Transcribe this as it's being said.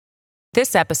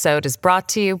This episode is brought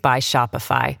to you by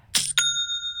Shopify.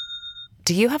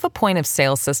 Do you have a point of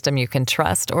sale system you can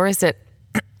trust, or is it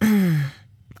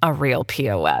a real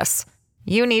POS?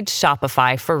 You need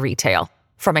Shopify for retail.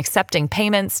 From accepting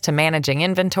payments to managing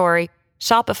inventory,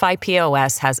 Shopify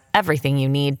POS has everything you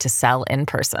need to sell in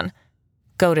person.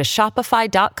 Go to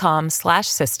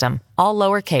shopify.com/system, all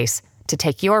lowercase, to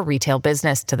take your retail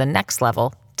business to the next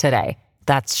level today.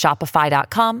 That's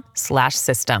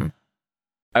shopify.com/system.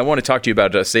 I want to talk to you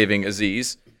about Saving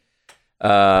Aziz.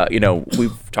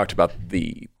 We've talked about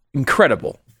the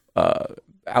incredible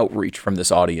outreach from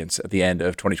this audience at the end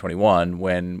of 2021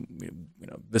 when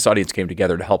this audience came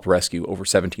together to help rescue over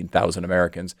 17,000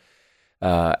 Americans,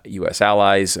 U.S.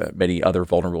 allies, many other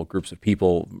vulnerable groups of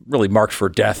people really marked for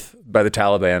death by the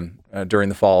Taliban during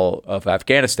the fall of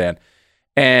Afghanistan.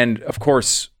 And of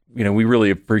course, we really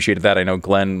appreciated that. I know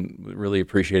Glenn really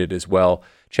appreciated it as well.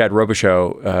 Chad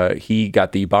Robichaux, he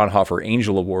got the Bonhoeffer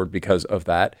Angel Award because of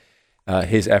that.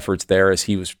 His efforts there, as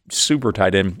he was super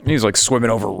tied in. He was like swimming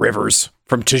over rivers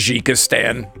from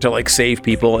Tajikistan to like save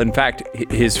people. In fact,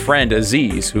 his friend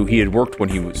Aziz, who he had worked when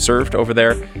he served over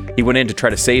there, he went in to try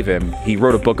to save him. He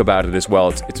wrote a book about it as well.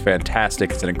 It's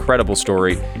fantastic. It's an incredible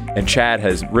story. And Chad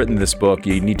has written this book.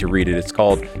 You need to read it. It's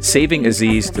called Saving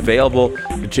Aziz. It's available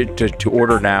to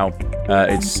order now.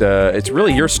 It's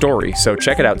really your story. So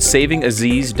check it out.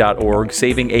 SavingAziz.org.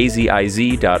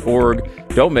 SavingAziz.org.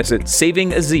 Don't miss it.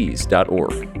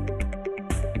 SavingAziz.org.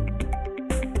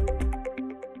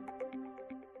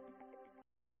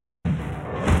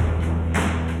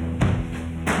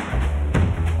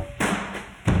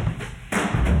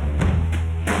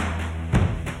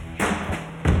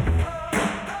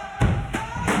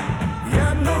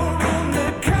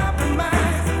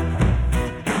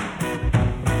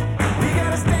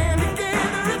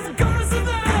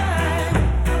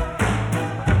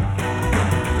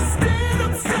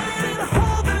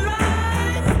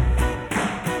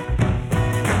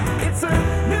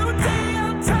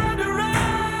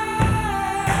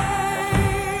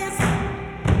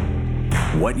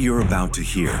 What you're about to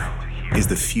hear is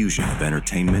the fusion of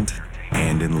entertainment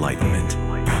and enlightenment.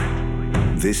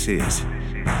 This is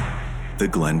the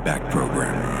Glenn Beck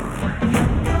Program.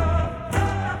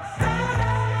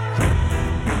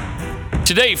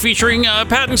 Today featuring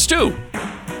Pat and Stu.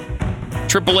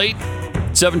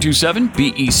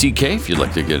 888-727-BECK. If you'd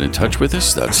like to get in touch with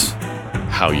us, that's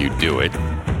how you do it.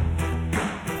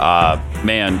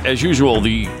 Man, as usual,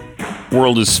 the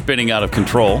world is spinning out of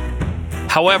control.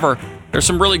 However, there's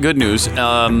some really good news. You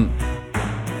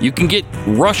can get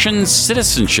Russian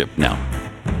citizenship now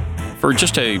for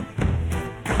just a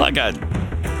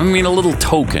little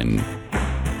token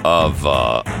of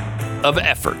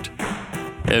effort.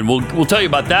 And we'll tell you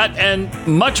about that and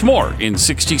much more in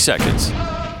 60 seconds.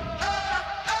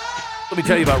 Let me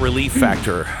tell you about Relief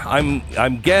Factor.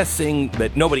 I'm guessing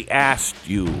that nobody asked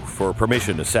you for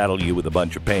permission to saddle you with a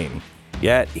bunch of pain.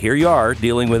 Yet, here you are,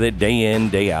 dealing with it day in,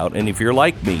 day out. And if you're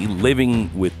like me, living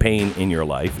with pain in your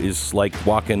life is like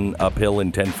walking uphill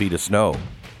in 10 feet of snow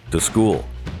to school,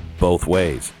 both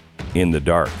ways, in the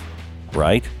dark.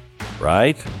 Right?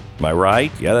 Right? Am I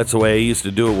right? Yeah, that's the way I used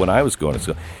to do it when I was going to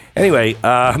school. Anyway,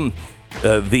 the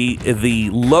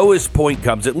lowest point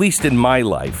comes, at least in my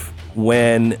life,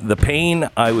 when the pain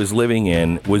I was living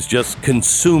in was just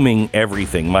consuming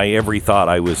everything. My every thought,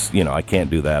 I can't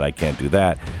do that, I can't do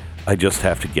that. I just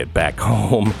have to get back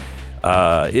home.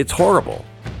 It's horrible.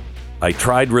 I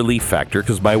tried Relief Factor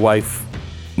because my wife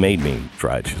made me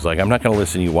try it. She's like, I'm not going to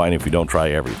listen to you whine if you don't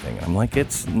try everything. I'm like,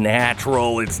 it's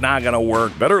natural. It's not going to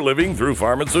work. Better living through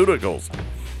pharmaceuticals.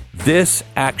 This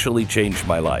actually changed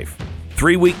my life.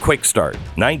 3-week quick start,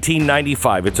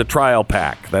 $19.95. It's a trial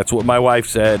pack. That's what my wife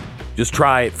said. Just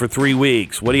try it for 3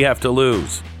 weeks. What do you have to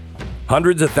lose?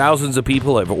 Hundreds of thousands of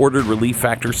people have ordered Relief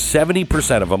Factor.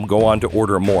 70% of them go on to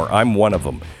order more. I'm one of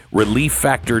them.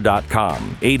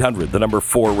 ReliefFactor.com. 800, the number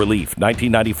 4, Relief.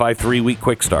 $19.95, 3-week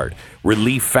quick start.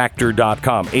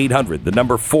 ReliefFactor.com. 800, the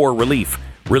number 4, Relief.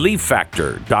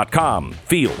 ReliefFactor.com.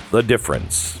 Feel the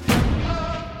difference.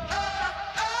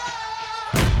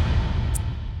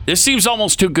 This seems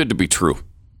almost too good to be true,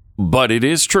 but it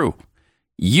is true.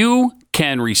 You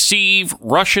can receive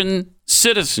Russian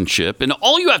citizenship, and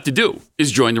all you have to do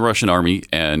is join the Russian army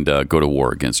and go to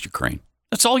war against Ukraine.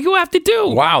 That's all you have to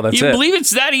do. Wow, that's it. You believe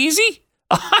it's that easy?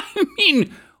 I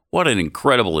mean, what an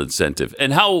incredible incentive.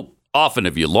 And how often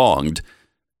have you longed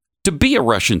to be a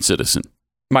Russian citizen?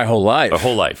 My whole life. A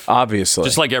whole life. Obviously.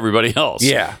 Just like everybody else.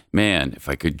 Yeah. Man, if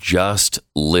I could just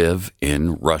live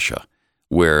in Russia,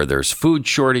 where there's food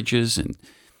shortages and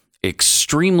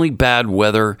extremely bad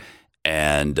weather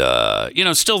and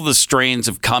still the strains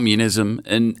of communism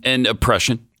and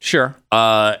oppression. Sure.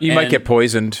 You might get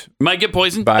poisoned.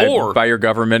 by your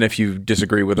government if you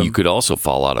disagree with them. You could also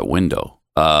fall out a window.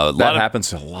 That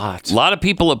happens a lot. A lot of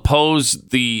people oppose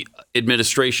the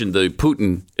administration, the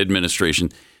Putin administration.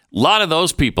 A lot of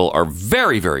those people are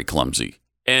very, very clumsy.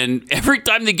 And every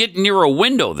time they get near a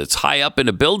window that's high up in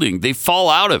a building, they fall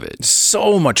out of it.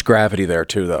 So much gravity there,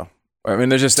 too, though. I mean,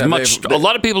 there's just a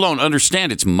lot of people don't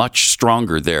understand it's much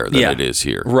stronger there than it is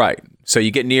here. Right. So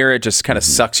you get near it, just kind of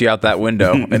sucks you out that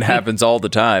window. It happens all the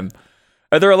time.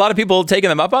 Are there a lot of people taking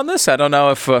them up on this? I don't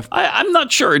know if I'm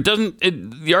not sure.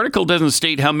 The article doesn't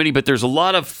state how many, but there's a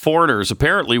lot of foreigners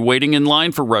apparently waiting in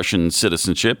line for Russian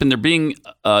citizenship, and they're being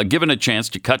given a chance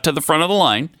to cut to the front of the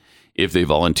line if they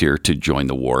volunteer to join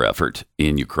the war effort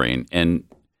in Ukraine. And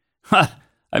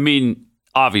I mean,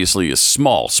 obviously, a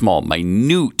small,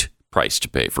 minute price to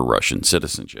pay for Russian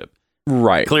citizenship.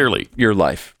 Right. Clearly, your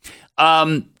life.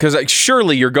 Because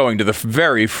surely you're going to the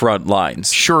very front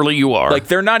lines. Surely you are. Like,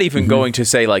 they're not even going to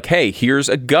say, like, hey, here's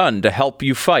a gun to help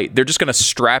you fight. They're just going to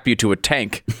strap you to a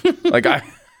tank. Like,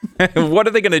 what are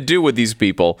they going to do with these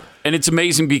people? And it's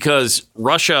amazing because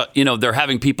Russia, they're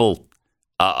having people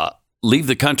leave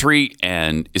the country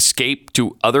and escape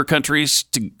to other countries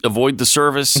to avoid the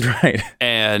service. Right.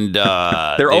 And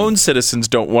their own citizens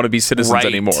don't want to be citizens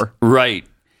anymore. Right.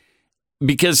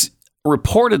 Because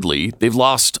reportedly, they've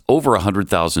lost over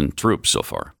 100,000 troops so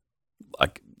far.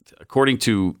 According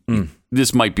to,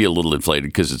 this might be a little inflated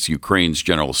because it's Ukraine's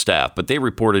general staff, but they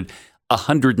reported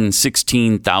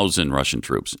 116,000 Russian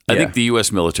troops. I think the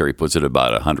U.S. military puts it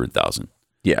about 100,000.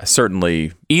 Yeah,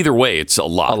 certainly. Either way, it's a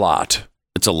lot. A lot.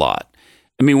 It's a lot.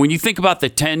 I mean, when you think about the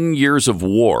 10 years of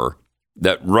war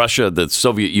that Russia, the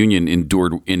Soviet Union,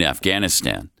 endured in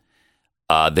Afghanistan,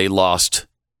 they lost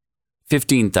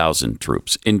 15,000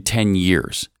 troops in 10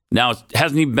 years. Now, it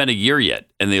hasn't even been a year yet,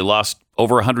 and they lost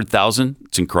over 100,000.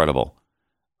 It's incredible.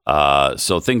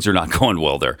 So things are not going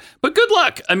well there. But good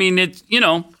luck. I mean, if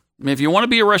you want to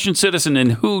be a Russian citizen,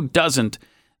 and who doesn't,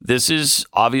 this is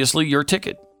obviously your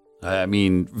ticket. I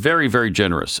mean, very, very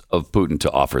generous of Putin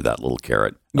to offer that little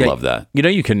carrot. I love that.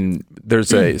 You can.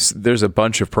 There's a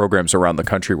bunch of programs around the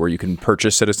country where you can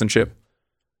purchase citizenship.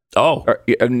 Oh,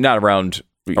 not around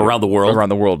the world. Around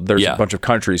the world, there's a bunch of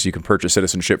countries you can purchase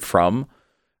citizenship from,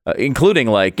 including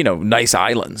nice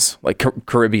islands like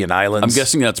Caribbean islands. I'm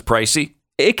guessing that's pricey.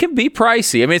 It can be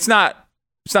pricey. I mean, it's not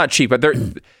cheap, but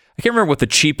I can't remember what the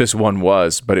cheapest one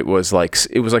was, but it was like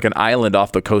an island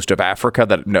off the coast of Africa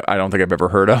that I don't think I've ever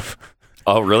heard of.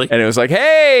 Oh, really? And it was like,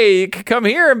 hey, you can come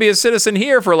here and be a citizen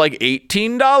here for like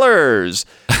 $18.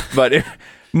 But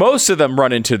most of them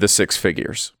run into the six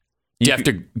figures. Do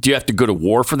you have to go to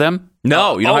war for them?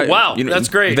 No. Wow. That's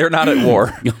great. They're not at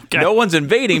war. Okay. No one's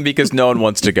invading because no one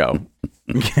wants to go.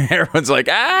 Everyone's like,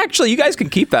 actually, you guys can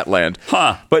keep that land.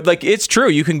 Huh. But it's true.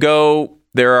 You can go.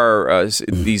 There are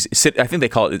these, I think they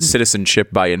call it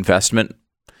citizenship by investment.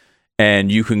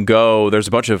 And you can go, there's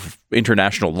a bunch of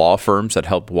international law firms that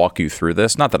help walk you through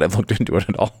this. Not that I've looked into it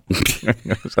at all.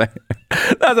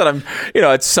 Not that I'm,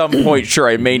 at some point, sure,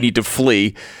 I may need to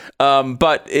flee.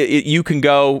 But you can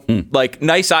go, like,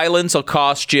 nice islands will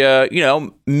cost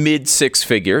you, mid six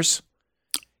figures.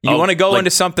 You want to go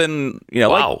into something,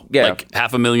 wow, like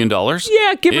 $500,000?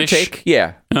 Yeah, give or take.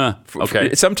 Yeah.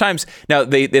 Okay. Sometimes, now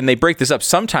they break this up.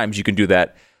 Sometimes you can do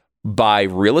that by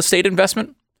real estate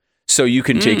investment. So you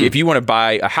can take, if you want to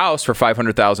buy a house for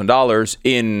 $500,000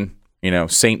 in,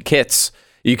 St. Kitts,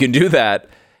 you can do that.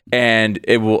 And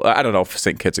it will, I don't know if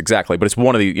St. Kitts exactly, but it's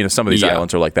one of the, some of these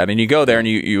islands are like that. And you go there and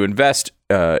you invest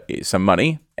some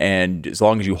money. And as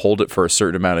long as you hold it for a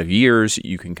certain amount of years,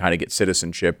 you can kind of get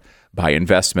citizenship by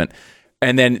investment.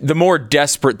 And then the more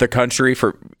desperate the country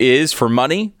is for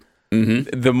money,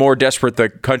 the more desperate the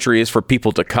country is for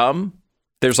people to come.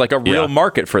 There's like a real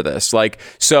market for this.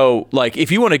 So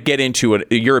if you want to get into a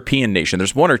European nation,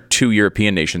 there's one or two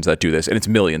European nations that do this, and it's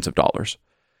millions of dollars.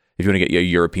 If you want to get a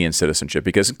European citizenship,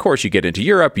 because of course you get into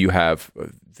Europe, you have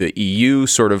the EU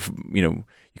sort of, you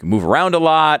can move around a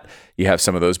lot. You have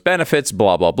some of those benefits,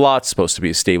 blah, blah, blah. It's supposed to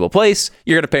be a stable place.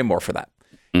 You're going to pay more for that.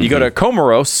 You go to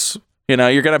Comoros,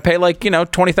 you're going to pay like,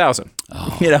 $20,000.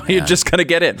 Oh, you're just going to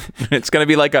get in. It's going to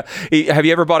be like have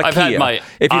you ever bought a Kia? I've had my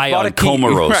eye on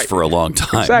Comoros for a long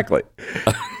time. Exactly.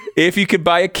 If you could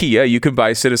buy a Kia, you can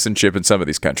buy citizenship in some of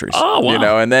these countries. Oh,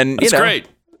 wow. And then, That's great.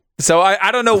 So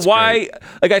I don't know why,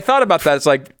 I thought about that. It's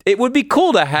like, it would be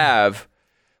cool to have,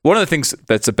 one of the things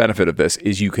that's a benefit of this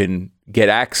is you can get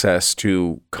access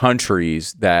to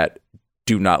countries that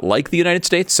do not like the United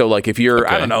States. So like if you're,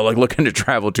 I don't know, like looking to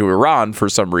travel to Iran for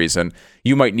some reason,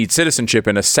 you might need citizenship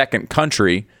in a second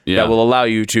country that will allow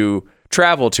you to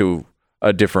travel to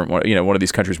a different one, one of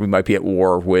these countries we might be at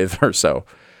war with or so.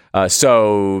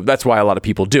 So that's why a lot of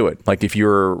people do it. Like if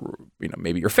you're,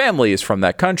 maybe your family is from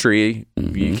that country,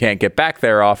 you can't get back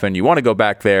there often, you want to go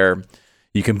back there,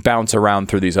 you can bounce around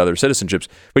through these other citizenships.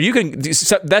 But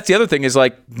that's the other thing is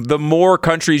like the more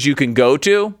countries you can go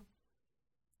to,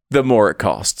 the more it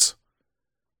costs.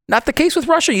 Not the case with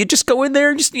Russia. You just go in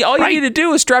there and all you need to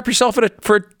do is strap yourself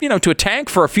to a tank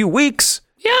for a few weeks.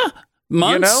 Yeah.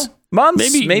 Months.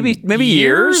 Months. Maybe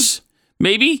years.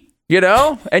 Maybe.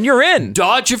 And you're in.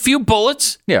 Dodge a few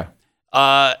bullets. Yeah.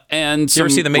 And some you ever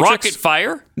see The Matrix? rocket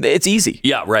fire. It's easy.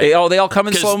 Yeah, right. They all come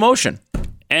in slow motion.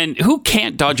 And who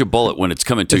can't dodge a bullet when it's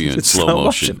coming to you in slow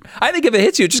motion? I think if it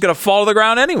hits you, it's just going to fall to the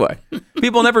ground anyway.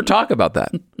 People never talk about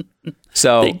that.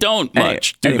 So they don't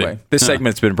much. Anyway, this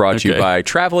segment's been brought to you by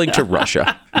Traveling to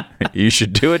Russia. You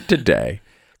should do it today.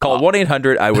 Call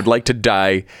 1-800. I would like to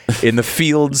die in the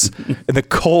fields, in the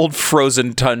cold,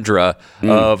 frozen tundra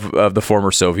of the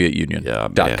former Soviet Union.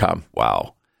 .com.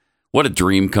 Wow. What a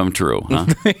dream come true, huh?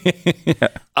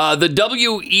 The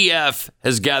WEF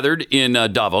has gathered in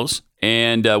Davos,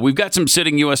 and we've got some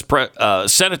sitting U.S.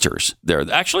 senators there.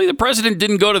 Actually, the president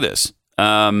didn't go to this.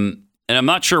 And I'm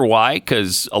not sure why,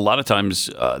 because a lot of times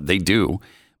they do.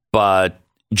 But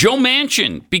Joe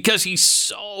Manchin, because he's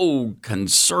so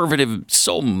conservative,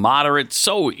 so moderate,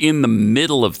 so in the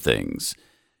middle of things,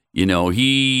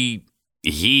 he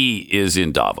is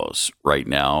in Davos right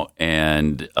now,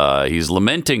 and he's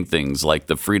lamenting things like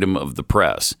the freedom of the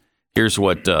press. Here's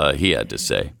what he had to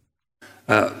say.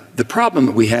 The problem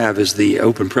that we have is the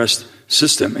open press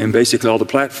system and basically all the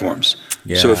platforms.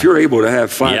 Yeah. So if you're able to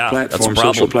have 5 platforms,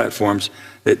 social platforms,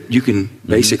 that you can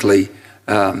basically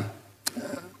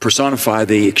personify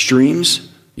the extremes,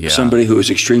 somebody who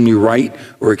is extremely right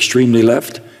or extremely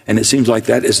left, and it seems like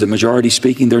that is the majority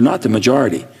speaking. They're not the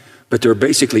majority, but they're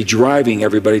basically driving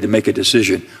everybody to make a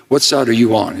decision. What side are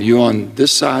you on? Are you on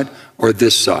this side or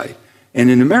this side? And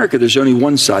in America, there's only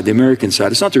one side, the American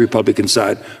side. It's not the Republican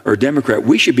side or Democrat.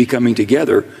 We should be coming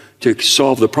together to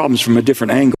solve the problems from a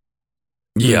different angle.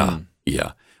 Yeah,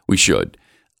 we should.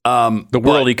 The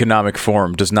World Economic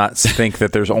Forum does not think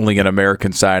that there's only an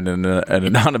American side and a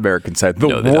non-American side. The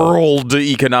World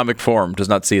Economic Forum does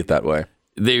not see it that way.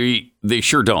 They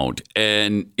sure don't.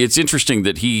 And it's interesting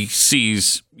that he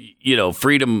sees,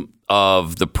 freedom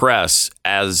of the press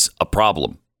as a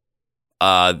problem.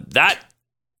 That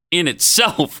in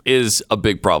itself is a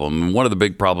big problem. And one of the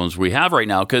big problems we have right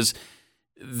now, because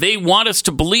they want us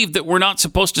to believe that we're not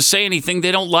supposed to say anything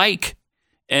they don't like.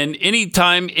 And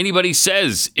anytime anybody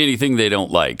says anything they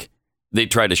don't like, they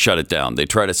try to shut it down. They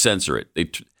try to censor it.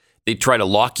 They try to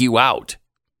lock you out.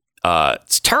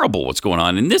 It's terrible what's going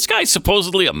on. And this guy's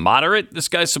supposedly a moderate. This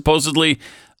guy's supposedly,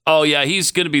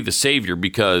 he's going to be the savior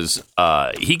because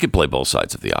he could play both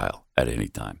sides of the aisle at any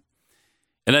time.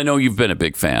 And I know you've been a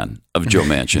big fan of Joe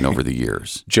Manchin over the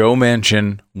years. Joe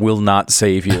Manchin will not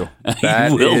save you.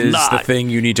 That is the thing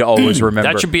you need to always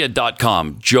remember. That should be a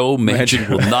 .com. Joe Manchin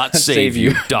will not save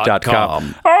you.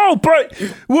 .com. Oh, but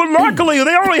luckily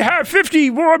they only have 50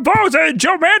 votes, and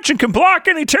Joe Manchin can block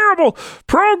any terrible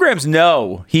programs.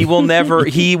 No, he will never.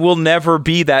 He will never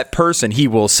be that person. He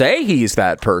will say he's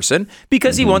that person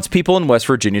because he wants people in West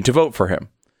Virginia to vote for him.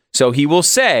 So he will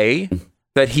say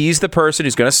that he's the person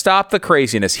who's going to stop the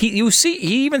craziness. He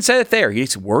even said it there.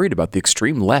 He's worried about the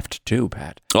extreme left too,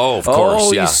 Pat. Oh, of course.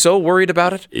 Oh, he's so worried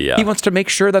about it. Yeah. He wants to make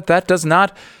sure that does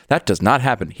not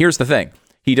happen. Here's the thing.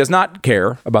 He does not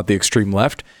care about the extreme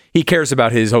left. He cares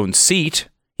about his own seat.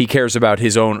 He cares about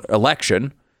his own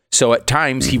election. So at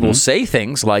times he will say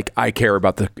things like, I care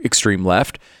about the extreme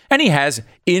left. And he has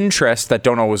interests that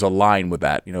don't always align with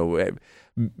that.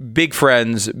 Big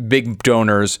friends, big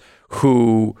donors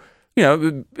who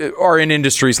are in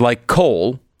industries like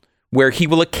coal, where he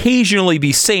will occasionally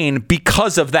be sane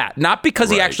because of that. Not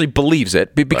because he actually believes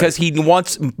it, but because he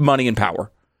wants money and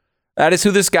power. That is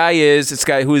who this guy is. This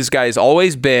guy has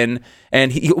always been,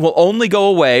 and he will only go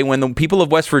away when the people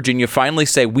of West Virginia finally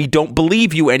say, we don't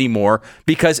believe you anymore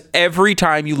because every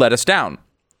time you let us down.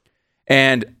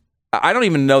 And I don't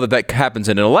even know that happens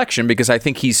in an election because I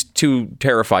think he's too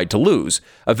terrified to lose.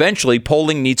 Eventually,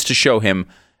 polling needs to show him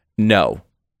no.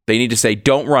 They need to say,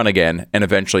 don't run again, and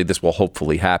eventually this will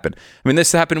hopefully happen. I mean,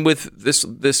 this happened with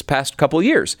this past couple of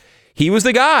years. He was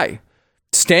the guy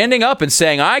standing up and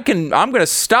saying, I'm going to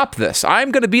stop this.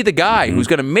 I'm going to be the guy who's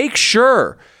going to make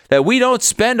sure that we don't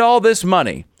spend all this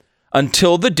money,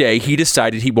 until the day he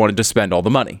decided he wanted to spend all the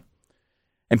money.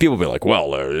 And people will be like,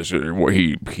 well,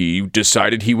 he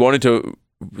decided he wanted to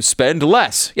spend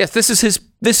less. Yes, this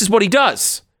is what he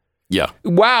does. Yeah.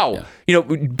 Wow. Yeah.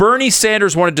 Bernie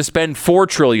Sanders wanted to spend $4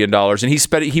 trillion and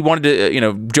he wanted to,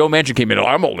 Joe Manchin came in,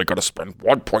 I'm only going to spend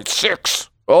 1.6.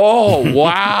 Oh,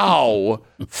 wow.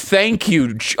 Thank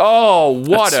you. Oh,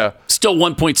 still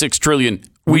 1.6 trillion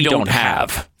we don't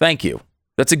have. Thank you.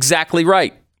 That's exactly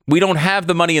right. We don't have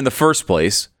the money in the first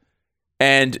place.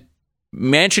 And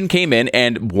Manchin came in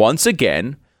and once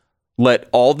again let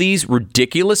all these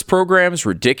ridiculous programs,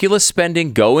 ridiculous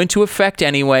spending go into effect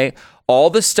anyway. All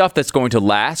the stuff that's going to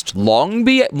last long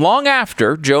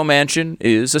after Joe Manchin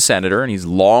is a senator, and he's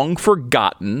long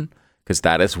forgotten, because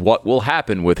that is what will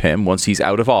happen with him once he's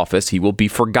out of office. He will be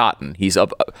forgotten. He's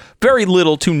of very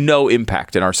little to no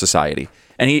impact in our society.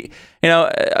 And he,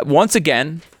 once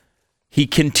again, he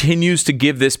continues to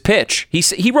give this pitch.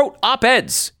 He wrote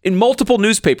op-eds in multiple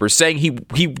newspapers saying he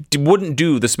wouldn't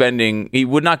do the spending. He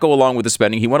would not go along with the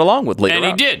spending. He went along with later. And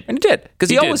he did. And he did, because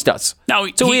he always does. Now,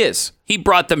 he is. He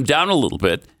brought them down a little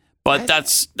bit, but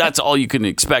that's all you can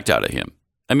expect out of him.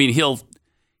 I mean, he'll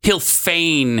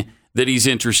feign that he's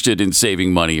interested in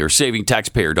saving money or saving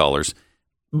taxpayer dollars,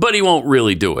 but he won't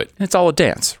really do it. It's all a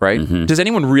dance, right? Mm-hmm. Does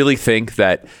anyone really think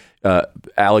that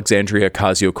Alexandria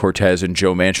Ocasio-Cortez and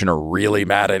Joe Manchin are really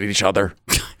mad at each other?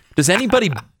 Does anybody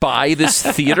buy this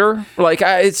theater?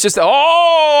 It's just,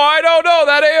 I don't know,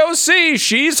 that AOC,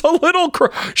 she's a little,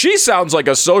 she sounds like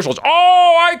a socialist.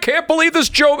 Oh, I can't believe this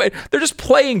Joe. They're just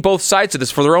playing both sides of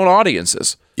this for their own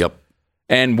audiences. Yep.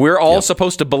 And we're all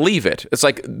supposed to believe it. It's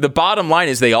like the bottom line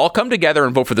is they all come together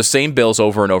and vote for the same bills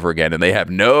over and over again, and they have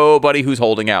nobody who's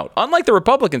holding out. Unlike the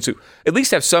Republicans, who at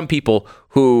least have some people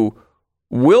who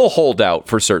will hold out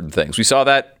for certain things. We saw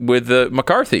that with the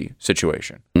McCarthy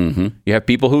situation. Mm-hmm. You have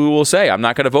people who will say, I'm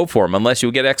not going to vote for him unless you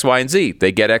get X, Y, and Z.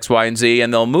 They get X, Y, and Z,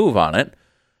 and they'll move on it.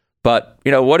 But,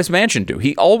 what does Manchin do?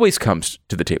 He always comes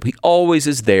to the table. He always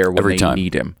is there when they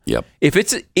need him. Yep.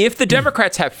 If the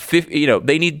Democrats have 50,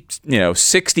 they need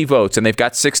 60 votes and they've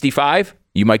got 65,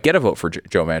 you might get a vote for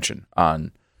Joe Manchin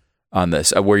on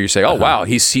this, where you say, oh wow,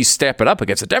 he's stepping up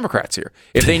against the Democrats here.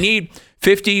 If they need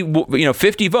 50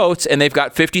 votes and they've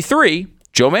got 53,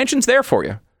 Joe Manchin's there for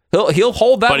you. He'll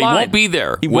hold that line. But he won't be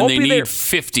there when they need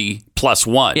 50 plus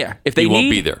one. Yeah, he won't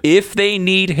be there. If they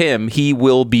need him, he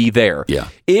will be there. Yeah.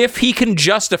 If he can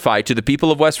justify to the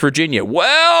people of West Virginia,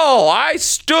 well, I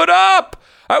stood up.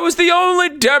 I was the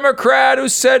only Democrat who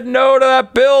said no to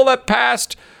that bill that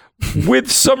passed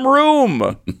with some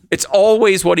room. It's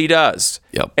always what he does.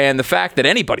 Yep. And the fact that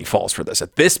anybody falls for this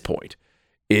at this point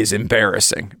is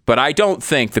embarrassing. But I don't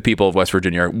think the people of West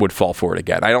Virginia would fall for it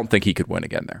again. I don't think he could win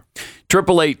again there.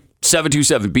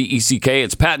 888-727-BECK.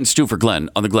 It's Pat and Stu for Glenn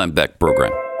on the Glenn Beck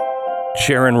program.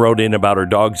 Sharon wrote in about her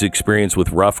dog's experience with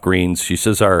rough greens. She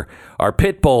says our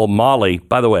pit bull, Molly,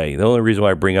 by the way, the only reason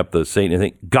why I bring up the Satan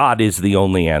thing, God is the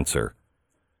only answer.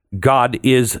 God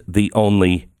is the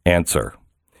only answer.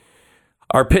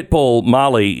 Our pit bull,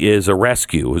 Molly, is a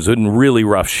rescue. It was in really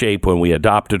rough shape when we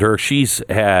adopted her. She's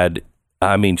had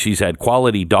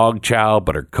quality dog chow,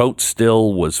 but her coat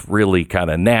still was really kind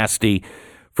of nasty.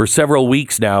 For several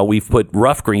weeks now, we've put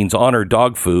rough greens on her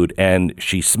dog food, and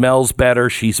she smells better.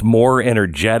 She's more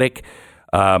energetic.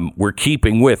 We're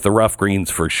keeping with the rough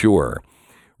greens for sure.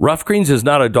 Rough greens is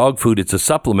not a dog food. It's a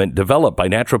supplement developed by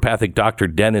naturopathic Dr.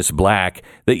 Dennis Black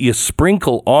that you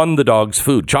sprinkle on the dog's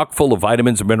food, chock full of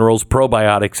vitamins, minerals,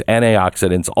 probiotics,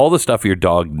 antioxidants, all the stuff your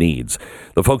dog needs.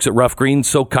 The folks at Rough Greens,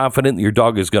 so confident that your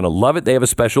dog is going to love it, they have a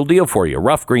special deal for you.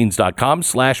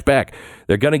 roughgreens.com/Beck.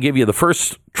 They're going to give you the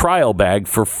first trial bag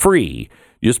for free.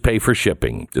 Just pay for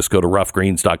shipping. Just go to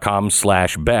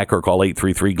roughgreens.com/Beck or call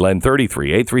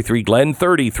 833-GLEN-33.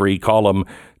 833-GLEN-33. Call them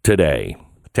today.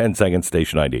 10-second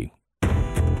station ID.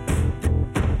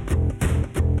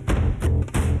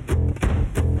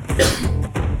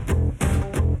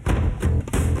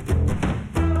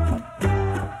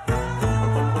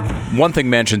 One thing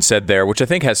Manchin said there, which I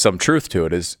think has some truth to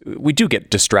it, is we do get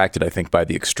distracted, I think, by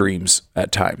the extremes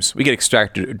at times. We get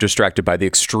distracted by the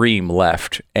extreme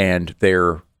left and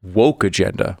their woke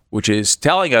agenda, which is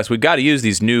telling us we've got to use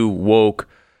these new woke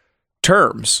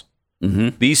terms. Mm-hmm.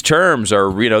 These terms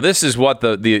are, this is what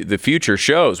the future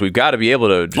shows. We've got to be able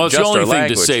to adjust our language. It's the only thing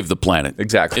to save the planet.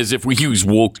 Exactly. Is if we use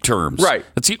woke terms. Right.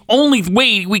 That's the only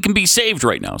way we can be saved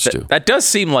right now, Stu. That does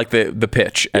seem like the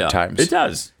pitch at times. It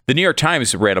does. The New York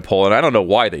Times ran a poll, and I don't know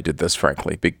why they did this,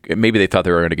 frankly. Maybe they thought they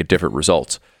were going to get different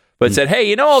results. But it said,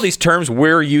 hey, all these terms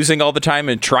we're using all the time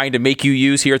and trying to make you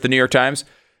use here at the New York Times?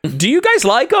 Do you guys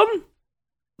like them?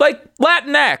 Like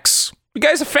Latinx. You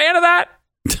guys a fan of that?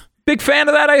 Big fan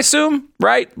of that, I assume,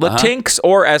 right? Latinx,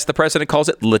 or as the president calls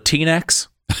it, Latinx.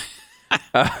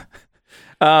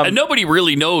 And nobody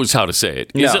really knows how to say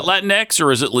it. Is No. it Latinx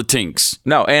or is it Latinx?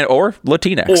 No, or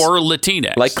Latinx. Or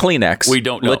Latinx. Like Kleenex. We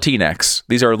don't know. Latinx.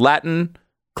 These are Latin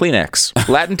Kleenex.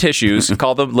 Latin tissues.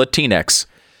 Call them Latinx.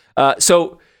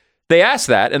 So they asked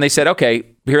that, and they said, okay,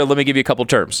 here, let me give you a couple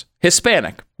terms.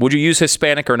 Hispanic. Would you use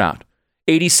Hispanic or not?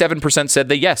 87% said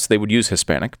that yes, they would use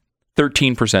Hispanic.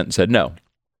 13% said no.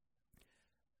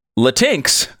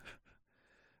 Latinx,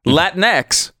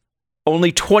 Latinx,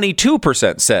 only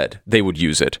 22% said they would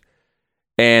use it,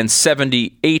 and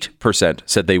 78%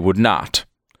 said they would not.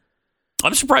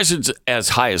 I'm surprised it's as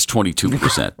high as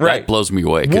 22%. Right. That blows me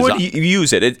away. Would you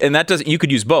use it? And that doesn't. You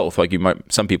could use both. Like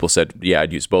some people said, yeah,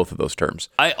 I'd use both of those terms.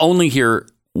 I only hear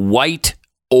white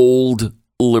old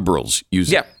liberals use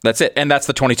it. Yeah, that's it, and that's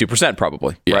the 22%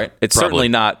 probably. Yeah, right? It's probably. certainly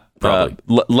not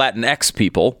Latinx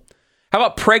people. How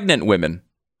about pregnant women?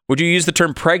 Would you use the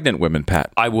term pregnant women,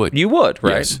 Pat? I would. You would,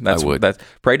 right? Yes, I would. That's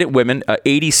pregnant women.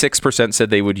 86% said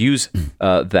they would use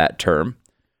that term.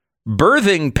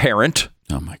 Birthing parent,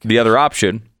 Oh my God. the other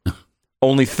option,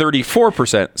 only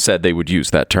 34% said they would use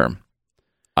that term.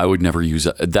 I would never use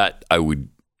that. I would.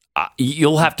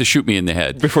 You'll have to shoot me in the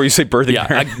head. Before you say birthing Yeah,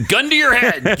 parent. a gun to your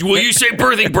head. Will you say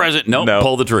birthing present? No,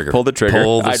 pull the trigger. Pull the trigger.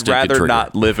 Pull the I'd sticky rather trigger.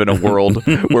 not live in a world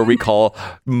where we call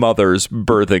mothers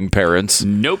birthing parents.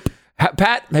 Nope.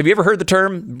 Pat, have you ever heard the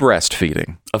term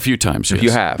breastfeeding? A few times, yes. You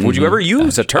have. Would you ever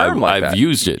use a term like that? I've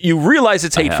used it. You realize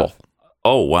it's hateful.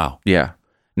 Oh, wow. Yeah.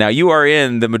 Now, you are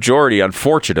in the majority,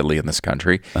 unfortunately, in this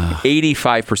country.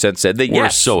 85% said that, We're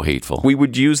yes, so hateful. we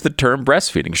would use the term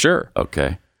breastfeeding, sure.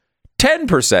 Okay.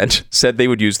 10% said they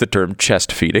would use the term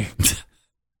chest feeding.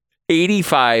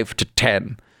 85 to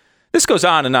 10. This goes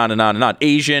on and on and on and on.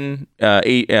 Asian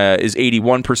is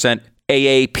 81%.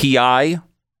 AAPI,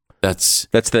 That's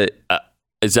the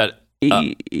is that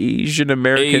Asian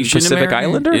American Asian Pacific American?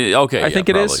 Islander? Okay, I think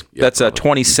yeah, it is. probably. Yeah, That's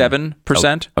probably.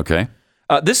 27%. Okay.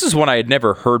 This is one I had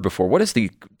never heard before. What is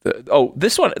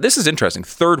this one? This is interesting.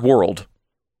 Third world.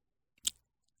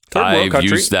 I've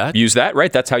used that. Use that,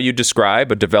 right? That's how you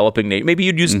describe a developing nation. Maybe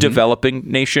you'd use developing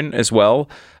nation as well.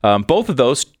 Both of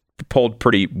those polled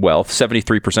pretty well.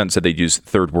 73% said they'd use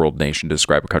third world nation to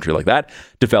describe a country like that.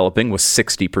 Developing was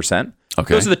 60%.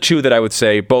 Okay. Those are the two that I would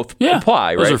say both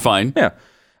apply, right? Those are fine. Yeah.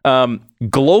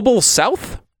 Global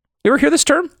South. You ever hear this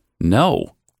term?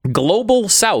 No. Global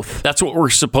South. That's what we're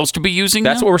supposed to be using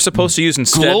That's now? what we're supposed to use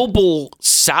instead. Global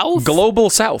South? Global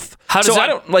South. How does so that- I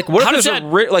don't like. What how if does there's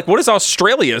that- like? What does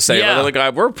Australia say? Yeah. Like,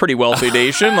 we're a pretty wealthy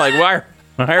nation. Like, why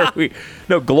are we?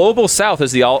 No, Global South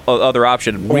is the other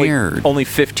option. Weird. Only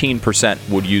 15%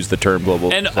 would use the term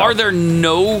Global. And South. are there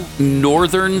no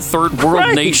northern third world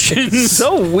Right. nations? It's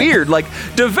so weird. Like,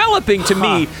 developing to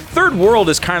me, third world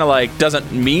is kind of like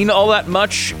doesn't mean all that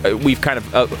much. We've kind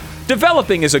of.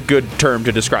 Developing is a good term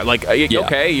to describe. Like,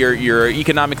 okay, you're an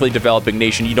economically developing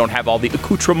nation. You don't have all the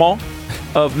accoutrement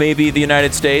of maybe the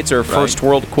United States or first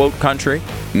world quote country.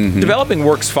 Mm-hmm. Developing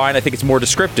works fine. I think it's more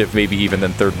descriptive maybe even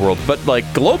than third world. But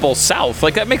like global south,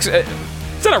 like that makes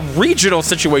it's not a regional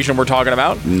situation we're talking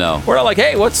about. No. We're not like,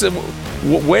 hey, when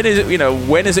is it,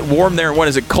 when is it warm there and when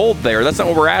is it cold there? That's not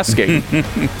what we're asking.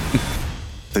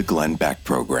 The Glenn Beck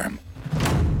Program.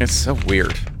 It's so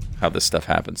weird how this stuff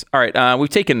happens. All right, we've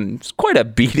taken quite a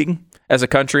beating as a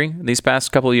country these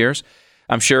past couple of years.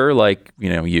 I'm sure, like,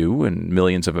 you and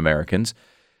millions of Americans,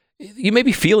 you may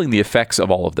be feeling the effects of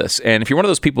all of this. And if you're one of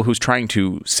those people who's trying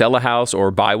to sell a house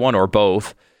or buy one or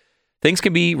both, things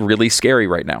can be really scary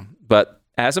right now. But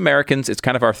as Americans, it's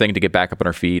kind of our thing to get back up on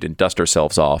our feet and dust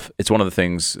ourselves off. It's one of the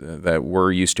things that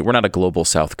we're used to. We're not a global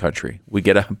South country. We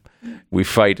get up, we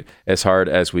fight as hard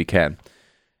as we can.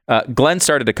 Glenn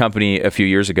started a company a few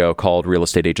years ago called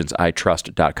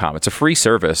realestateagentsitrust.com. It's a free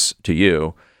service to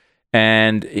you.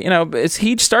 And,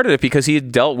 he started it because he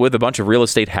had dealt with a bunch of real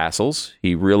estate hassles.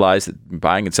 He realized that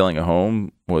buying and selling a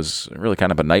home was really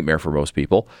kind of a nightmare for most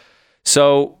people.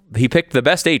 So he picked the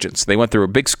best agents. They went through a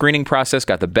big screening process,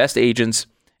 got the best agents.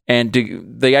 And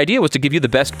the idea was to give you the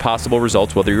best possible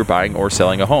results, whether you're buying or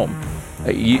selling a home.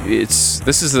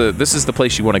 This is the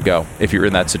place you want to go if you're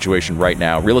in that situation right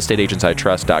now.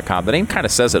 realestateagentsitrust.com. The name kind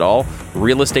of says it all.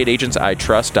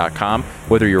 realestateagentsitrust.com.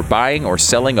 Whether you're buying or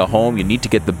selling a home, you need to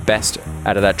get the best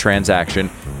out of that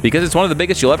transaction because it's one of the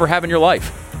biggest you'll ever have in your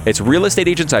life. It's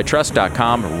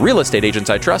realestateagentsitrust.com.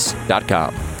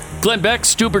 realestateagentsitrust.com. Glenn Beck,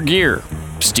 Stuber Gear,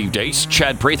 Steve Deace,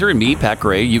 Chad Prather, and me, Pat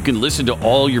Gray. You can listen to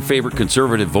all your favorite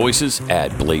conservative voices at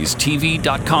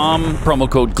blazetv.com. Promo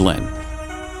code Glenn.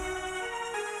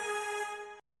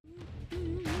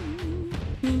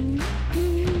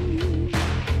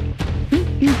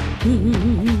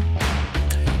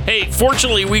 Hey,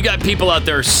 fortunately, we got people out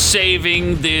there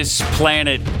saving this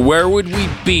planet. Where would we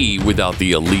be without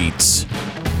the elites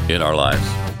in our lives?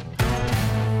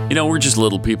 You know, we're just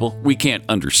little people. We can't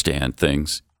understand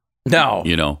things. No.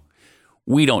 You know,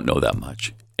 we don't know that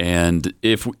much. And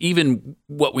if even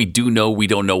what we do know, we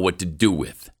don't know what to do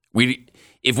with.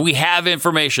 If we have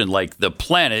information like the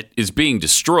planet is being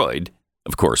destroyed,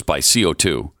 of course, by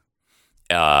CO2,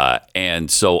 and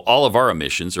so all of our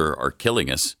emissions are killing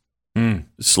us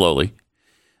slowly,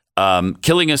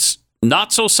 killing us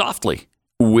not so softly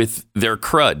with their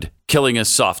crud, killing us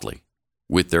softly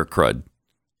with their crud,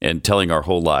 and telling our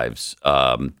whole lives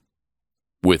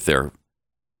with their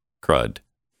crud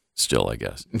still, I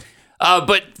guess.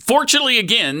 But fortunately,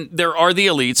 again, there are the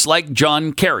elites like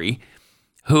John Kerry,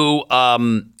 who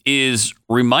is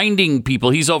reminding people,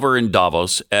 he's over in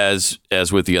Davos as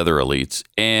with the other elites,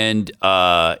 and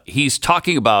he's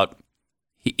talking about,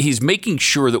 he's making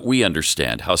sure that we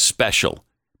understand how special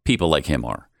people like him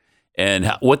are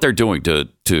and what they're doing to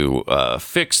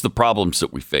fix the problems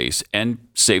that we face and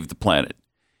save the planet.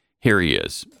 Here he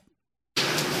is.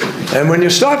 And when you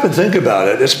stop and think about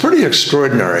it, it's pretty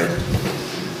extraordinary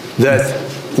that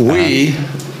we,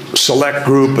 select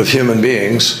group of human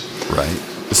beings, right,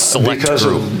 because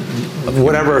of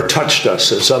whatever touched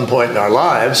us at some point in our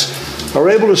lives, are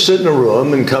able to sit in a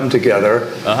room and come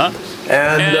together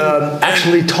and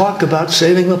actually talk about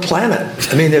saving the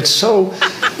planet. I mean, it's so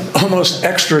almost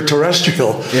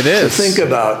extraterrestrial to think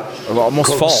about.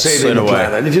 Almost false saving the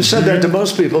planet. And if you said that to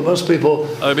most people,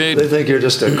 I mean, they think you're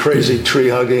just a crazy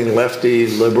tree-hugging, lefty,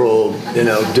 liberal,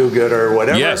 do-gooder,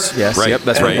 whatever. Yes, right. Yep,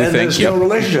 that's right. And there's no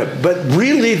relationship. But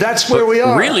really, that's where we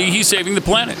are. Really, he's saving the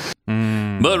planet.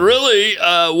 But really,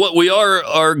 what we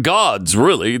are gods.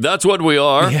 Really, that's what we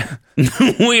are. Yeah.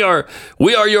 we are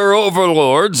your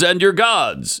overlords and your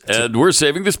gods, and we're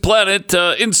saving this planet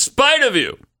in spite of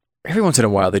you. Every once in a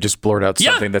while, they just blurt out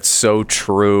something that's so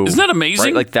true. Isn't that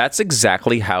amazing? Right? Like, that's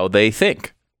exactly how they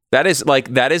think. That is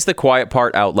the quiet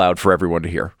part out loud for everyone to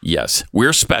hear. Yes.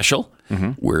 We're special.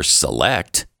 Mm-hmm. We're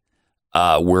select.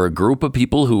 We're a group of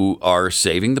people who are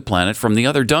saving the planet from the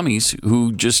other dummies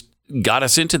who just got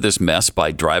us into this mess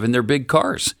by driving their big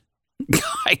cars.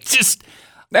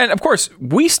 And, of course,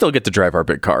 we still get to drive our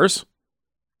big cars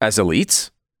as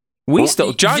elites.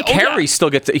 John Kerry still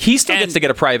gets to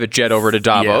get a private jet over to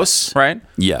Davos, right?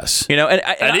 Yes.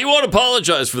 And he won't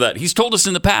apologize for that. He's told us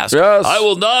in the past, yes, I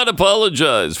will not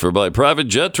apologize for my private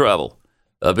jet travel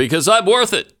because I'm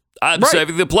worth it. I'm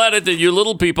saving the planet and you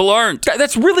little people aren't.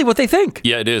 That's really what they think.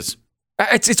 Yeah, it is.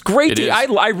 It's great.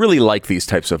 I really like these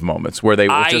types of moments where they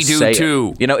will just say I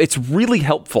do too. It's really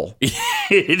helpful.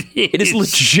 It is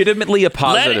legitimately a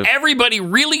positive. Let everybody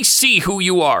really see who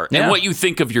you are and what you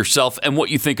think of yourself and what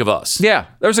you think of us. Yeah.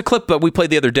 There was a clip that we played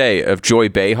the other day of Joy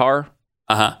Behar,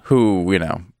 who,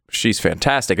 she's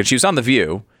fantastic. And she was on The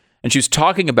View, and she was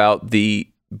talking about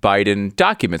the Biden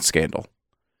document scandal.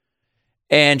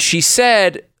 And she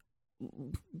said,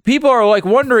 people are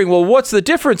wondering, well, what's the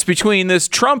difference between this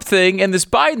Trump thing and this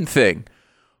Biden thing?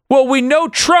 Well, we know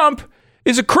Trump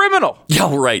is a criminal.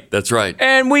 Yeah, right. That's right.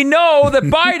 And we know that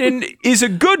Biden is a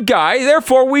good guy.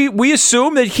 Therefore, we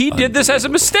assume that he did this as a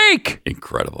mistake.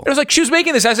 Incredible. It was like she was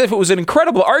making this as if it was an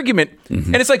incredible argument.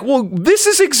 Mm-hmm. And it's like, well, this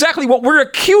is exactly what we're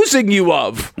accusing you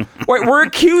of. Right? We're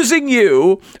accusing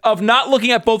you of not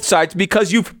looking at both sides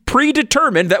because you've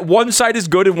predetermined that one side is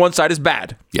good and one side is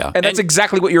bad. Yeah. And that's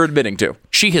exactly what you're admitting to.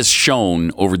 She has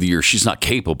shown over the years she's not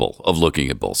capable of looking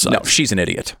at both sides. No, she's an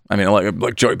idiot. I mean,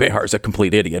 like Joy Behar is a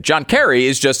complete idiot. John Kerry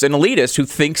is just an elitist who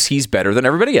thinks he's better than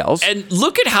everybody else. And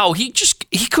look at how he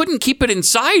couldn't keep it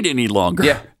inside any longer.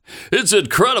 Yeah. It's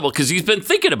incredible because he's been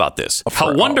thinking about this,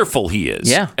 how wonderful he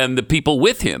is, and the people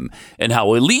with him, and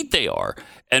how elite they are,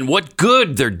 and what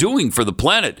good they're doing for the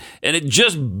planet. And it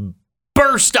just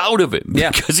burst out of him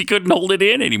because he couldn't hold it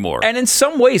in anymore. And in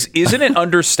some ways, isn't it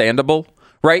understandable,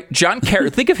 right? John Kerry,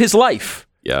 think of his life.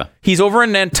 Yeah. He's over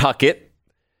in Nantucket,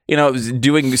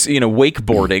 doing,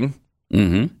 wakeboarding.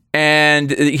 Mm-hmm.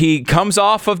 And he comes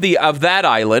off of that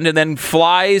island and then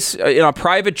flies in a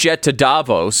private jet to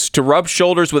Davos to rub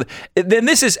shoulders with. Then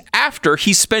this is after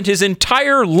he spent his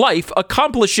entire life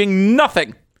accomplishing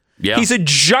nothing. Yeah. He's a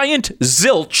giant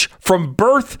zilch from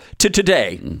birth to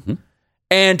today. Mm-hmm.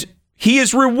 And he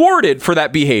is rewarded for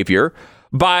that behavior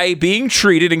by being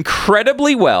treated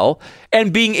incredibly well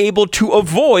and being able to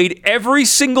avoid every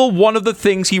single one of the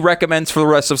things he recommends for the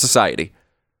rest of society.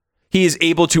 He is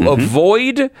able to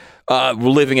avoid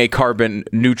living a carbon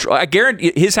neutral. I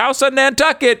guarantee his house on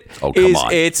Nantucket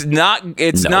it's not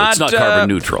carbon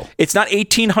neutral. It's not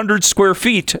 1,800 square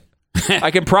feet. I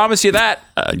can promise you that.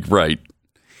 Right.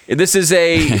 This is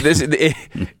it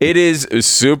is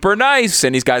super nice,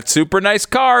 and he's got super nice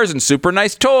cars and super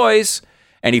nice toys,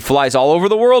 and he flies all over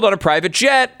the world on a private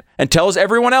jet and tells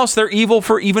everyone else they're evil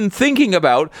for even thinking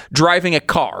about driving a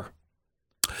car.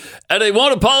 And they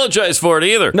won't apologize for it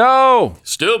either. No.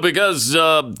 Still, because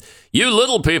you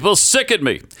little people sicken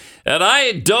me. And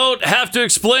I don't have to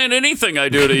explain anything I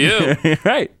do to you.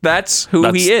 Right. That's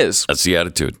who he is. That's the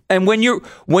attitude. And when you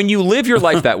live your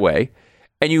life that way,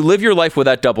 and you live your life with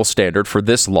that double standard for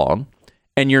this long,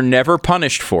 and you're never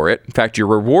punished for it, in fact, you're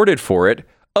rewarded for it,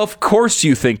 of course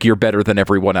you think you're better than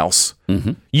everyone else.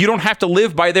 Mm-hmm. You don't have to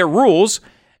live by their rules.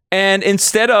 And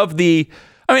instead of they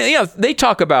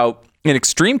talk about, in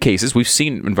extreme cases, we've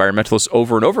seen environmentalists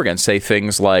over and over again say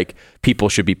things like people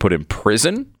should be put in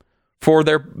prison for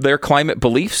their climate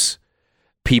beliefs.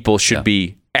 People should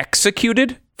be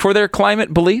executed for their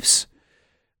climate beliefs.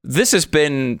 This has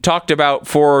been talked about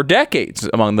for decades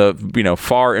among the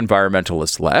far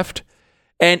environmentalist left.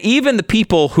 And even the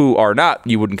people who are not,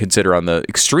 you wouldn't consider on the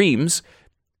extremes,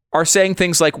 are saying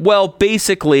things like, well,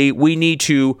 basically, we need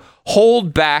to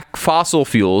hold back fossil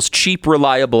fuels, cheap,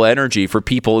 reliable energy for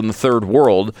people in the third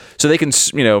world so they can,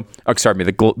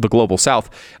 the global south.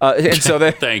 And so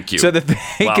that, Thank you. So that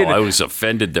they wow, can, I was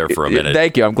offended there for a minute.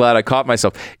 Thank you. I'm glad I caught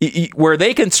myself. Where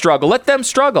they can struggle, let them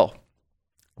struggle.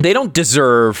 They don't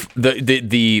deserve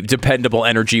the dependable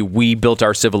energy we built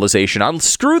our civilization on.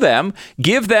 Screw them.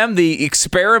 Give them the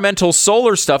experimental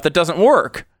solar stuff that doesn't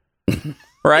work.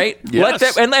 Right? Yes.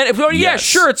 Let them, and if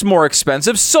sure, it's more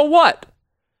expensive. So what?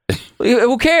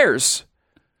 Who cares?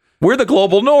 We're the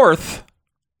global north.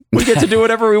 We get to do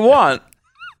whatever we want.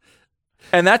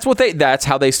 And that's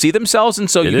how they see themselves. And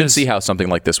so you can see how something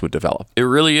like this would develop. It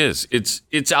really is.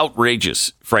 It's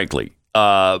outrageous, frankly.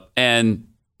 And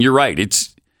you're right.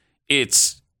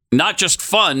 It's not just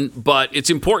fun, but it's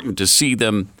important to see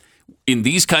them in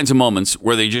these kinds of moments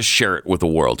where they just share it with the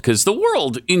world. Because the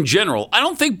world, in general, I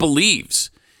don't think believes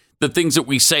the things that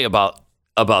we say about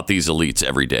these elites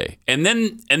every day. And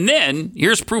then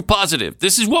here's proof positive.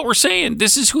 This is what we're saying.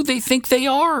 This is who they think they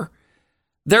are.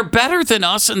 They're better than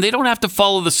us, and they don't have to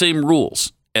follow the same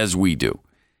rules as we do.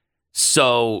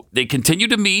 So they continue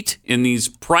to meet in these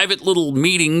private little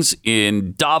meetings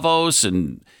in Davos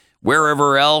and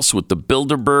wherever else with the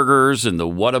Bilderbergers and the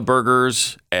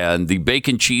Whataburgers and the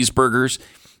bacon cheeseburgers.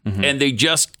 Mm-hmm. And they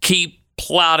just keep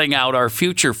plotting out our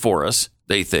future for us,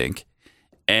 they think,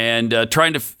 and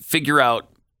trying to figure out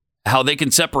how they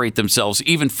can separate themselves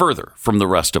even further from the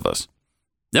rest of us.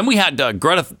 Then we had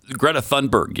Greta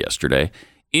Thunberg yesterday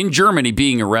in Germany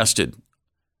being arrested.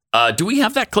 Do we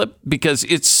have that clip? Because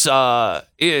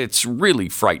it's really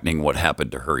frightening what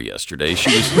happened to her yesterday. She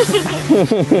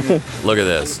was look at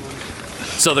this.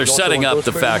 So they're setting up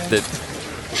the fact that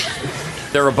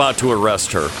they're about to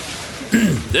arrest her.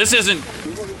 This isn't.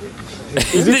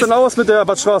 This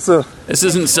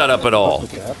isn't set up at all.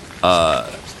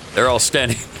 They're all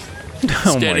standing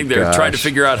there trying to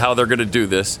figure out how they're going to do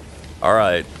this. All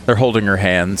right. They're holding her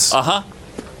hands.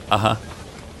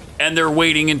 And they're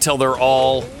waiting until they're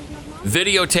all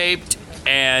videotaped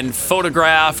and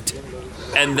photographed,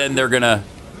 and then they're gonna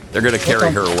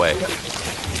carry her away.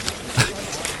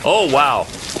 Oh wow,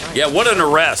 yeah, what an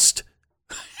arrest!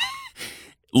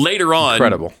 Later on,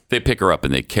 incredible. They pick her up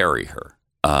and they carry her,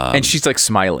 and she's like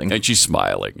smiling, and she's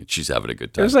having a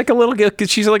good time. She's like a little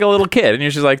kid,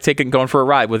 and she's like going for a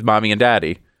ride with mommy and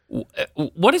daddy.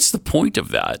 What is the point of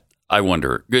that? I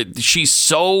wonder. She's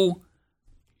so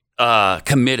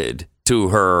committed to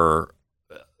her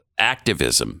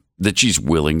activism that she's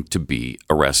willing to be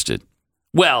arrested.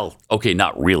 Well, okay,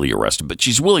 not really arrested, but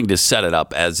she's willing to set it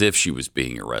up as if she was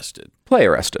being arrested. Play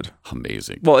arrested.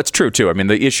 Amazing. Well, it's true, too. I mean,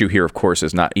 the issue here, of course,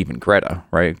 is not even Greta,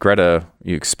 right? Greta,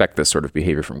 you expect this sort of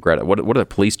behavior from Greta. What are the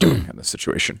police doing in this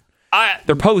situation?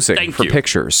 They're posing for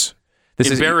pictures.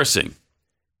 This embarrassing.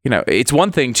 Is, it's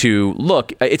one thing to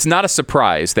look. It's not a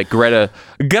surprise that Greta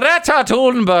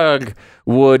Thunberg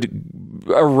would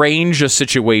arrange a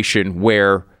situation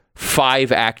where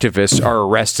 5 activists are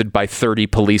arrested by 30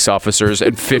 police officers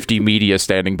and 50 media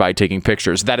standing by taking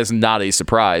pictures. That is not a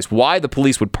surprise. Why the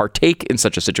police would partake in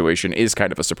such a situation is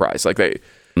kind of a surprise.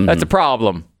 That's a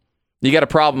problem. You got a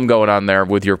problem going on there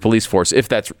with your police force, if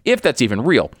that's even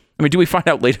real. I mean, do we find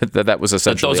out later that was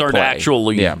essentially those aren't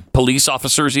actually police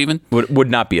officers even? Would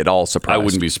not be at all surprised. I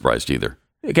wouldn't be surprised either.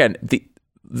 Again,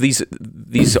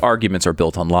 these arguments are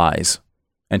built on lies.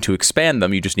 And to expand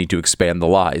them, you just need to expand the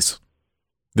lies.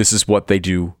 This is what they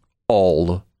do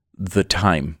all the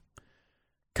time.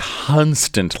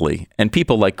 Constantly. And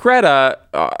people like Greta,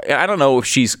 I don't know if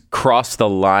she's crossed the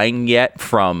line yet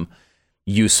from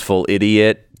useful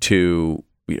idiot to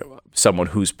someone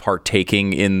who's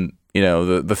partaking in,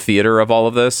 the theater of all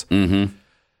of this. Mm-hmm.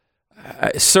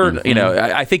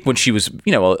 I think when she was,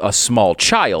 a small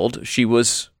child, she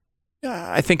was,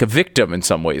 I think, a victim in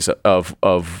some ways of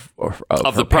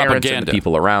the parents and the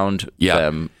people around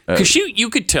them. Because you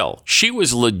could tell she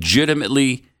was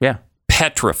legitimately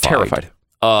terrified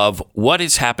of what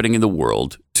is happening in the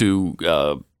world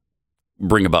to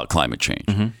bring about climate change.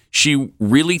 Mm-hmm. She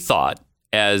really thought,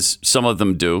 as some of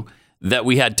them do, that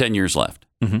we had 10 years left.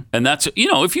 Mm-hmm. And that's,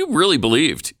 if you really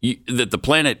believed that the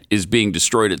planet is being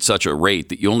destroyed at such a rate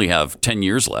that you only have 10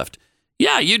 years left,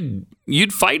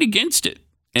 you'd fight against it.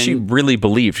 And she really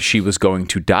believed she was going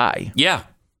to die. Yeah.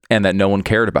 And that no one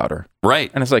cared about her.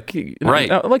 Right. And it's like,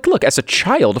 look, as a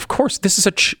child, of course, this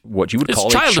is what you would call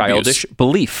a childish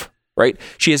belief, right?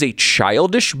 She has a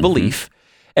childish belief,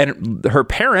 and her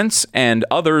parents and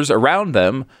others around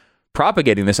them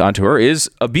propagating this onto her is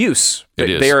abuse.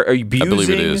 They are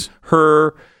abusing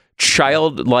her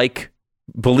childlike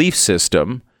belief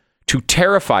system to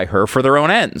terrify her for their own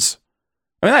ends.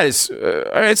 I mean, that is,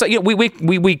 it's like,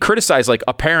 we criticize like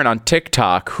a parent on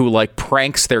TikTok who like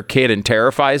pranks their kid and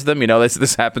terrifies them.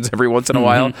 This happens every once in a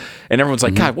while, and everyone's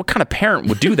like, God, what kind of parent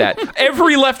would do that?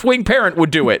 Every left-wing parent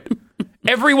would do it.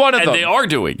 Every one of them. And they are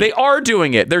doing it. They are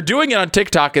doing it. They're doing it on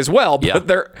TikTok as well, but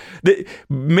they're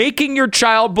making your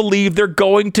child believe they're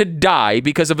going to die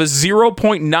because of a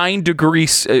 0.9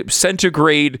 degrees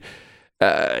centigrade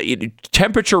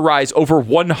temperature rise over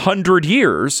 100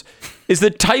 years is the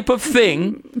type of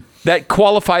thing that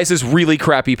qualifies as really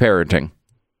crappy parenting.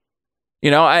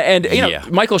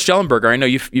 Michael Schellenberger, I know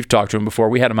you've talked to him before.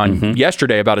 We had him on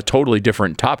yesterday about a totally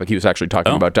different topic. He was actually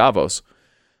talking about Davos.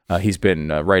 He's been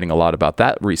writing a lot about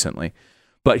that recently.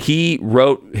 But he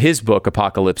wrote his book,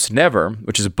 Apocalypse Never,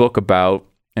 which is a book about,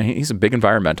 and he's a big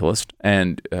environmentalist,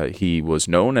 and he was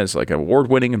known as like an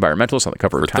award-winning environmentalist on the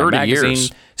cover of Time magazine,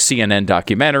 years. CNN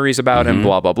documentaries about him,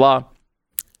 blah, blah, blah.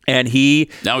 And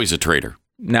now he's a traitor.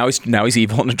 Now he's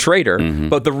evil and a traitor.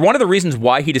 But one of the reasons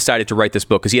why he decided to write this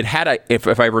book is he had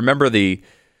if I remember the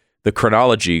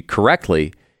chronology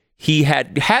correctly, he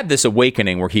had this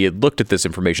awakening where he had looked at this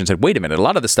information and said, wait a minute, a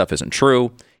lot of this stuff isn't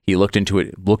true. He looked into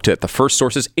it, looked at the first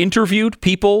sources, interviewed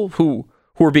people who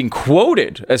were being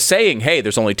quoted as saying, hey,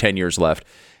 there's only 10 years left,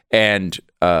 and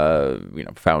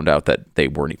found out that they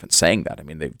weren't even saying that. I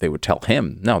mean, they would tell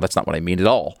him, no, that's not what I mean at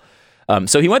all.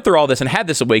 So he went through all this and had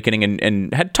this awakening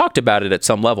and had talked about it at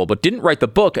some level, but didn't write the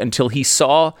book until he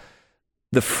saw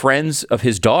the friends of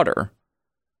his daughter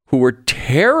who were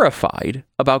terrified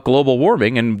about global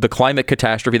warming and the climate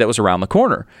catastrophe that was around the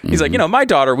corner. He's like, my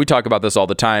daughter, we talk about this all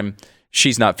the time.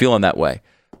 She's not feeling that way.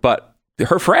 But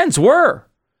her friends were.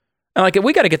 And like,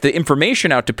 we got to get the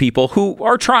information out to people who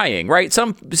are trying, right?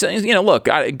 Look,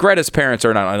 Greta's parents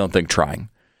are not, I don't think, trying.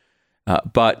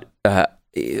 But a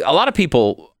lot of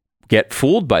people get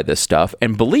fooled by this stuff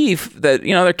and believe that,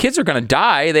 their kids are going to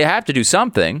die. They have to do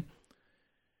something.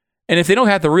 And if they don't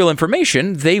have the real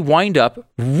information, they wind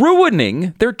up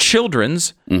ruining their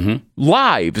children's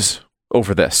lives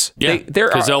over this. Yeah,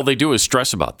 because all they do is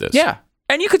stress about this. Yeah.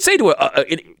 And you could say to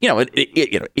an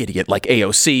idiot like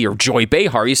AOC or Joy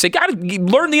Behar, you say, "God,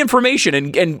 learn the information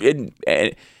and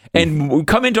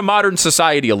come into modern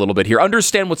society a little bit here.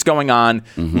 Understand what's going on.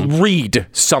 Read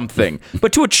something."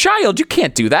 But to a child, you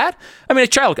can't do that. I mean, a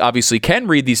child obviously can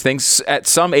read these things. At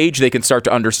some age, they can start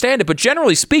to understand it. But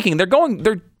generally speaking,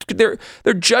 they're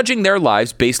judging their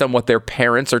lives based on what their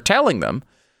parents are telling them.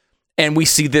 And we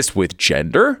see this with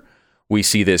gender. We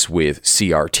see this with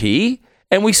CRT.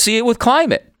 And we see it with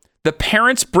climate. The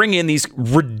parents bring in these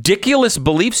ridiculous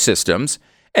belief systems,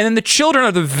 and then the children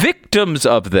are the victims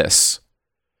of this.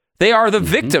 They are the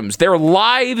victims. Their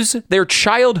lives, their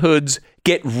childhoods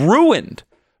get ruined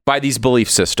by these belief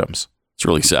systems. It's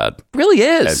really sad. It really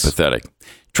is. And pathetic.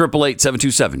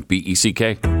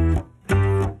 888-727-BECK.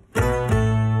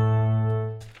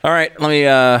 All right, let me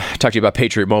talk to you about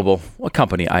Patriot Mobile, a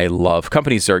company I love.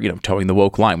 Companies are, towing the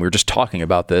woke line. We were just talking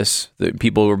about this. The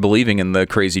people were believing in the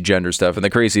crazy gender stuff and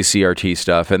the crazy CRT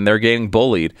stuff, and they're getting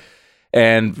bullied.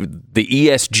 And the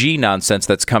ESG nonsense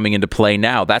that's coming into play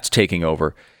now, that's taking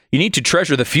over. You need to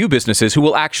treasure the few businesses who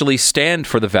will actually stand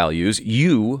for the values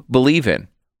you believe in.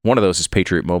 One of those is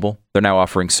Patriot Mobile. They're now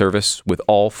offering service with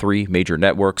all three major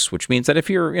networks, which means that if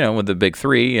you're, with the big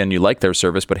three and you like their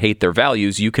service but hate their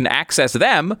values, you can access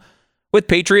them with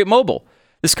Patriot Mobile.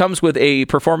 This comes with a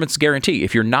performance guarantee.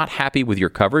 If you're not happy with your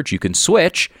coverage, you can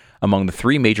switch among the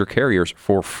three major carriers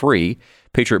for free.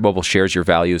 Patriot Mobile shares your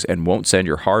values and won't send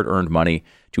your hard-earned money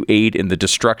to aid in the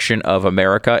destruction of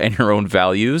America and your own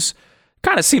values.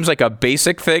 Kind of seems like a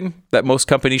basic thing that most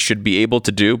companies should be able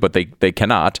to do, but they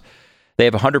cannot. They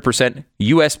have a 100%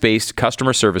 U.S.-based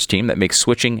customer service team that makes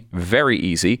switching very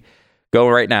easy. Go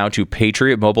right now to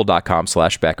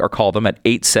patriotmobile.com/Beck or call them at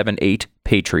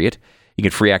 878-PATRIOT. You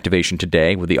get free activation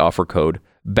today with the offer code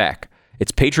BECK.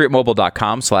 It's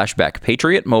patriotmobile.com/Beck,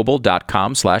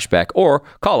 patriotmobile.com/Beck, or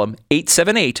call them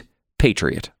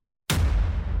 878-PATRIOT.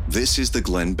 This is the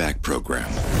Glenn Beck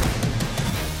Program.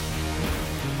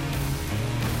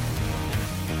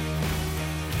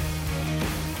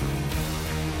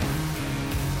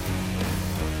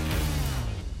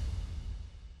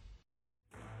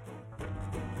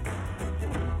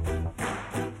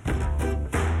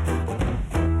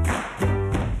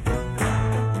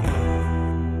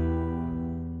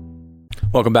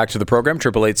 Welcome back to the program.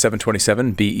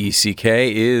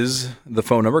 888-727-BECK is the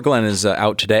phone number. Glenn is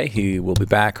out today. He will be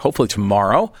back hopefully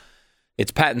tomorrow.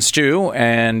 It's Pat and Stu,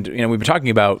 and we've been talking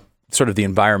about sort of the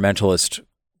environmentalist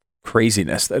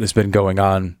craziness that has been going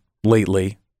on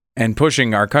lately and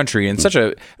pushing our country in such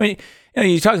a. I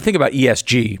mean, think about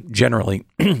ESG generally.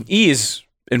 E is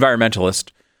environmentalist,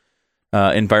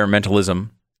 environmentalism,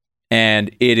 and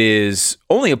it is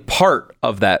only a part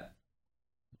of that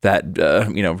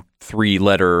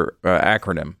 3-letter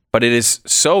acronym, but it is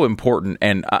so important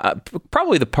and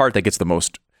probably the part that gets the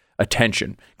most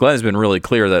attention. Glenn has been really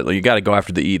clear that you got to go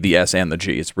after the E, the S, and the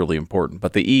G. It's really important,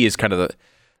 but the E is kind of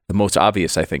the most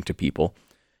obvious, I think, to people.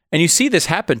 And you see this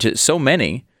happen to so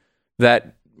many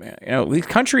that these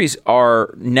countries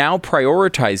are now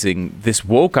prioritizing this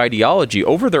woke ideology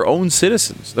over their own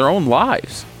citizens, their own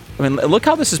lives. I mean, look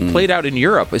how this has played out in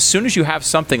Europe. As soon as you have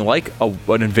something like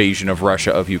an invasion of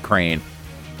Russia, of Ukraine,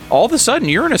 all of a sudden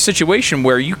you're in a situation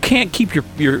where you can't keep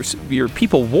your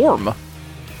people warm.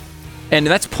 And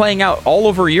that's playing out all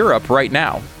over Europe right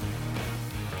now.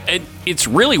 And it's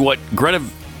really what Greta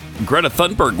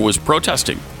Thunberg was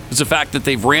protesting. It's the fact that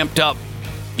they've ramped up,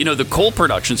 the coal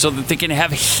production so that they can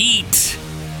have heat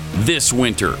this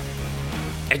winter.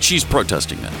 And she's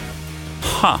protesting that.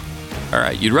 Huh. All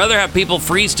right. You'd rather have people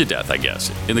freeze to death, I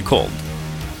guess, in the cold.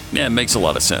 Yeah, it makes a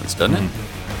lot of sense, doesn't it?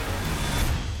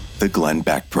 The Glenn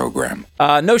Beck Program.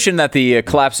 Notion that the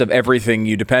collapse of everything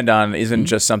you depend on isn't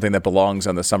just something that belongs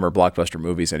on the summer blockbuster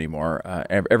movies anymore.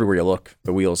 Everywhere you look,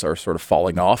 the wheels are sort of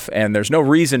falling off, and there's no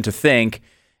reason to think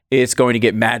it's going to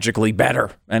get magically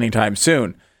better anytime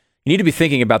soon. You need to be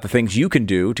thinking about the things you can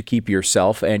do to keep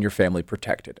yourself and your family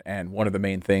protected. And one of the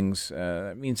main things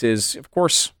that means is, of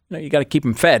course, you got to keep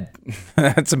them fed.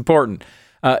 That's important.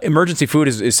 Emergency food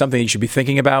is something you should be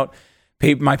thinking about.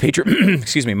 My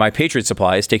Patriot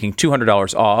Supply is taking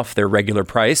 $200 off their regular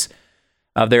price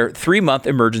of their 3-month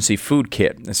emergency food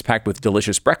kit. It's packed with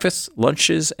delicious breakfasts,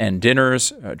 lunches, and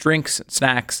dinners, drinks, and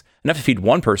snacks, enough to feed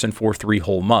one person for 3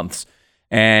 whole months.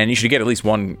 And you should get at least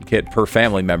one kit per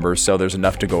family member, so there's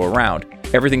enough to go around.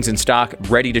 Everything's in stock,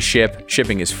 ready to ship.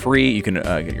 Shipping is free. You can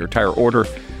get your entire order.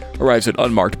 Arrives in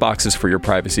unmarked boxes for your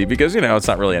privacy because, it's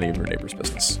not really any of your neighbor's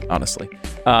business, honestly.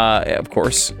 Of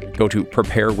course, go to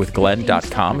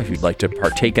preparewithglenn.com if you'd like to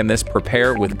partake in this.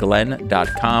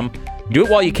 Preparewithglenn.com. Do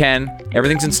it while you can.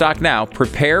 Everything's in stock now.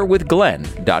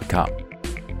 Preparewithglenn.com.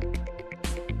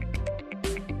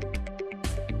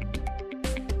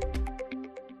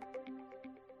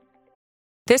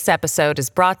 This episode is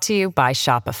brought to you by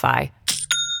Shopify.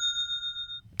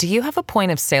 Do you have a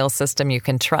point of sale system you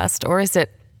can trust, or is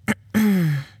it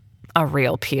a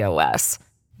real POS?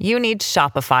 You need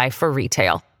Shopify for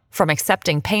retail. From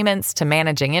accepting payments to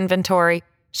managing inventory,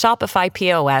 Shopify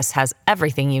POS has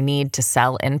everything you need to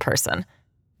sell in person.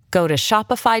 Go to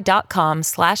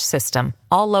shopify.com/system,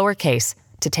 all lowercase,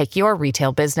 to take your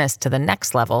retail business to the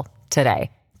next level today.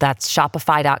 That's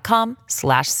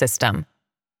shopify.com/system.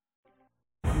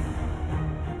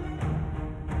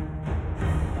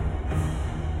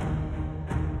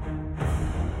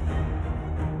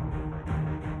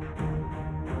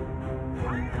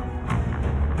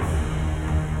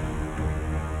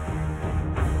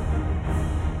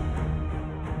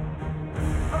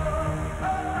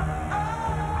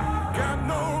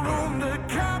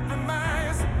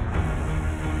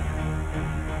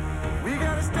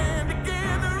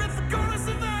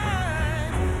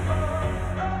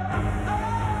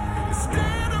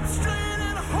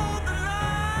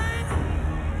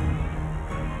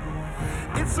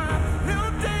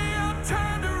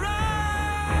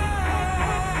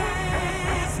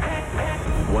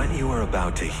 What you are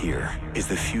about to hear is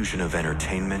the fusion of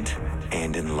entertainment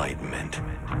and enlightenment.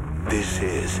 This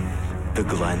is the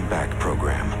Glenn Beck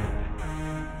Program.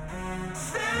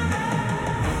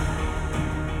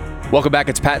 Welcome back.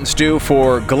 It's Pat and Stu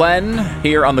for Glenn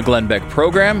here on the Glenn Beck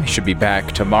Program. He should be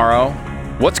back tomorrow.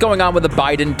 What's going on with the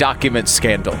Biden document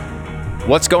scandal?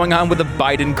 What's going on with the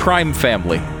Biden crime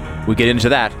family? We get into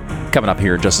that coming up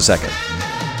here in just a second.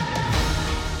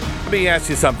 Let me ask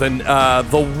you something.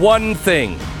 The one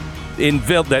thing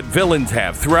that villains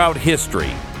have throughout history,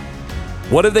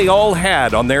 what have they all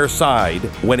had on their side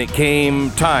when it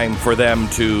came time for them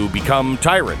to become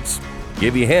tyrants?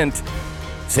 Give you a hint.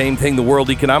 Same thing the World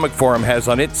Economic Forum has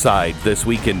on its side this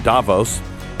week in Davos,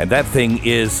 and that thing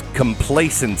is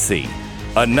complacency.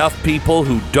 Enough people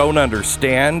who don't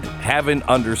understand, haven't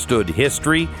understood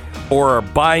history, or are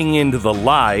buying into the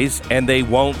lies, and they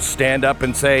won't stand up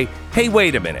and say, hey,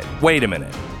 wait a minute.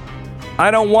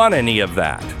 I don't want any of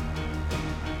that.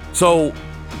 So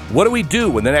what do we do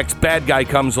when the next bad guy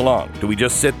comes along? Do we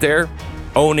just sit there,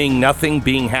 owning nothing,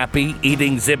 being happy,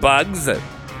 eating the bugs?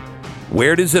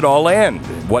 Where does it all end?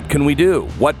 What can we do?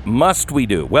 What must we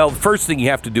do? Well, the first thing you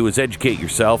have to do is educate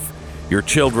yourself, your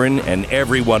children, and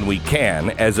everyone we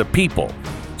can as a people,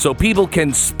 so people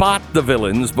can spot the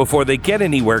villains before they get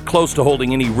anywhere close to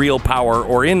holding any real power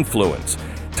or influence.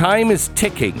 Time is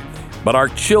ticking, but our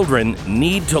children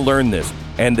need to learn this,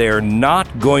 and they're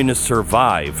not going to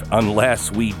survive unless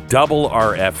we double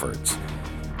our efforts.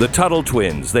 The Tuttle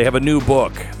Twins, they have a new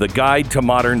book, The Guide to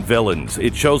Modern Villains.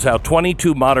 It shows how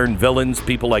 22 modern villains,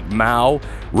 people like Mao,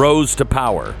 rose to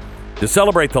power. To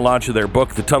celebrate the launch of their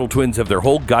book, the Tuttle Twins have their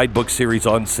whole guidebook series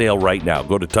on sale right now.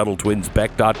 Go to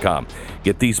TuttleTwinsBeck.com.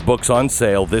 Get these books on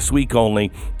sale this week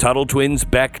only.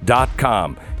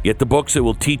 TuttleTwinsBeck.com. Get the books that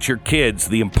will teach your kids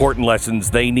the important lessons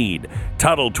they need.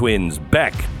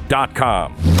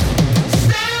 TuttleTwinsBeck.com.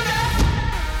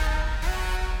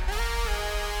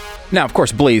 Now, of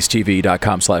course,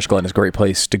 blazetv.com/Glenn is a great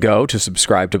place to go to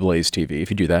subscribe to Blaze TV. If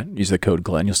you do that, use the code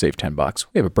Glenn, you'll save $10.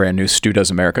 We have a brand new Stu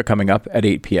Does America coming up at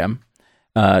 8 p.m.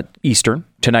 Eastern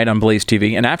tonight on Blaze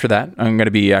TV. And after that, I'm going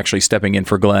to be actually stepping in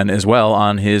for Glenn as well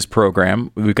on his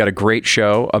program. We've got a great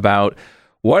show about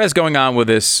what is going on with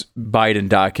this Biden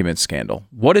document scandal.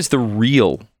 What is the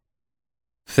real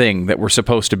thing that we're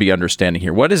supposed to be understanding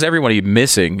here? What is everybody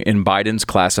missing in Biden's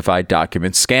classified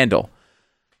documents scandal?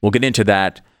 We'll get into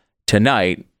that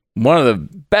tonight. One of the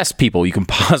best people you can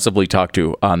possibly talk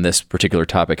to on this particular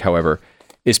topic, however,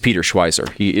 is Peter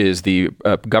Schweizer. He is the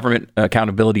Government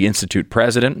Accountability Institute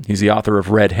president. He's the author of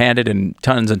Red Handed and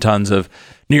tons of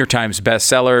New York Times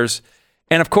bestsellers.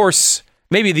 And of course,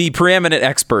 maybe the preeminent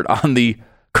expert on the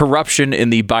corruption in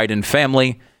the Biden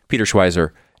family. Peter Schweizer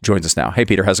joins us now. Hey,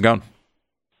 Peter, how's it going?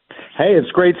 Hey,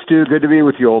 it's great, Stu. Good to be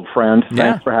with you, old friend.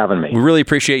 Thanks for having me. We really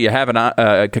appreciate you having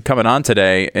coming on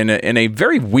today in a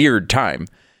very weird time.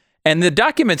 And the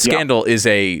document scandal is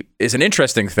an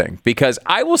interesting thing, because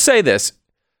I will say this: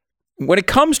 when it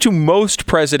comes to most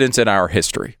presidents in our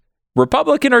history,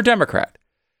 Republican or Democrat,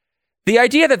 the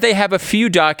idea that they have a few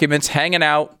documents hanging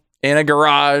out in a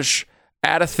garage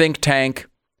at a think tank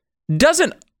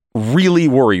doesn't really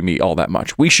worry me all that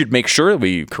much. We should make sure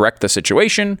we correct the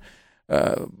situation.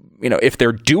 If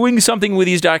they're doing something with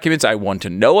these documents, I want to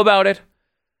know about it.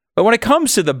 But when it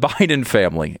comes to the Biden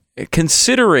family,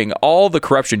 considering all the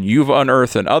corruption you've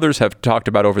unearthed and others have talked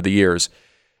about over the years,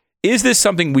 is this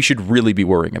something we should really be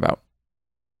worrying about?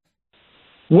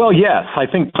 Well, yes. I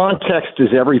think context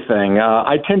is everything.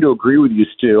 I tend to agree with you,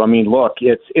 Stu. I mean, look,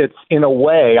 it's in a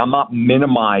way, I'm not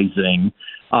minimizing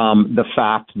the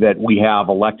fact that we have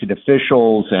elected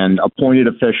officials and appointed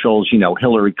officials,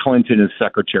 Hillary Clinton as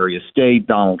Secretary of State,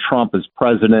 Donald Trump as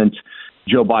president,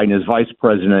 Joe Biden as vice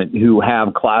president, who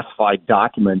have classified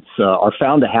documents, are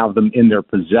found to have them in their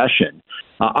possession.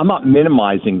 I'm not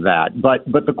minimizing that. But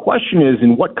the question is,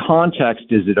 in what context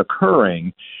is it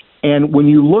occurring? And when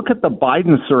you look at the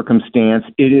Biden circumstance,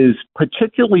 it is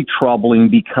particularly troubling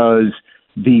because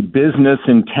the business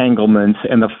entanglements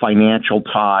and the financial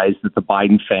ties that the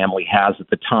Biden family has at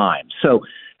the time. So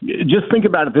just think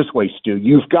about it this way, Stu.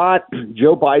 You've got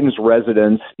Joe Biden's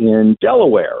residence in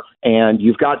Delaware, and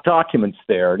you've got documents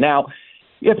there. Now,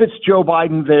 if it's Joe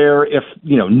Biden there, if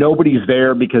nobody's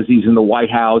there because he's in the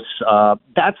White House,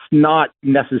 that's not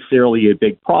necessarily a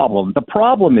big problem. The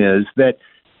problem is that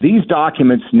these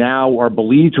documents now are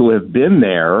believed to have been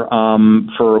there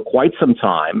for quite some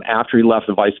time after he left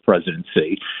the vice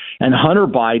presidency. And Hunter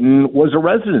Biden was a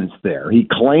residence there. He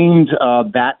claimed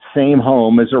that same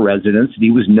home as a residence, and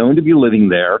he was known to be living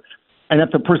there. And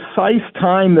at the precise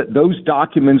time that those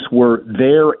documents were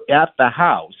there at the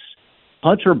house,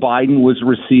 Hunter Biden was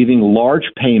receiving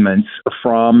large payments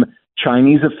from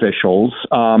Chinese officials,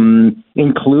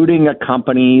 including a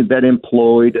company that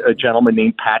employed a gentleman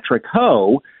named Patrick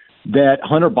Ho, that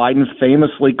Hunter Biden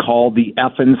famously called the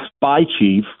effing spy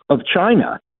chief of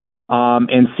China.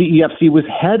 And CEFC was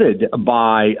headed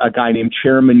by a guy named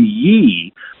Chairman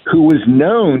Yi, who was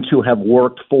known to have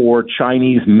worked for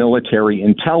Chinese military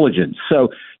intelligence. So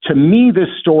to me, this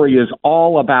story is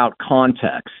all about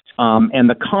context. And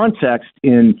the context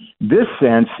in this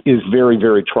sense is very,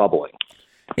 very troubling.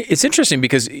 It's interesting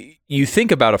because you think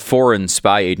about a foreign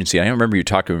spy agency. I remember you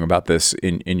talking about this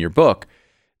in your book.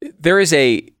 There's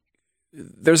an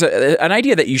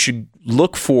idea that you should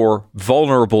look for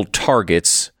vulnerable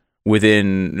targets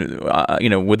within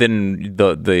the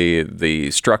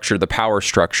structure, the power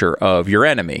structure of your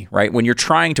enemy, right? When you're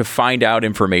trying to find out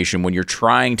information, when you're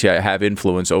trying to have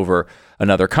influence over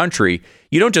another country,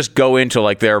 you don't just go into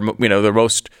like their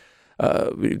most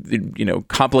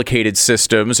complicated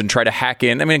systems and try to hack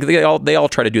in. I mean, they all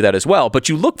try to do that as well. But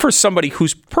you look for somebody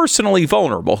who's personally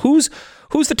vulnerable, who's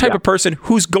the type of person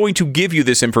who's going to give you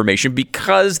this information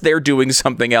because they're doing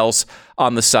something else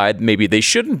on the side maybe they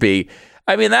shouldn't be.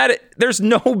 I mean, there's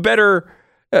no better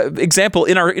example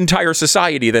in our entire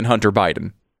society than Hunter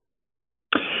Biden.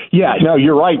 Yeah, no,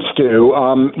 you're right, Stu.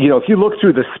 If you look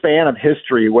through the span of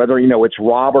history, whether, it's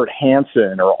Robert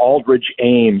Hansen or Aldrich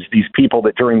Ames, these people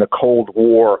that during the Cold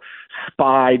War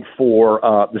spied for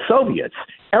the Soviets,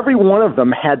 every one of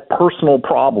them had personal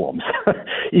problems.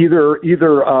 either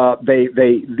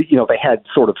they had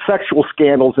sort of sexual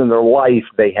scandals in their life,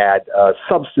 they had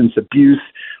substance abuse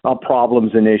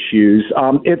problems and issues.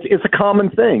 It's a common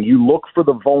thing. You look for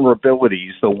the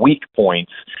vulnerabilities, the weak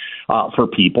points for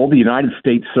people. The United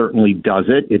States certainly does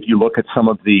it. If you look at some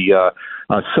of the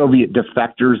Soviet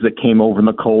defectors that came over in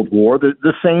the Cold War,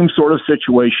 the same sort of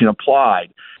situation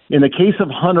applied. In the case of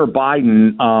Hunter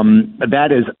Biden,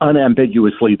 that is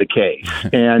unambiguously the case.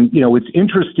 And, it's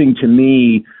interesting to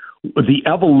me, the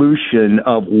evolution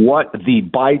of what the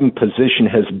Biden position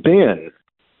has been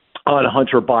on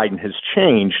Hunter Biden has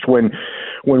changed. When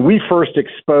we first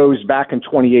exposed back in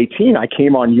 2018, I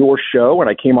came on your show and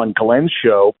I came on Glenn's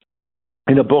show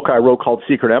in a book I wrote called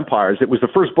Secret Empires. It was the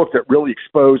first book that really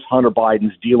exposed Hunter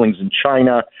Biden's dealings in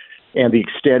China and the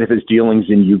extent of his dealings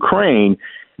in Ukraine.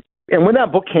 And when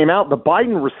that book came out, the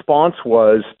Biden response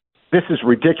was, this is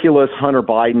ridiculous. Hunter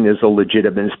Biden is a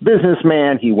legitimate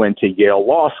businessman. He went to Yale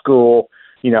Law School.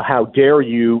 How dare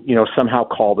you, somehow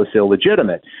call this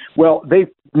illegitimate? Well, they've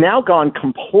now gone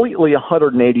completely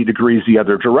 180 degrees the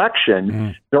other direction.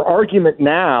 Mm. Their argument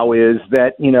now is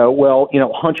that,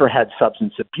 Hunter had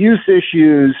substance abuse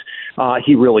issues.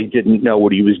 He really didn't know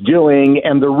what he was doing.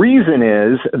 And the reason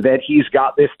is that he's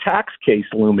got this tax case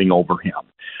looming over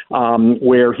him,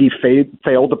 where he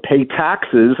failed to pay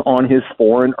taxes on his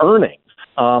foreign earnings.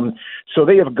 So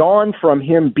they have gone from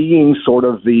him being sort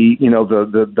of the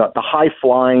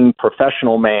high-flying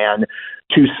professional man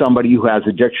to somebody who has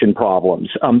addiction problems.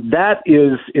 That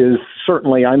is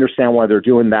certainly, I understand why they're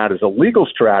doing that as a legal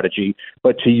strategy.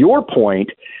 But to your point,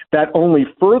 that only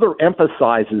further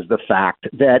emphasizes the fact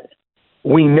that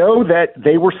we know that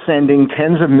they were sending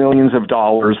tens of millions of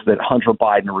dollars that Hunter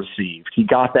Biden received. He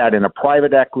got that in a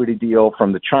private equity deal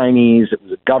from the Chinese. It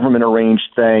was a government-arranged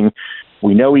thing.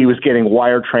 We know he was getting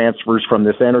wire transfers from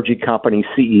this energy company,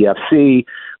 CEFC.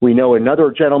 We know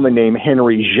another gentleman named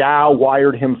Henry Zhao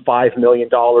wired him $5 million.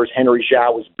 Henry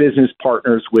Zhao was business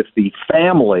partners with the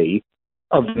family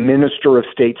of the Minister of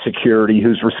State Security,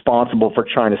 who's responsible for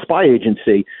China's spy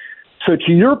agency. So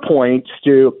to your point,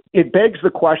 Stu, it begs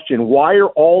the question, why are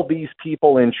all these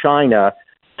people in China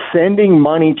sending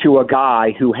money to a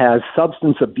guy who has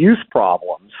substance abuse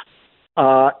problems,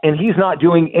 and he's not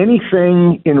doing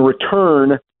anything in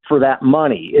return for that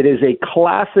money? It is a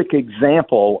classic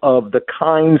example of the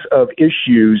kinds of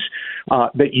issues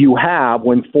that you have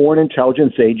when foreign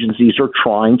intelligence agencies are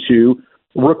trying to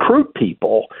recruit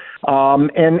people.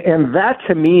 And that,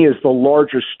 to me, is the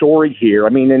larger story here. I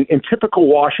mean, in typical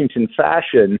Washington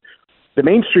fashion, the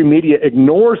mainstream media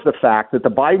ignores the fact that the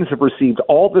Bidens have received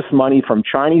all this money from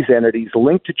Chinese entities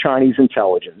linked to Chinese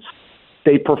intelligence.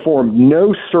 They performed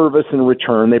no service in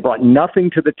return. They brought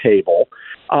nothing to the table.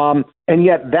 And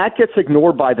yet that gets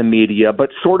ignored by the media, but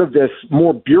sort of this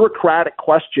more bureaucratic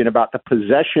question about the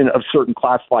possession of certain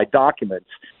classified documents,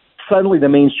 suddenly the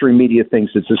mainstream media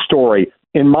thinks it's a story.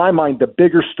 In my mind, the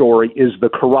bigger story is the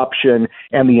corruption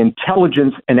and the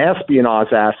intelligence and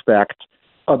espionage aspect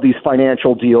of these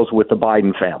financial deals with the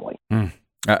Biden family.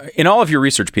 In all of your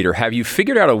research, Peter, have you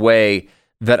figured out a way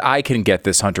that I can get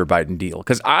this Hunter Biden deal?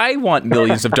 Because I want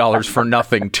millions of dollars for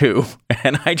nothing, too.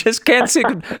 And I just can't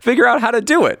figure out how to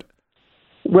do it.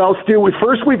 Well, Stu,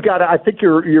 first we've got to, I think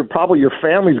you're probably your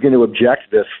family's going to object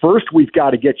to this. First, we've got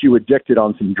to get you addicted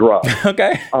on some drugs.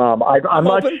 Okay. I'm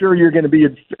not sure you're going to be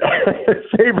in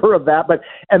favor of that,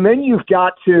 and then you've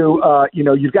got to,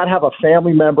 you've got to have a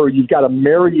family member, you've got to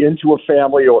marry into a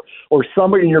family, or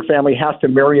somebody in your family has to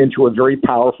marry into a very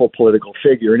powerful political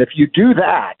figure. And if you do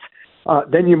that,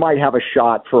 then you might have a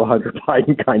shot for a Hunter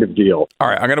Biden kind of deal. All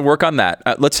right, I'm going to work on that.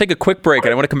 Let's take a quick break,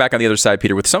 and I want to come back on the other side,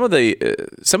 Peter, with some of the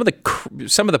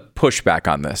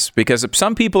pushback on this, because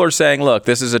some people are saying, look,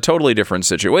 this is a totally different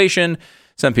situation.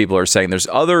 Some people are saying there's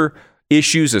other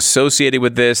issues associated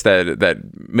with this that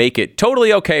make it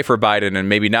totally okay for Biden and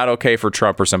maybe not okay for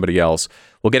Trump or somebody else.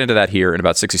 We'll get into that here in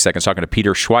about 60 seconds, talking to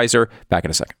Peter Schweizer. Back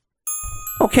in a second.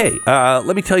 Okay,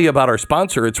 let me tell you about our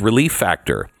sponsor. It's Relief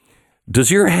Factor.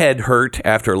 Does your head hurt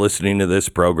after listening to this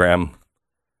program?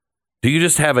 Do you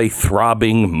just have a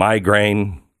throbbing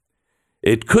migraine?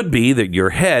 It could be that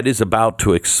your head is about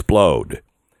to explode.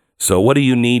 So what do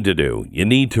you need to do? You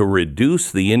need to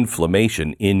reduce the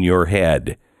inflammation in your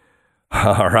head.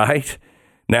 All right?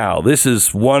 Now, this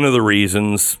is one of the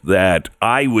reasons that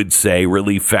I would say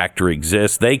Relief Factor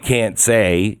exists. They can't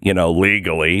say,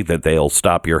 legally that they'll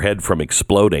stop your head from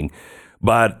exploding.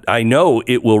 But I know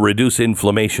it will reduce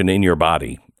inflammation in your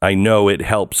body. I know it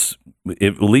helps.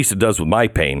 At least it does with my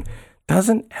pain.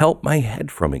 Doesn't help my head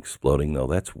from exploding, though.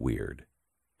 That's weird.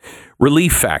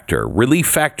 Relief Factor,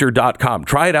 relieffactor.com.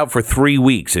 Try it out for 3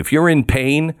 weeks. If you're in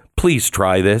pain, please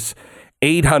try this.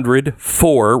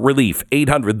 800-4-RELIEF.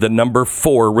 800, the number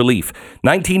 4-RELIEF.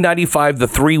 $19.95, the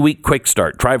 3-week quick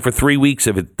start. Try it for 3 weeks.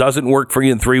 If it doesn't work for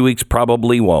you in 3 weeks,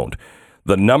 probably won't.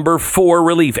 The number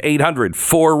 4-RELIEF,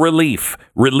 800-4-RELIEF,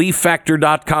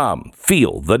 relieffactor.com.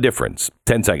 Feel the difference.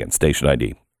 10 seconds, station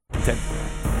ID. 10.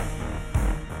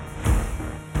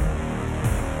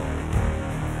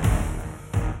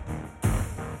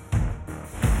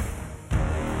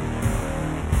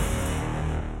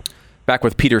 Back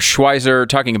with Peter Schweizer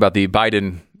talking about the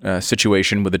Biden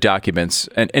situation with the documents.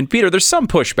 And Peter, there's some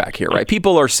pushback here, right?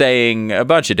 People are saying a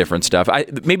bunch of different stuff.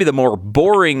 Maybe the more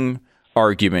boring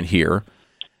argument here,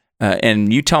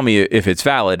 and you tell me if it's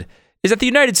valid, is that the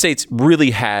United States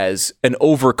really has an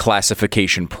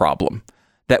overclassification problem.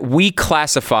 That we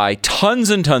classify tons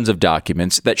and tons of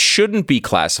documents that shouldn't be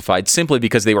classified simply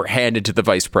because they were handed to the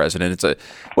vice president. It's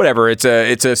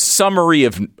a summary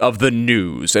of the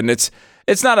news, and it's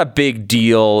not a big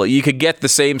deal. You could get the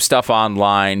same stuff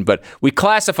online, but we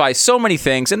classify so many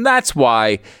things, and that's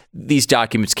why these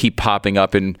documents keep popping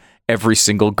up in every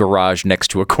single garage next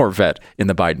to a Corvette in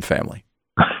the Biden family.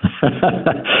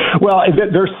 Well,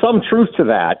 there's some truth to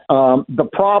that. The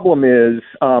problem is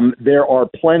there are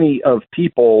plenty of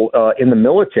people in the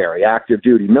military, active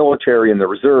duty military and the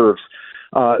reserves,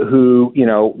 who,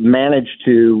 managed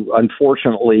to,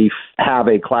 unfortunately, have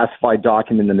a classified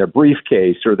document in their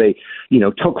briefcase, or they,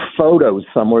 took photos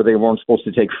somewhere they weren't supposed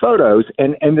to take photos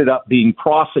and ended up being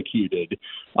prosecuted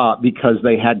because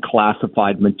they had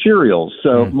classified materials.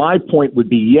 So my point would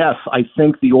be, yes, I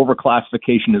think the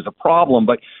overclassification is a problem,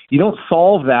 but you don't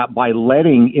solve that by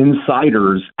letting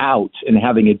insiders out and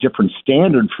having a different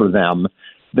standard for them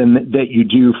than that you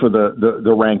do for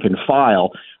the rank and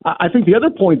file. I think the other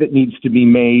point that needs to be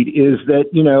made is that,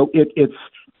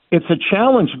 it's a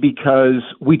challenge because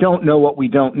we don't know what we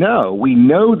don't know. We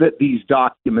know that these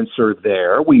documents are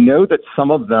there. We know that some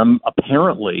of them,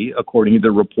 apparently, according to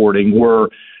the reporting, were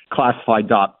classified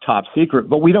top secret,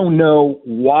 but we don't know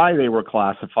why they were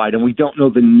classified, and we don't know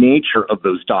the nature of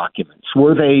those documents.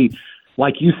 Were they,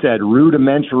 like you said,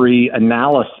 rudimentary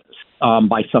analysis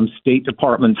by some State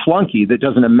Department flunky that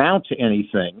doesn't amount to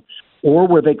anything, or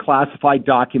were they classified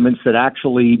documents that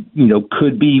actually,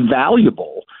 could be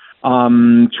valuable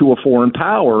to a foreign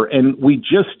power? And we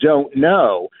just don't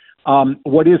know.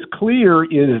 What is clear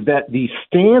is that the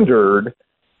standard,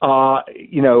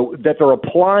 that they're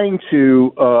applying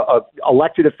to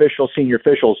elected officials, senior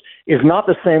officials, is not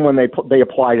the same when they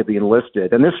apply to the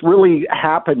enlisted. And this really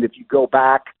happened if you go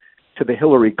back to the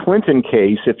Hillary Clinton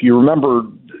case. If you remember,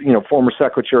 former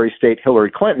Secretary of State Hillary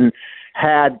Clinton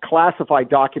had classified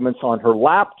documents on her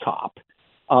laptop,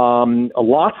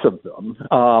 lots of them,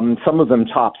 some of them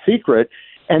top secret.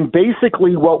 And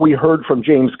basically what we heard from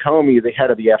James Comey, the head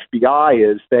of the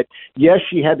FBI, is that, yes,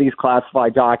 she had these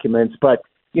classified documents, but,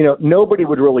 nobody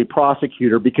would really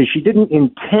prosecute her because she didn't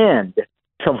intend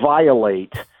to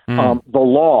violate the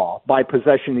law by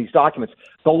possession of these documents.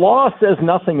 The law says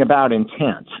nothing about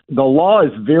intent. The law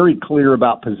is very clear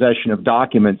about possession of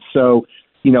documents. So,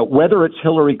 whether it's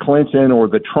Hillary Clinton or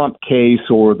the Trump case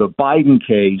or the Biden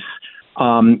case,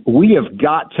 We have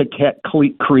got to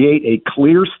create a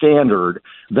clear standard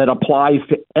that applies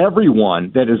to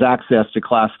everyone that has access to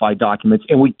classified documents,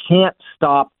 and we can't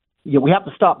stop. We have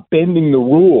to stop bending the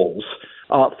rules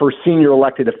for senior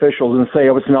elected officials and say,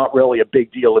 oh, it's not really a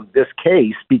big deal in this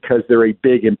case because they're a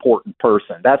big, important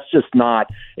person. That's just not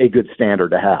a good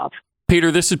standard to have.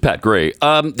 Peter, this is Pat Gray.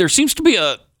 There seems to be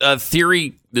a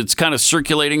theory that's kind of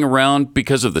circulating around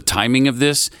because of the timing of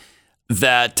this,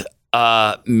 that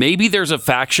maybe there's a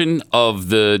faction of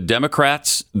the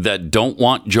Democrats that don't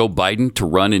want Joe Biden to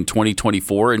run in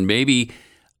 2024, and maybe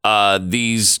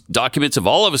these documents have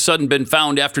all of a sudden been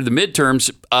found after the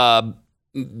midterms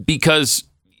because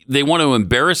they want to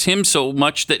embarrass him so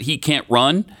much that he can't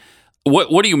run.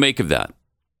 What do you make of that?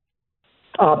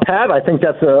 Pat, I think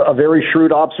that's a very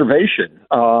shrewd observation.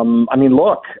 I mean,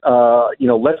 look,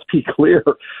 let's be clear.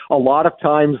 A lot of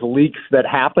times leaks that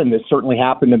certainly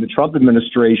happened in the Trump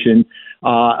administration,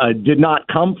 did not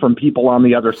come from people on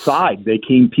the other side. They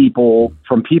came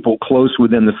from people close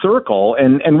within the circle.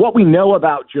 And what we know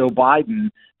about Joe Biden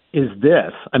is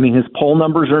this. I mean, his poll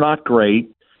numbers are not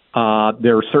great.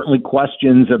 There are certainly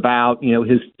questions about,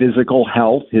 his physical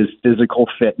health, his physical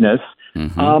fitness.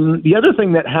 Mm-hmm. The other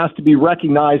thing that has to be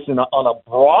recognized on a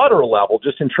broader level,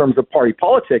 just in terms of party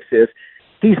politics, is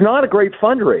he's not a great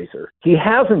fundraiser. He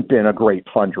hasn't been a great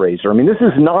fundraiser. I mean, this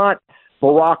is not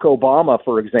Barack Obama,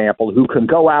 for example, who can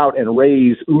go out and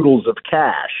raise oodles of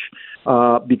cash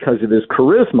because of his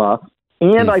charisma.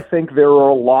 And I think there are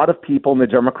a lot of people in the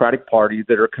Democratic Party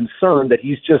that are concerned that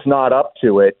he's just not up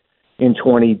to it in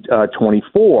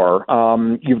 2024.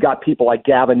 You've got people like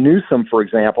Gavin Newsom, for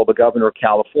example, the governor of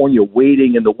California,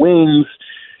 waiting in the wings.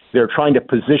 They're trying to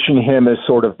position him as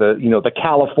sort of the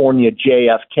California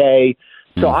JFK.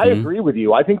 So I agree with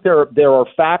you. I think there are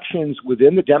factions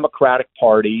within the Democratic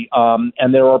Party,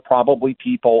 and there are probably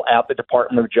people at the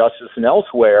Department of Justice and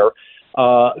elsewhere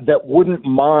that wouldn't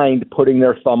mind putting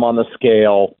their thumb on the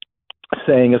scale,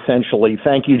 saying essentially,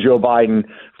 thank you, Joe Biden,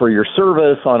 for your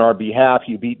service on our behalf.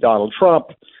 You beat Donald Trump,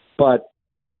 but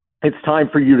it's time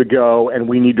for you to go, and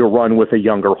we need to run with a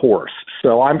younger horse.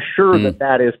 So I'm sure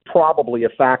that is probably a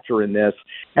factor in this,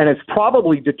 and it's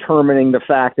probably determining the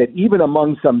fact that even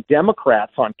among some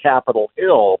Democrats on Capitol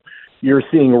Hill, you're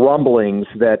seeing rumblings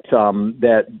that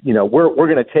we're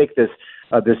going to take this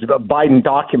Biden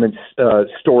documents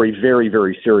story very,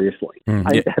 very seriously.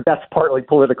 That's partly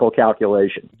political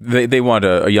calculation. They want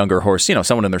a younger horse,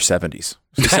 someone in their 70s,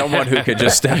 someone who could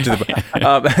just step to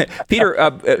the. Peter,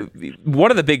 one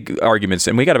of the big arguments,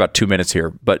 and we got about 2 minutes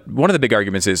here, but one of the big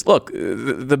arguments is, look,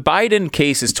 the Biden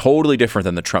case is totally different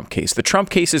than the Trump case. The Trump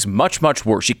case is much, much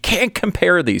worse. You can't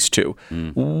compare these two.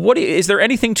 Is there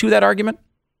anything to that argument?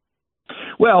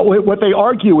 Well, what they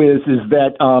argue is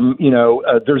that,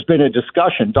 there's been a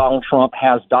discussion. Donald Trump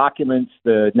has documents,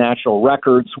 the national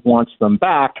records, wants them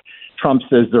back. Trump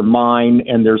says they're mine,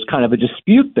 and there's kind of a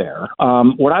dispute there.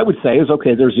 What I would say is,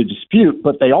 okay, there's a dispute,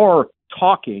 but they are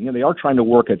talking, and they are trying to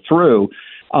work it through.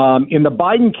 In the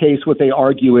Biden case, what they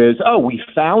argue is, we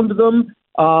found them,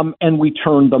 and we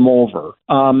turned them over.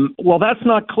 Well, that's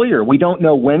not clear. We don't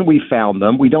know when we found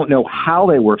them. We don't know how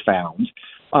they were found.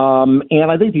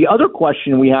 And I think the other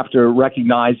question we have to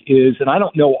recognize is, and I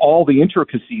don't know all the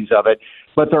intricacies of it,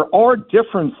 but there are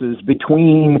differences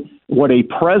between what a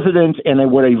president and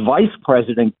what a vice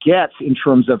president gets in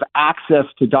terms of access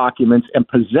to documents and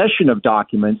possession of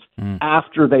documents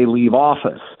after they leave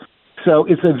office. So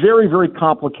it's a very, very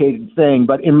complicated thing.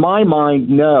 But in my mind,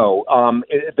 no,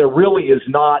 there really is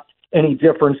not any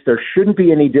difference. There shouldn't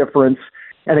be any difference.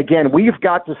 And again, we've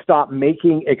got to stop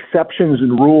making exceptions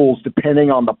and rules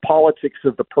depending on the politics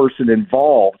of the person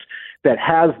involved that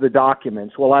has the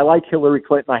documents. Well, I like Hillary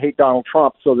Clinton, I hate Donald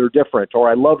Trump, so they're different. Or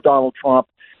I love Donald Trump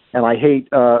and I hate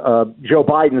Joe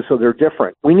Biden, so they're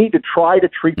different. We need to try to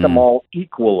treat them all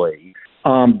equally.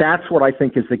 That's what I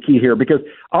think is the key here, because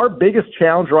our biggest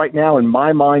challenge right now, in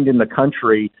my mind, in the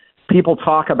country, people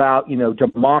talk about,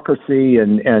 democracy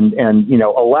and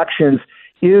elections,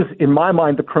 is, in my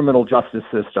mind, the criminal justice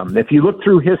system. If you look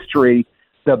through history,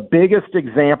 the biggest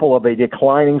example of a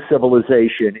declining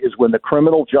civilization is when the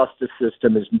criminal justice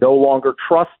system is no longer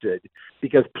trusted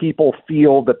because people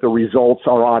feel that the results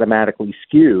are automatically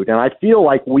skewed. And I feel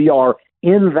like we are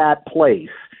in that place,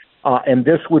 and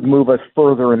this would move us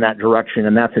further in that direction,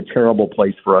 and that's a terrible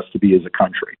place for us to be as a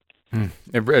country.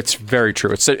 It's very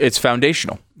true. It's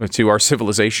foundational to our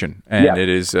civilization, and it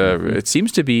is. It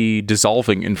seems to be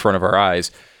dissolving in front of our eyes.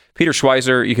 Peter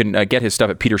Schweizer, you can get his stuff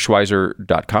at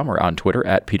peterschweizer.com or on Twitter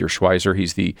at Peter Schweizer.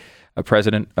 He's the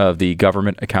president of the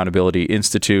Government Accountability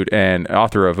Institute and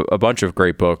author of a bunch of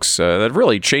great books that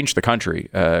really changed the country.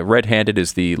 Red Handed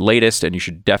is the latest, and you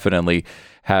should definitely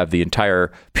have the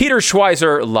entire Peter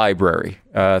Schweizer library.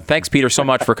 Thanks, Peter, so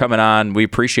much for coming on. We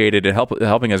appreciate it and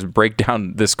helping us break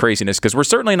down this craziness, because we're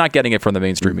certainly not getting it from the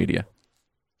mainstream media.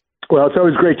 Well, it's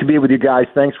always great to be with you guys.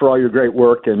 Thanks for all your great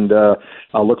work, and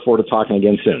I'll look forward to talking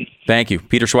again soon. Thank you,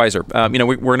 Peter Schweizer.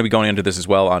 We're going to be going into this as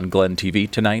well on Glenn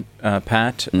TV tonight,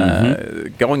 Pat.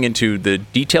 Going into the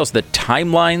details, the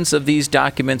timelines of these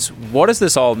documents. What does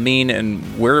this all mean, and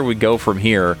where do we go from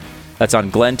here? That's on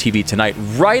Glenn TV tonight,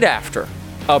 right after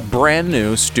a brand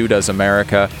new Stu Does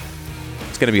America.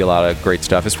 It's going to be a lot of great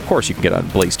stuff. Of course, you can get on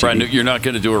Blaze TV. Brand new, you're not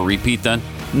going to do a repeat then?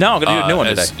 No, I'm going to do a new one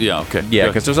today. Yeah, okay. Yeah,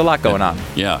 because there's a lot going on.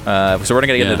 Yeah. So we're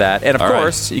going to get into that. And, of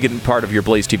course, you get part of your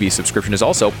Blaze TV subscription is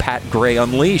also Pat Gray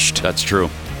Unleashed. That's true.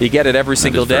 You get it every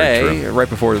single day right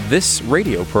before this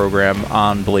radio program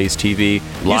on Blaze TV.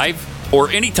 Live or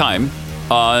anytime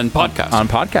on podcast. On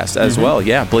podcast as well,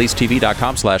 yeah.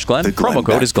 BlazeTV.com/Glenn. The Glenn Promo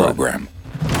code is Glenn. program.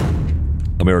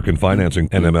 American Financing,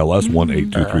 NMLS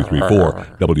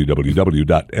 182334,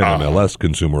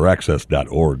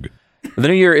 www.nmlsconsumeraccess.org. The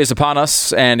new year is upon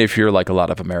us, and if you're like a lot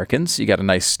of Americans, you got a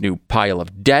nice new pile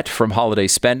of debt from holiday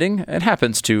spending. It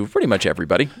happens to pretty much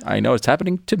everybody. I know it's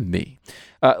happening to me.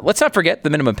 Let's not forget the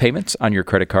minimum payments on your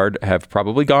credit card have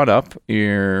probably gone up.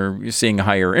 You're seeing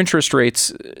higher interest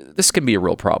rates. This can be a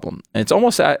real problem. And it's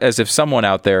almost as if someone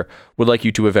out there would like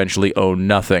you to eventually owe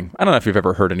nothing. I don't know if you've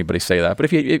ever heard anybody say that,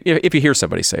 but if you hear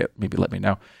somebody say it, maybe let me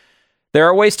know. There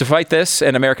are ways to fight this,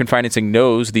 and American Financing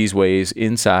knows these ways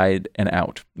inside and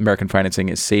out. American Financing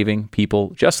is saving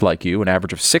people just like you an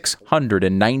average of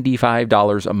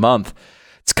 $695 a month.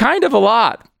 It's kind of a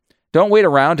lot. Don't wait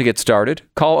around to get started.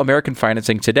 Call American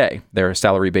Financing today. Their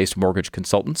salary-based mortgage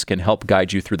consultants can help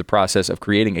guide you through the process of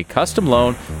creating a custom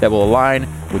loan that will align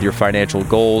with your financial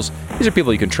goals. These are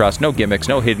people you can trust. No gimmicks,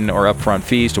 no hidden or upfront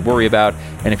fees to worry about.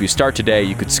 And if you start today,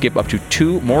 you could skip up to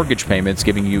 2 mortgage payments,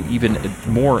 giving you even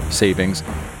more savings.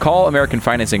 Call American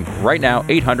Financing right now,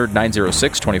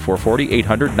 800-906-2440,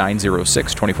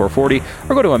 800-906-2440,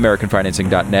 or go to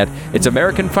AmericanFinancing.net. It's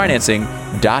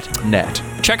AmericanFinancing.net.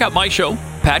 Check out my show,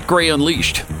 Pat Gray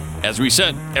Unleashed. As we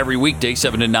said, every weekday,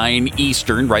 7 to 9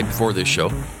 Eastern, right before this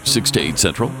show, 6 to 8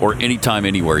 Central, or anytime,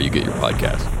 anywhere you get your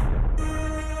podcast.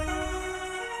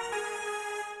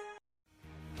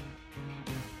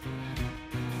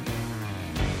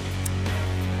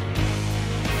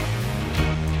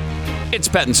 It's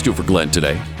Pat and Stu for Glenn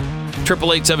today.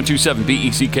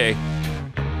 888-727-BECK.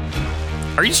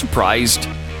 Are you surprised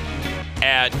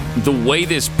at the way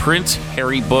this Prince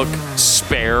Harry book,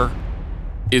 Spare,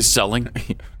 is selling?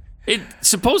 It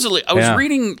supposedly, I was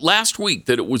reading last week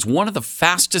that it was one of the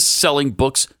fastest selling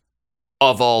books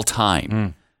of all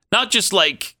time. Not just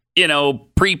like,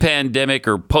 pre-pandemic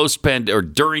or post-pandemic or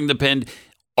during the pandemic,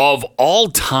 of all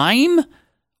time?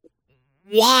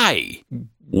 Why?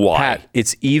 Pat,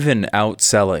 it's even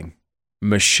outselling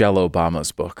Michelle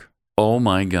Obama's book. Oh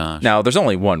my gosh. Now, there's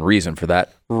only one reason for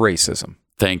that: racism.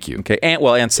 Thank you. Okay, and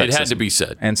sexism. It had to be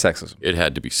said. And sexism. It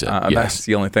had to be said. Yes. That's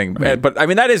the only thing. Right. But I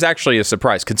mean, that is actually a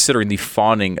surprise considering the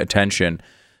fawning attention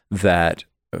that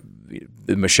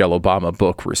the Michelle Obama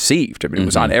book received. I mean, it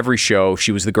was on every show.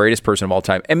 She was the greatest person of all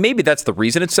time. And maybe that's the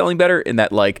reason it's selling better, in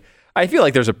that, like, I feel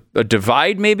like there's a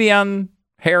divide maybe on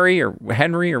Harry or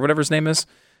Henry or whatever his name is.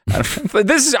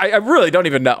 I really don't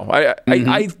even know.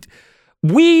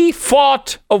 We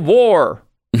fought a war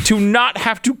to not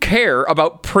have to care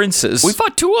about princes. We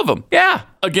fought 2 of them. Yeah.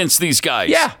 Against these guys.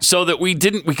 Yeah. So that we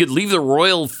could leave the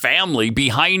royal family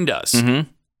behind us.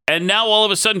 And now all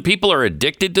of a sudden people are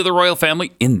addicted to the royal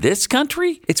family in this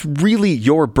country? It's really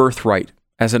your birthright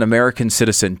as an American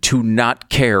citizen to not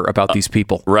care about these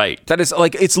people. Right. That is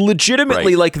like, it's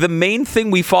legitimately like the main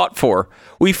thing we fought for.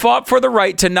 We fought for the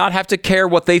right to not have to care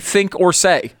what they think or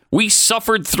say. We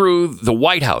suffered through the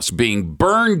White House being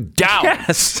burned down.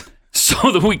 Yes.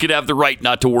 So that we could have the right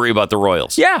not to worry about the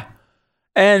royals. Yeah.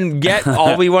 And yet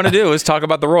all we want to do is talk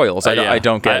about the royals. I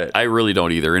don't get it. I really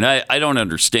don't either. And I don't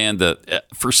understand that.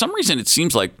 For some reason, it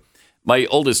seems like my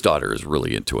oldest daughter is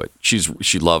really into it.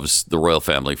 She loves the royal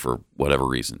family for whatever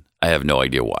reason. I have no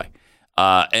idea why.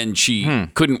 And she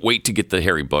couldn't wait to get the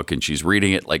Harry book, and she's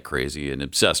reading it like crazy and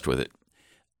obsessed with it.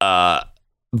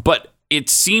 But it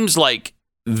seems like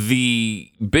the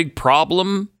big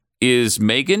problem is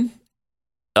Meghan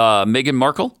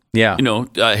Markle. Yeah.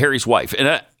 Harry's wife.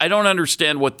 And I don't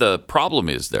understand what the problem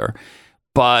is there.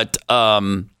 But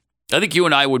I think you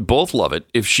and I would both love it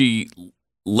if she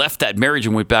left that marriage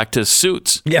and went back to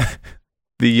Suits. Yeah.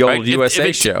 The old Right?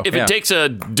 USA show. If it takes a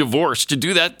divorce to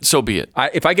do that, so be it.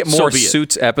 If I get more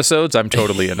Suits episodes, I'm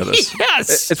totally into this.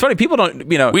 Yes. It's funny. People don't,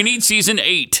 We need season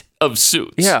 8 of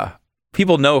Suits. Yeah.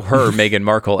 People know her, Meghan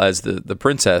Markle, as the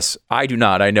princess. I do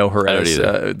not. I know her as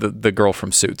the girl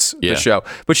from Suits, the show.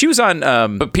 But she was on...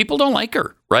 but people don't like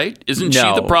her, right? Isn't she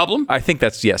the problem? I think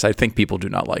that's... Yes, I think people do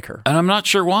not like her. And I'm not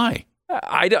sure why.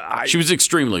 I she was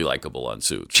extremely likable on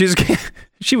Suits.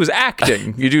 She was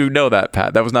acting. You do know that,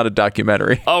 Pat. That was not a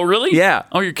documentary. Oh, really? Yeah.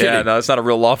 Oh, you're kidding. Yeah, no, it's not a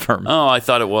real law firm. Oh, I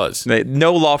thought it was.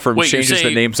 No law firm changes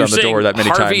the names on the door that many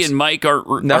times. Harvey and Mike are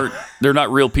they're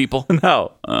not real people?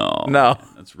 No. Oh, no.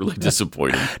 That's really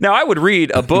disappointing. Now, I would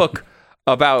read a book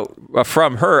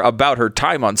from her about her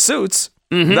time on Suits.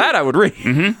 Mm-hmm. That I would read.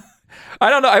 Mm-hmm. I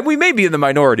don't know. We may be in the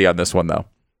minority on this one, though.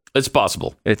 It's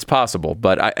possible. It's possible,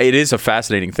 but it is a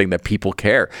fascinating thing that people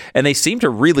care, and they seem to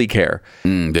really care.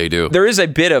 They do. There is a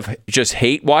bit of just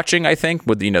hate watching, I think,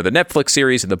 with the Netflix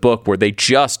series and the book, where they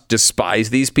just despise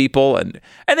these people, and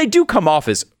they do come off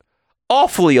as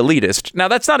awfully elitist. Now,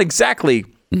 that's not exactly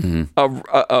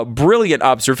a brilliant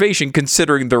observation,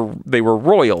 considering they were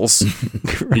royals.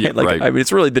 Right? Yeah, right. I mean,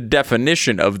 it's really the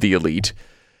definition of the elite.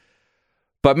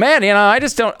 But man, I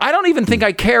don't even think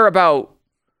I care about.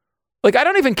 Like, I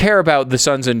don't even care about the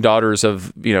sons and daughters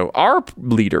of, our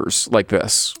leaders like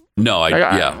this. No,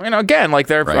 again, like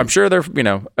right. I'm sure they're,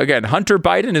 again, Hunter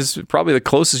Biden is probably the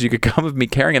closest you could come of me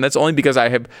caring. And that's only because I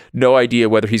have no idea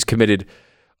whether he's committed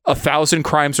 1,000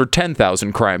 crimes or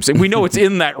 10,000 crimes. And we know it's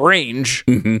in that range.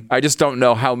 Mm-hmm. I just don't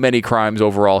know how many crimes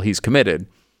overall he's committed.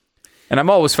 And I'm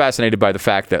always fascinated by the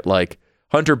fact that, like,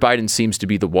 Hunter Biden seems to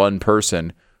be the one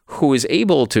person who is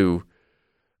able to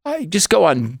just go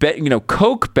on,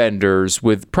 coke benders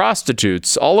with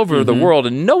prostitutes all over the world,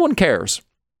 and no one cares.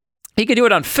 He can do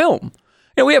it on film.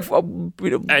 We have,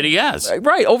 and he has,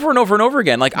 right, over and over and over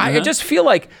again. Like, I just feel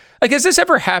like, has this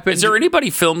ever happened? Is there anybody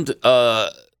filmed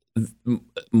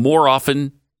more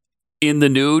often in the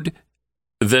nude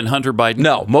than Hunter Biden?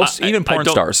 No, even porn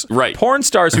stars. Right, porn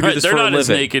stars who do this they're for a not living. as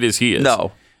naked as he is.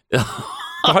 No.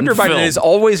 Hunter Biden is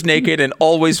always naked and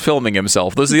always filming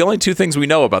himself. Those are the only two things we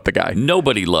know about the guy.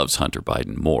 Nobody loves Hunter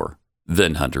Biden more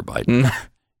than Hunter Biden.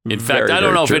 In fact, I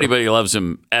don't know if anybody loves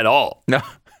him at all. No.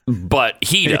 But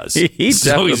he does. So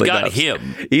he's got does.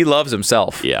 him. He loves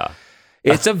himself. Yeah.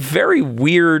 It's a very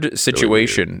weird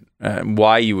situation, really weird.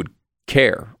 Why you would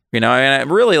care. And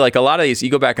really, like, a lot of these,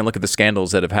 you go back and look at the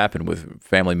scandals that have happened with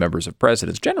family members of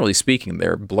presidents. Generally speaking,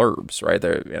 they're blurbs, right?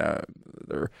 They're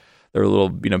little,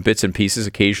 bits and pieces.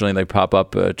 Occasionally, they pop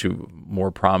up to more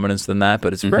prominence than that,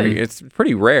 but it's it's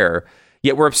pretty rare.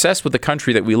 Yet we're obsessed with the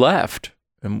country that we left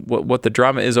and what the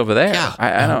drama is over there. Yeah,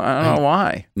 I don't know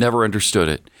why. Never understood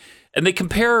it. And they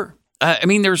compare.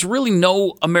 There's really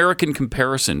no American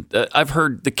comparison. I've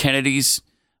heard the Kennedys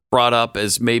brought up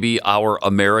as maybe our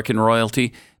American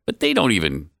royalty, but they don't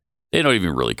even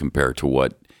really compare to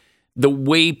what the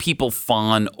way people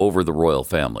fawn over the royal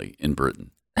family in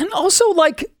Britain. And also,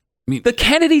 like, the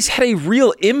Kennedys had a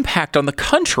real impact on the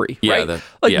country, right?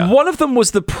 Yeah, one of them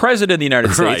was the president of the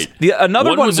United States. Right.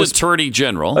 Another one was attorney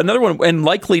general. Another one, and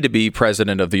likely to be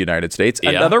president of the United States. Yeah.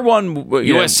 Another one,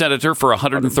 U.S. senator for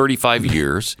 135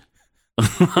 years.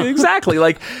 Exactly.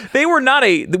 Like, we were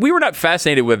not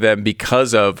fascinated with them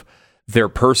because of their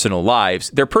personal lives.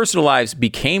 Their personal lives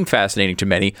became fascinating to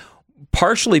many,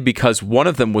 partially because one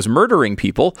of them was murdering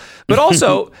people, but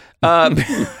also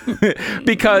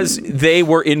because they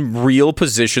were in real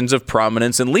positions of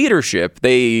prominence and leadership.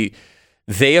 They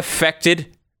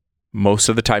affected, most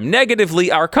of the time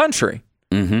negatively, our country.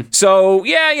 Mm-hmm. So,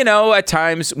 at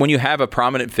times when you have a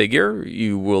prominent figure,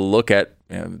 you will look at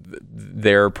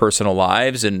their personal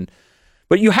lives,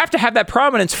 but you have to have that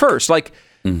prominence first. Like,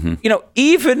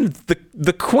 even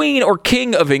the Queen or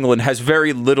King of England has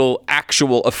very little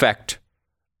actual effect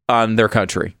on their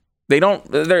country. They don't.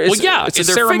 It's a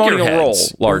ceremonial role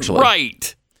largely.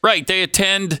 Right. They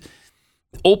attend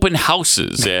open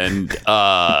houses and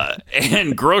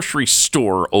grocery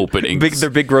store openings. They're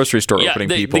big grocery store opening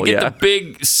people. They get the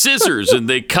big scissors and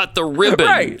they cut the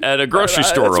ribbon at a grocery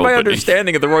store opening. That's my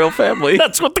understanding of the royal family.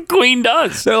 That's what the Queen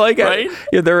does. They're like,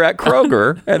 they're at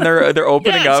Kroger and they're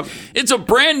opening up. It's a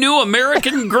brand new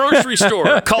American grocery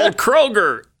store called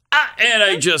Kroger. And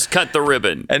I just cut the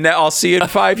ribbon. And now I'll see you in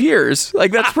 5 years.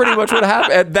 Like, that's pretty much what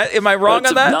happened. Am I wrong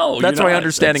on that? No, that's my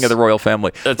understanding of the royal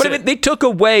family. But they took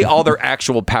away all their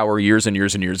actual power years and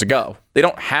years and years ago. They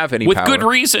don't have any power. With good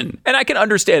reason. And I can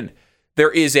understand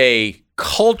there is a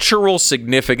cultural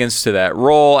significance to that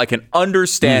role. I can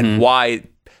understand why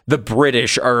the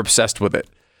British are obsessed with it.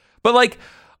 But, like,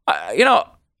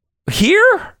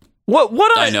 here,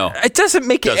 I know. It doesn't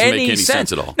make any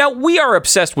sense at all. Now, we are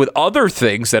obsessed with other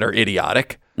things that are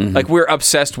idiotic. Like we're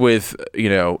obsessed with,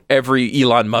 every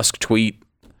Elon Musk tweet.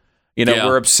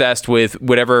 We're obsessed with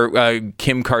whatever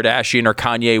Kim Kardashian or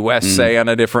Kanye West say on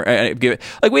a different.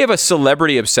 Like we have a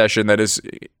celebrity obsession that is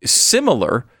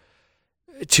similar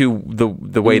to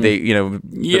the way they, the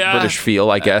British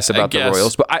feel, I guess, about the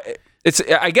royals. But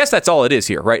I guess that's all it is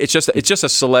here, right? It's just a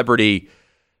celebrity.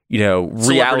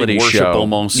 Reality worship show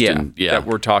almost. That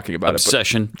we're talking about.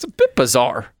 Obsession. It's a bit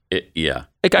bizarre.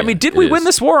 Did we win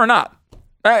this war or not?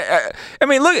 I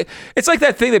mean, look, it's like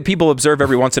that thing that people observe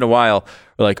every once in a while.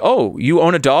 We're like, oh, you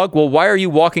own a dog? Well, why are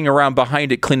you walking around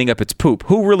behind it cleaning up its poop?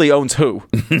 Who really owns who?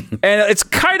 And it's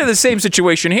kind of the same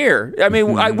situation here. I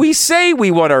mean, we say we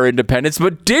won our independence,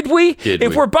 but did we?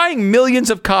 If we're buying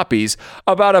millions of copies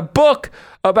about a book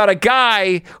about a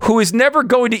guy who is never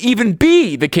going to even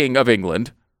be the King of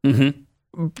England,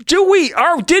 did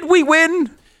we win?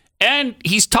 And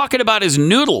he's talking about his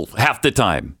noodle half the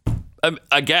time,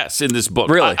 I guess, in this book.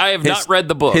 Really? I have not read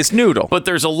the book. His noodle. But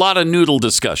there's a lot of noodle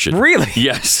discussion. Really?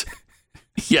 Yes.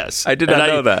 Yes. I did not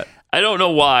know that. I don't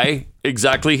know why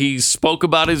exactly he spoke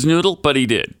about his noodle, but he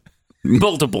did.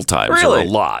 Multiple times. Really? Or a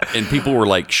lot. And people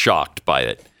were shocked by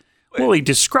it. Well, he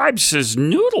describes his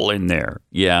noodle in there.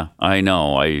 Yeah, I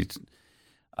know.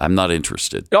 I'm not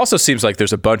interested. It also seems like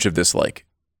there's a bunch of this,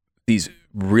 these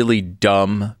really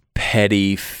dumb,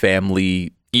 petty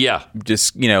family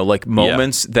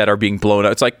moments that are being blown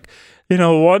up. It's like,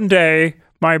 one day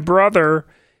my brother,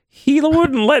 he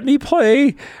wouldn't let me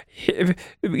play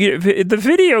the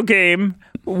video game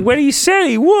when he said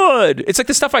he would. It's like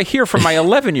the stuff I hear from my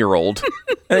 11-year-old.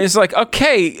 And it's like,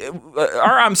 okay,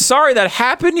 I'm sorry that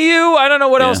happened to you. I don't know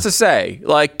what else to say.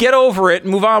 Get over it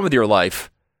and move on with your life.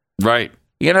 Right.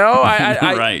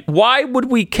 Right. Why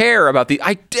would we care about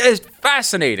it's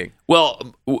fascinating.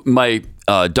 Well, my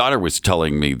daughter was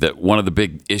telling me that one of the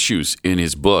big issues in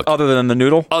his book, other than the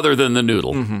noodle,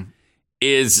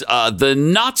 is the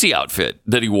Nazi outfit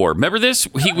that he wore. Remember this?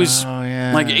 He was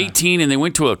 18 and they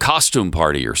went to a costume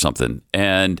party or something.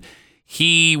 And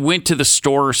he went to the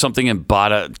store or something and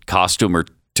bought a costume or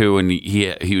two, and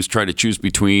he was trying to choose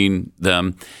between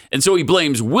them. And so he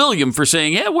blames William for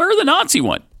saying, yeah, wear the Nazi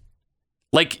one.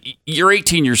 You're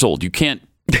 18 years old. You can't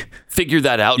figure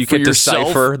that out for yourself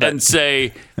decipher that. And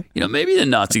say, maybe the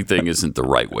Nazi thing isn't the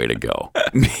right way to go.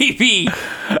 Maybe.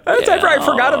 I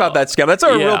forgot about that, Scott. That's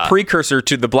a real precursor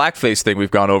to the blackface thing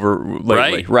we've gone over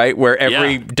lately, right? Where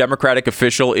every Democratic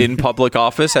official in public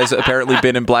office has apparently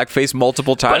been in blackface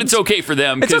multiple times. But it's okay for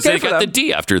them because they got the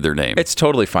D after their name. It's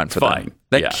totally fine for them.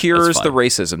 That cures the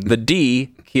racism. The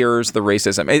D cures the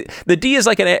racism. The D is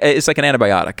like an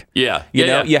antibiotic. Yeah.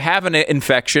 You have an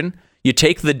infection. You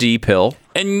take the D pill,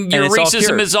 and your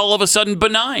racism is all of a sudden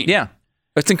benign. Yeah,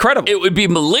 it's incredible. It would be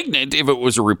malignant if it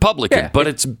was a Republican, but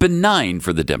it's benign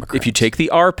for the Democrats. If you take the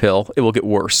R pill, it will get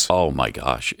worse. Oh my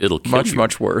gosh, it'll kill you.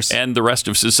 Much worse, and the rest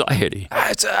of society.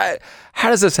 How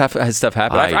does this stuff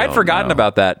happen? I'd forgotten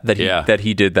about that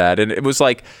he did that, and it was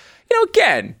like,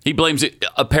 again, he blames it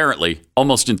apparently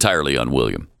almost entirely on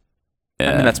William.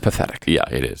 I mean, that's pathetic. Yeah,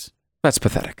 it is. That's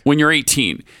pathetic. When you're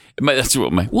 18, that's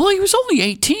what he was only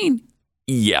 18.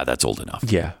 Yeah, that's old enough.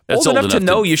 Yeah. That's old enough to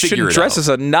know you shouldn't dress as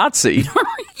a Nazi.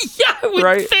 Yeah, I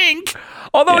would think.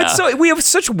 Although we have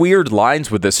such weird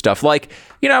lines with this stuff. I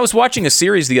was watching a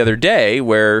series the other day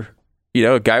where,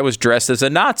 a guy was dressed as a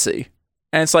Nazi.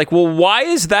 And it's like, well, why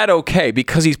is that okay?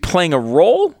 Because he's playing a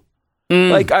role?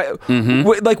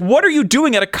 What are you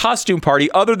doing at a costume party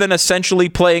other than essentially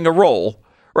playing a role?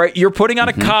 Right? You're putting on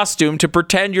a costume to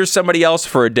pretend you're somebody else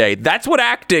for a day. That's what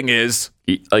acting is.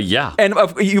 Yeah. And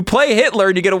you play Hitler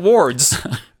and you get awards.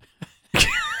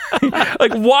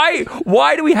 Why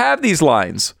do we have these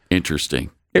lines? Interesting.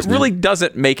 It really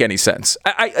doesn't make any sense.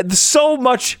 So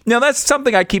much. Now, that's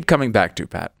something I keep coming back to,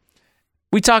 Pat.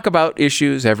 We talk about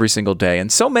issues every single day,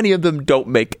 and so many of them don't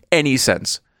make any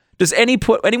sense. Does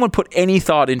anyone put any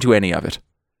thought into any of it?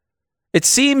 It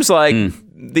seems like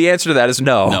the answer to that is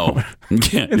no. No,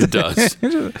 it does.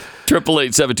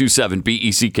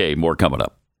 888-727-BECK. More coming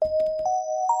up.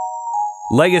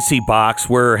 Legacy box.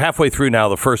 We're halfway through now,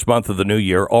 the first month of the new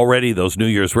year. Already those New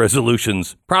Year's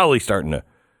resolutions probably starting to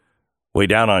weigh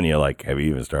down on you. Have you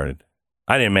even started?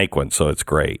 I didn't make one, so it's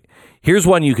great. Here's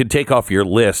one you could take off your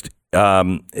list.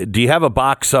 Do you have a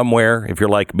box somewhere? If you're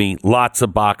like me, lots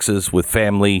of boxes with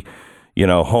family,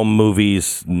 home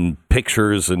movies and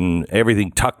pictures and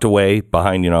everything tucked away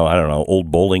behind,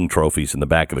 old bowling trophies in the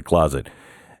back of the closet.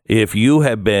 If you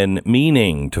have been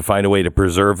meaning to find a way to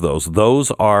preserve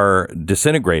those are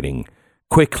disintegrating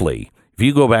quickly. If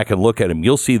you go back and look at them,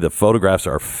 you'll see the photographs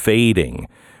are fading.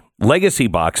 Legacy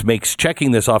Box makes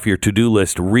checking this off your to-do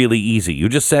list really easy. You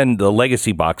just send the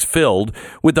Legacy Box filled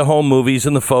with the home movies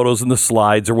and the photos and the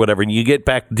slides or whatever, and you get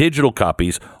back digital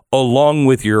copies along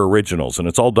with your originals, and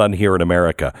it's all done here in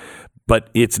America.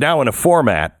 But it's now in a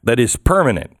format that is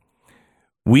permanent.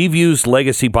 We've used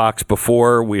Legacy Box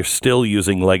before. We're still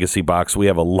using Legacy Box. We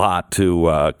have a lot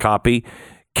to copy.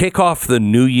 Kick off the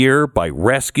new year by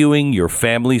rescuing your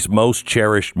family's most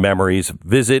cherished memories.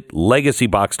 Visit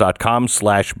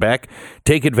legacybox.com/Beck.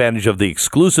 Take advantage of the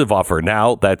exclusive offer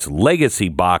now. That's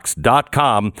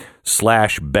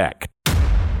legacybox.com/Beck.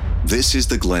 This is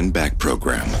the Glenn Beck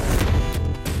Program.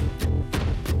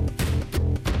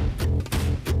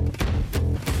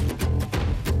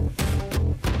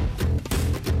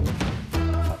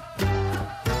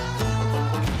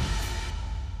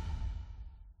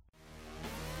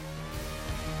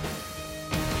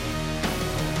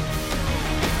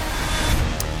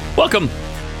 Welcome.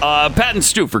 Pat and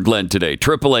Stu for Glenn today.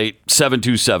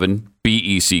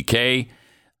 888-727-BECK.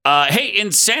 Hey,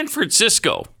 in San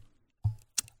Francisco,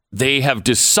 they have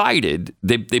decided,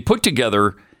 they put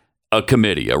together a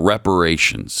committee, a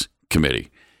reparations committee,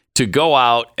 to go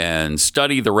out and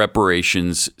study the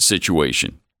reparations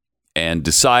situation and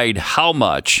decide how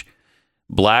much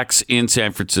blacks in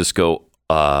San Francisco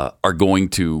are going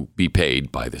to be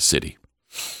paid by the city.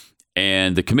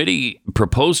 And the committee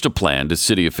proposed a plan to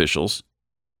city officials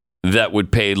that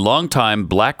would pay longtime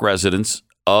black residents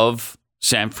of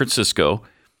San Francisco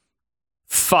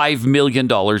 $5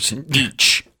 million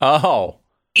each. Oh.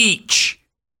 Each.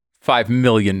 $5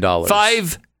 million.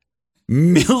 $5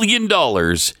 million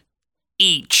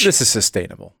each. This is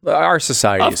sustainable. Our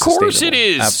society is sustainable. Of course it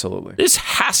is. Absolutely. This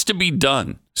has to be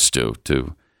done, Stu,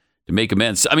 to make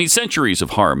amends. I mean, centuries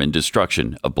of harm and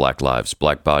destruction of black lives,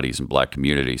 black bodies, and black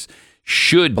communities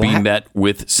should be met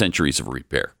with centuries of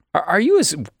repair. Are you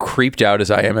as creeped out as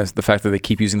I am as the fact that they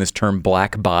keep using this term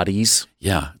black bodies?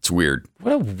 Yeah, it's weird.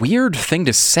 What a weird thing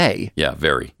to say. Yeah,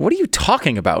 very. What are you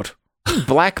talking about?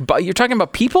 You're talking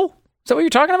about people? Is that what you're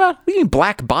talking about? What do you mean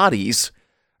black bodies?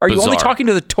 Are you only talking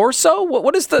to the torso?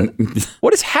 What is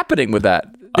happening with that?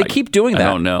 They keep doing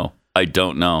that. I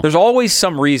don't know. There's always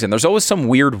some reason. There's always some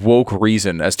weird woke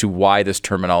reason as to why this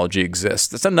terminology exists.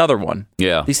 That's another one.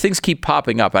 Yeah. These things keep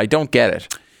popping up. I don't get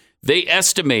it. They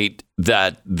estimate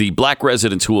that the black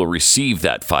residents who will receive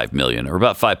that $5 million are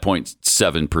about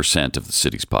 5.7% of the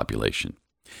city's population,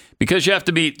 because you have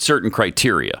to meet certain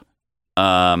criteria.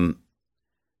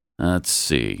 Let's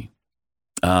see.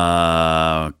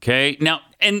 Okay. Now,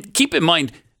 and keep in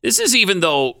mind, this is even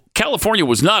though California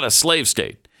was not a slave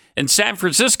state and San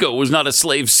Francisco was not a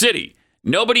slave city.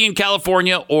 Nobody in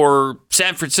California or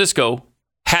San Francisco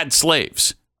had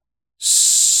slaves.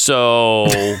 So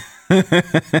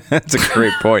that's a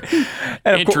great point.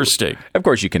 Interesting. Of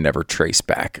course, you can never trace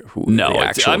back who.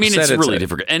 It's really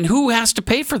difficult. And who has to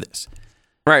pay for this?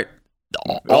 Right.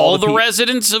 All the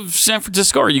residents of San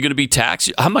Francisco. Are you going to be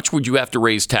taxed? How much would you have to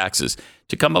raise taxes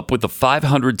to come up with the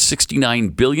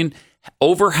 $569 billion,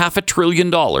 over $500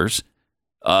 billion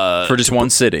for just one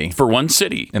city? For one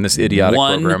city in this idiotic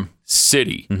program. One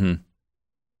city. Mm-hmm.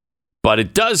 But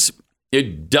it does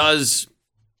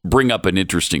bring up an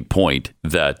interesting point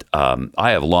that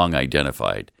I have long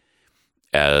identified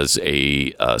as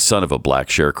a son of a black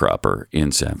sharecropper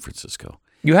in San Francisco.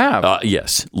 You have?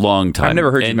 Yes, long time. I've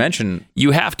never heard you mention. You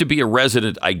have to be a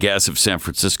resident, I guess, of San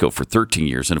Francisco for 13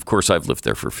 years. And of course, I've lived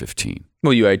there for 15.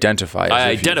 Well, you identify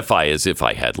as if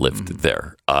I had lived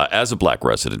there as a black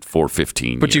resident for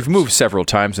 15 years. But you've moved several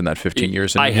times in that 15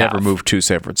 years, and you never moved to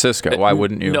San Francisco. Why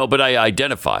wouldn't you? No, but I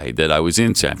identify that I was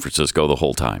in San Francisco the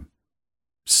whole time.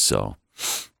 So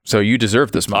you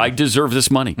deserve this money. I deserve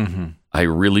this money. Mm-hmm. I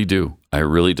really do. I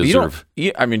really deserve.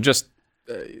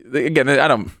 Again, I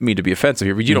don't mean to be offensive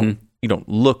here, but you don't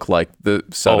look like the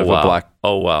son of a black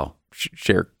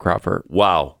sharecropper.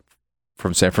 Wow,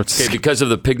 from San Francisco. Okay, because of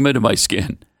the pigment of my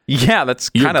skin. Yeah, that's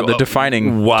kind of the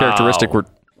defining characteristic we're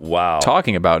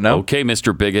talking about. No, okay,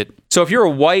 Mr. Bigot. So if you're a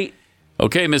white,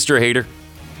 okay, Mr. Hater.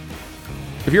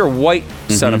 If you're a white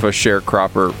son of a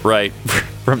sharecropper, right,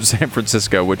 from San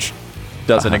Francisco, which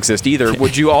doesn't exist either,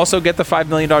 would you also get the $5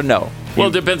 million? No. Well,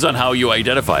 it depends on how you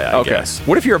identify, I guess.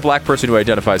 What if you're a black person who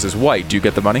identifies as white? Do you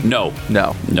get the money? No.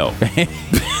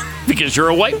 Because you're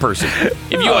a white person.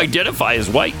 If you identify as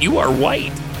white, you are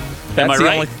white. Am I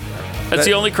right? That's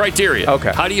the only criteria.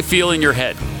 Okay. How do you feel in your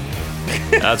head?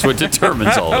 That's what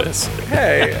determines all this.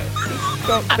 Hey,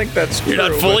 don't think that's true. You're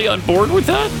not fully on board with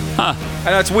that? Huh.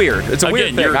 I know, it's weird. It's a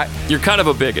weird thing. You're kind of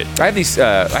a bigot. I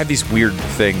have these weird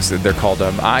things that they're called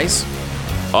eyes.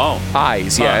 Oh,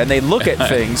 eyes, yeah, and they look at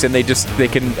things and they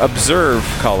can observe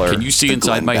color. Can you see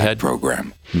inside my head?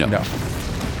 Program. No.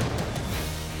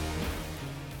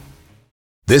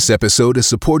 This episode is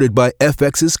supported by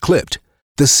FX's Clipped,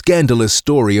 the scandalous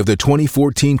story of the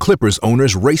 2014 Clippers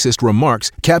owner's racist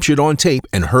remarks captured on tape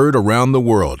and heard around the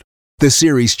world. The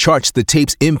series charts the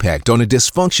tape's impact on a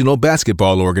dysfunctional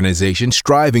basketball organization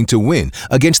striving to win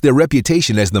against their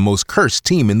reputation as the most cursed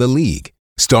team in the league.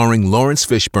 Starring Lawrence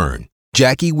Fishburne,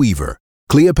 Jackie Weaver,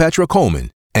 Cleopatra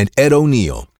Coleman, and Ed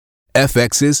O'Neill.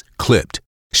 FX's Clipped,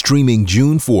 streaming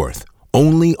June 4th,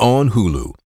 only on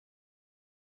Hulu.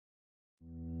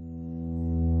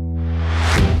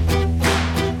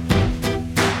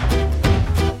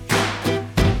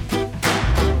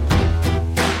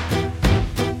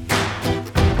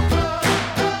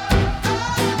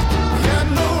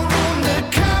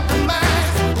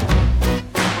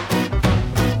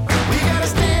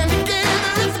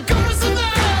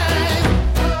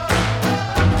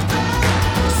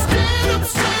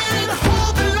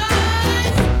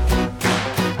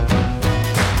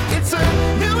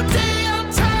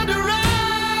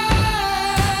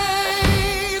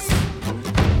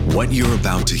 What you're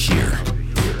about to hear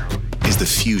is the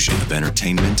fusion of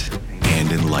entertainment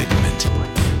and enlightenment.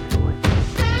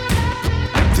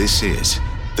 This is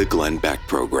the Glenn Beck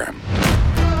Program.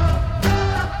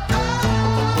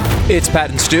 It's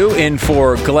Pat and Stu in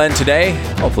for Glenn today.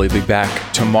 Hopefully he'll be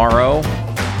back tomorrow.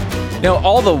 You know,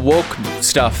 all the woke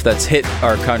stuff that's hit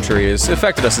our country has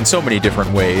affected us in so many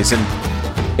different ways. And,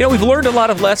 you know, we've learned a lot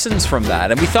of lessons from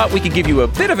that. And we thought we could give you a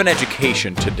bit of an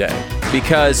education today.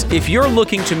 Because if you're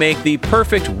looking to make the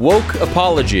perfect woke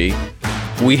apology,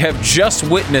 we have just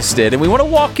witnessed it. And we want to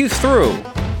walk you through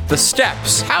the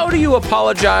steps. How do you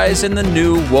apologize in the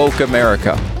new woke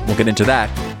America? We'll get into that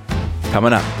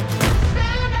coming up.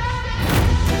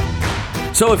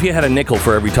 So if you had a nickel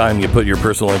for every time you put your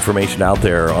personal information out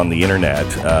there on the internet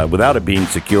without it being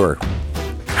secure,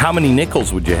 how many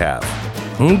nickels would you have?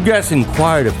 I'm guessing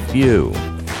quite a few.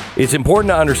 It's important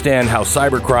to understand how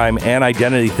cybercrime and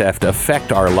identity theft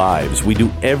affect our lives. We do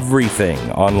everything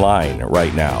online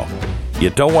right now. You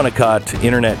don't want to cut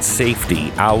internet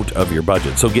safety out of your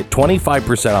budget. So get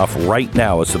 25% off right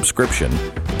now a subscription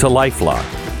to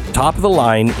LifeLock. Top of the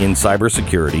line in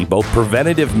cybersecurity, both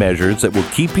preventative measures that will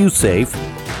keep you safe,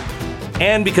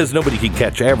 and because nobody can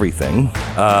catch everything,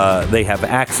 they have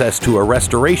access to a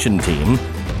restoration team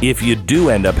if you do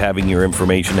end up having your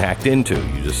information hacked into.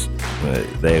 You just,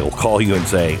 they'll call you and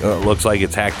say, oh, it looks like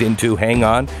it's hacked into, hang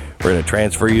on, we're going to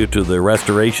transfer you to the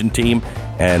restoration team,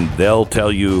 and they'll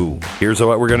tell you, here's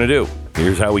what we're going to do.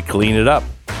 Here's how we clean it up.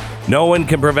 No one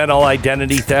can prevent all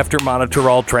identity theft or monitor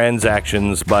all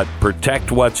transactions, but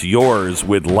protect what's yours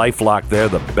with LifeLock. They're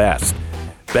the best.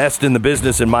 Best in the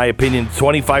business, in my opinion.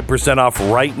 25% off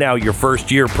right now your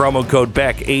first year. Promo code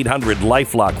Beck,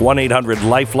 800-LIFELOCK,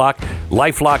 1-800-LIFELOCK,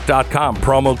 lifelock.com.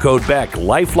 Promo code Beck,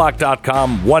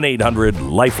 lifelock.com,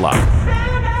 1-800-LIFELOCK.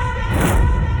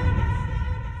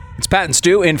 It's Pat and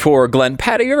Stu in for Glenn.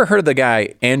 Pat, have you ever heard of the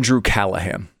guy Andrew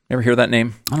Callahan? Ever hear that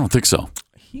name? I don't think so.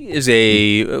 He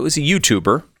was a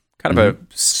YouTuber, kind of a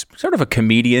sort of a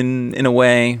comedian in a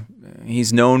way.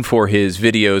 He's known for his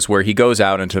videos where he goes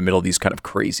out into the middle of these kind of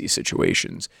crazy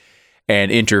situations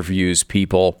and interviews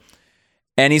people.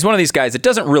 And he's one of these guys that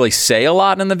doesn't really say a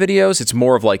lot in the videos. It's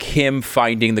more of like him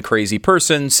finding the crazy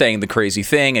person, saying the crazy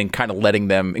thing, and kind of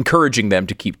encouraging them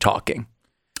to keep talking.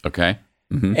 Okay.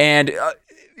 Mm-hmm. And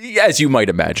as you might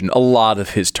imagine, a lot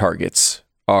of his targets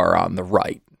are on the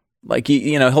right. Like,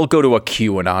 he'll go to a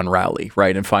QAnon rally,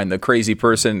 right, and find the craziest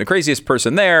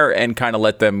person there, and kind of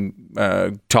let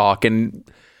them talk. And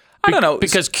I don't know.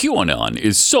 Because QAnon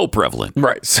is so prevalent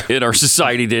in our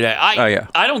society today.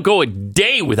 I don't go a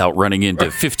day without running into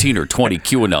 15 or 20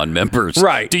 QAnon members.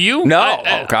 Right. Do you? No.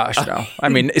 Oh, gosh, no. I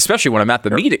mean, especially when I'm at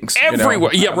the meetings.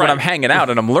 Everywhere. Yeah, right. When I'm hanging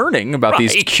out and I'm learning about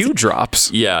these Q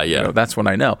drops. Yeah. That's when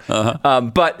I know. Uh-huh.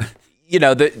 But,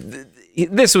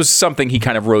 this was something he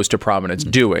kind of rose to prominence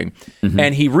doing. Mm-hmm.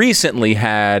 And he recently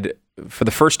had, for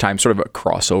the first time, sort of a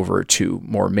crossover to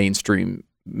more mainstream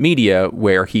media,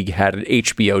 where he had an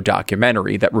HBO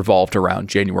documentary that revolved around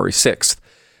January 6th,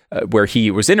 where he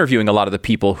was interviewing a lot of the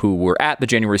people who were at the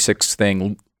January 6th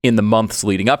thing in the months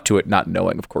leading up to it, not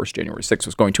knowing, of course, January 6th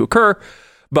was going to occur,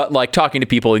 but like talking to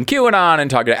people in QAnon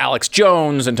and talking to Alex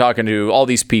Jones and talking to all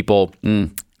these people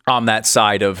on that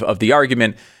side of the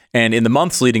argument. And in the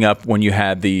months leading up, when you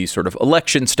had the sort of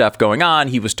election stuff going on,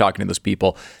 he was talking to those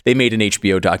people. They made an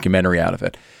HBO documentary out of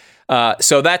it.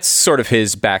 So that's sort of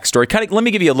his backstory. Let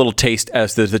me give you a little taste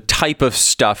as to the type of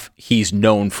stuff he's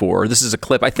known for. This is a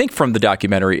clip, I think, from the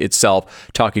documentary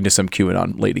itself, talking to some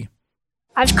QAnon lady.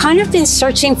 I've kind of been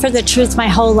searching for the truth my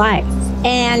whole life.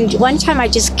 And one time I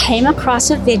just came across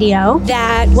a video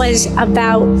that was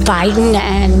about Biden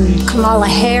and Kamala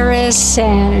Harris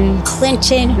and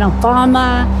Clinton and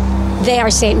Obama. They are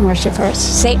Satan worshipers,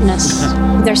 Satanists.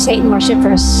 They're Satan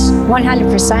worshipers,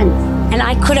 100%. And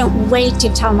I couldn't wait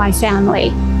to tell my family.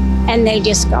 And they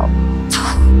just go,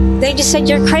 they just said,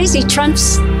 you're crazy.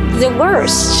 Trump's the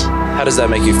worst. How does that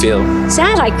make you feel?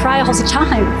 Sad. I cry all the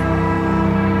time.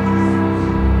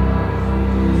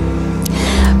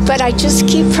 But I just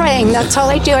keep praying. That's all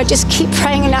I do. I just keep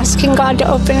praying and asking God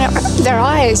to open their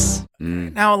eyes.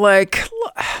 Now,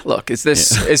 look, is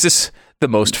this the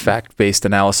most fact-based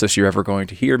analysis you're ever going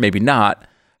to hear? Maybe not.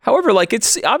 However,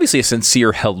 it's obviously a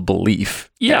sincere held belief.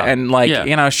 Yeah.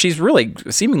 And she's really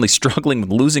seemingly struggling with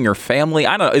losing her family.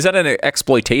 I don't know. Is that an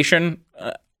exploitation?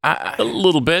 A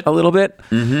little bit.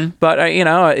 Mm-hmm. But,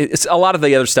 it's a lot of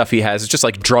the other stuff he has. It's just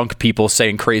like drunk people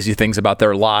saying crazy things about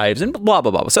their lives and blah, blah,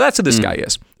 blah. So that's who this guy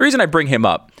is. The reason I bring him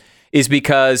up is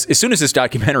because as soon as this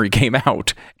documentary came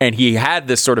out and he had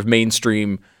this sort of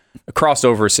mainstream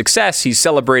crossover success, he's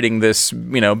celebrating this,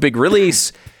 big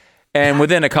release. And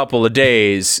within a couple of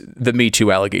days, the Me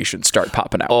Too allegations start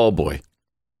popping out. Oh, boy.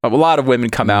 A lot of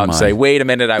women come out and say, wait a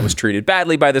minute, I was treated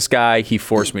badly by this guy. He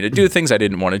forced me to do things I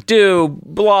didn't want to do.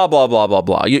 Blah, blah, blah, blah,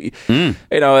 blah. Was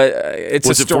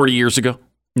it 40 years ago?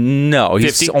 No, 50?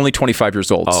 he's only 25 years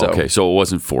old. Oh, okay, so it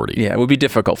wasn't 40. Yeah, it would be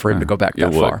difficult for him to go back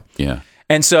that far. Yeah.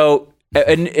 And so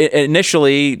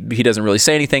initially, he doesn't really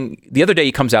say anything. The other day,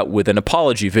 he comes out with an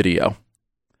apology video.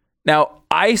 Now,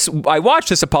 I watched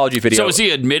this apology video. So is he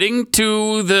admitting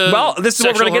to the this is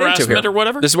what we're going to get into here. Or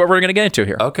whatever? This is what we're going to get into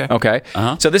here. Okay.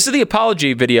 Uh-huh. So this is the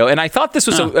apology video, and I thought this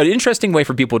was an interesting way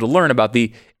for people to learn about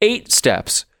the 8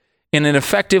 steps in an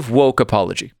effective woke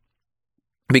apology.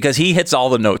 Because he hits all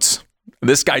the notes.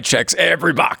 This guy checks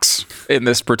every box in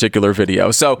this particular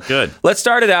video. So good. Let's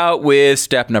start it out with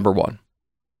step number 1.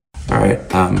 All right.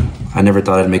 I never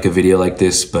thought I'd make a video like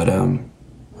this, but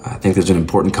I think there's an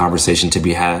important conversation to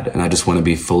be had, and I just want to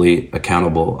be fully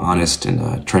accountable, honest,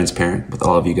 and transparent with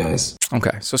all of you guys.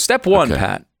 Okay. So step 1,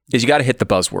 Pat, is you got to hit the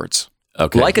buzzwords.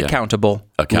 Okay. Accountable,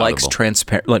 likes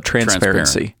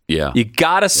transparency. Yeah. You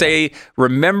got to say,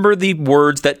 remember the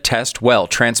words that test well.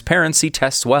 Transparency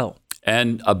tests well.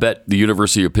 And I bet the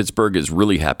University of Pittsburgh is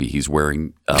really happy he's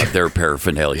wearing their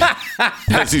paraphernalia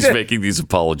as he's making these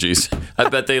apologies. I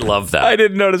bet they love that. I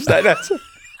didn't notice that.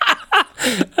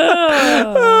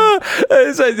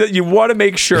 You want to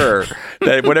make sure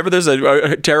that whenever there's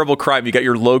a terrible crime, you got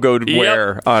your logoed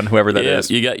wear on whoever that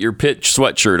is. You got your pitch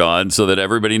sweatshirt on so that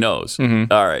everybody knows.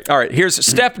 Mm-hmm. All right. Here's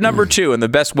step number 2 and the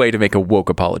best way to make a woke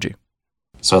apology.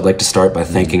 So I'd like to start by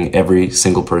thanking every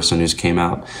single person who's came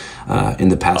out in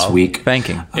the past week.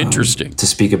 Interesting. To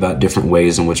speak about different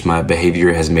ways in which my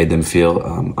behavior has made them feel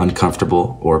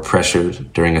uncomfortable or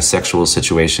pressured during a sexual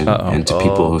situation, and to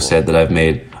people who said that I've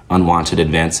made unwanted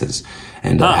advances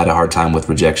and had a hard time with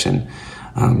rejection.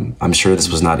 I'm sure this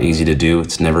was not easy to do.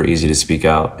 It's never easy to speak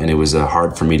out, and it was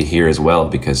hard for me to hear as well,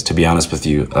 because to be honest with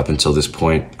you, up until this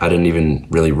point, I didn't even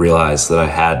really realize that I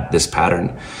had this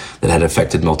pattern that had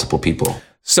affected multiple people.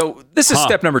 So this is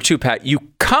step number 2, Pat. You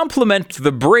compliment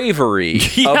the bravery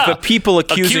of the people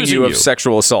accusing you of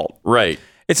sexual assault. Right.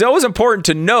 It's always important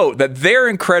to note that they're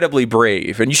incredibly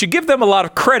brave, and you should give them a lot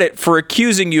of credit for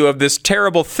accusing you of this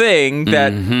terrible thing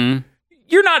that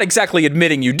you're not exactly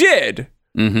admitting you did.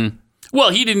 Mm-hmm. Well,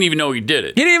 he didn't even know he did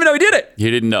it. He didn't even know he did it. He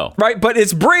didn't know. Right, but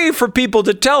it's brave for people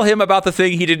to tell him about the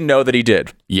thing he didn't know that he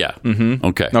did. Yeah. Mm-hmm.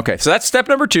 Okay, so that's step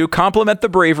number 2. Compliment the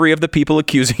bravery of the people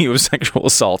accusing you of sexual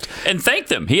assault. And thank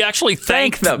them. He actually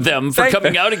thanked them for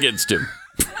coming out against him.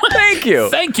 Thank you.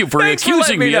 Thank you for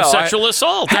accusing me of sexual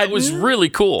assault. That was really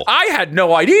cool. I had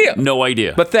no idea. No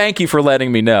idea. But thank you for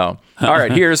letting me know. All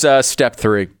right, here's step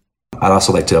 3. I'd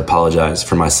also like to apologize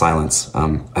for my silence.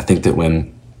 I think that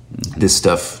when this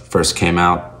stuff first came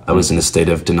out, I was in a state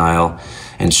of denial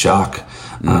and shock.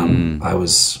 I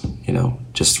was,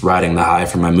 just riding the high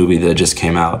from my movie that just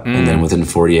came out. And then within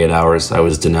 48 hours, I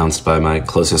was denounced by my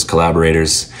closest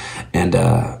collaborators. And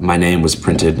my name was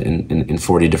printed in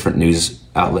 40 different news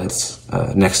outlets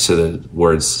next to the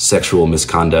words sexual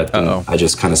misconduct. And I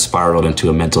just kind of spiraled into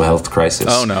a mental health crisis.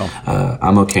 Oh, no.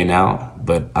 I'm okay now,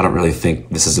 but I don't really think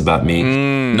this is about me.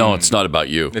 No, it's not about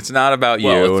you. It's not about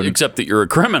well, you. Except that you're a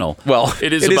criminal. Well,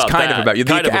 it is kind of about you.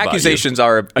 The accusations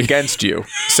are against you.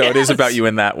 So it is about you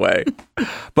in that way.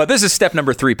 But this is step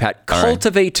number 3, Pat.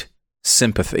 Cultivate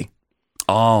sympathy.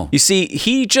 Oh. You see,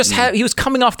 he just he was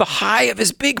coming off the high of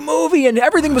his big movie and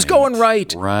everything was going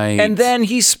right. Right. And then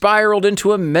he spiraled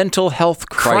into a mental health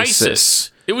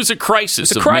crisis. It was a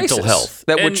crisis of crisis mental health.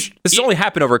 This only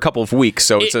happened over a couple of weeks,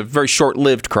 so it's a very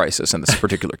short-lived crisis in this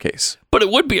particular case. But it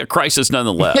would be a crisis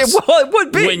nonetheless. Well, it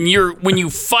would be. When you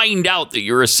find out that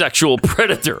you're a sexual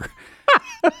predator.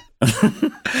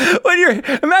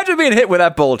 Imagine being hit with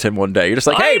that bulletin one day. You're just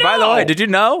like, hey, by the way, did you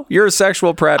know you're a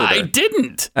sexual predator? I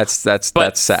didn't. That's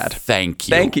sad. Thank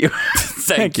you.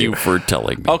 Thank you for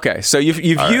telling me. Okay, so you've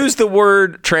used the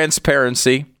word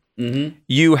transparency. Mm-hmm.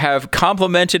 You have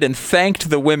complimented and thanked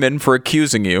the women for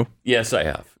accusing you. Yes, I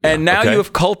have. And now you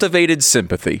have cultivated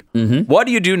sympathy. Mm-hmm. What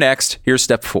do you do next? Here's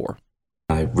step 4.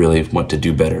 I really want to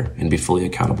do better and be fully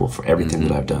accountable for everything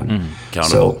that I've done.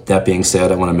 So that being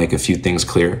said, I want to make a few things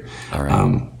clear. All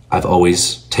right. I've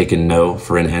always taken no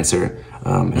for an answer.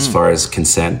 As far as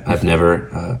consent, I've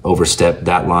never overstepped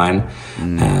that line.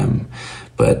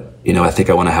 But I think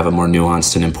I want to have a more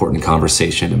nuanced and important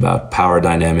conversation about power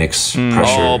dynamics,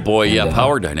 pressure. Oh boy, and,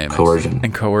 power dynamics,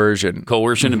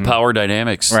 coercion, and power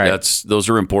dynamics. Right. Those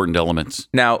are important elements.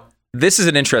 Now, this is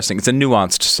it's a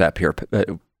nuanced step here.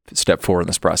 Step 4 in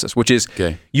this process, which is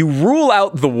you rule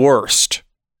out the worst,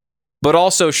 but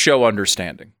also show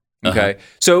understanding. Okay.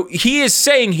 So he is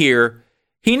saying here,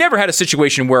 he never had a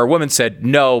situation where a woman said,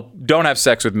 no, don't have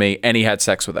sex with me, and he had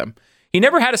sex with them. He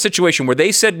never had a situation where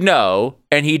they said no,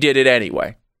 and he did it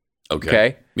anyway.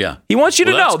 Okay. Yeah. He wants you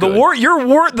to know where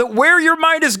your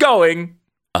mind is going.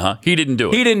 He didn't do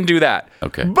it. He didn't do that.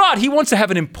 Okay. But he wants to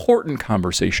have an important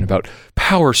conversation about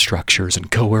power structures and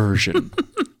coercion.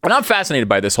 And I'm fascinated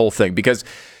by this whole thing because,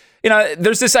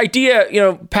 there's this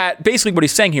idea, Pat, basically what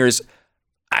he's saying here is,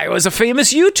 I was a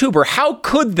famous YouTuber. How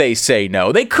could they say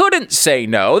no? They couldn't say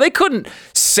no. They couldn't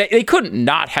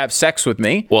not have sex with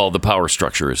me. Well, the power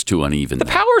structure is too uneven. The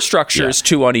power structure is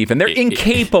too uneven. They're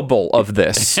incapable of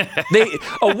this.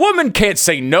 A woman can't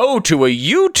say no to a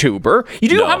YouTuber. You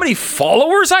do know how many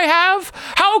followers I have?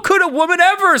 How could a woman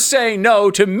ever say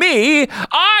no to me?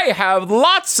 I have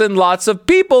lots and lots of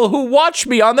people who watch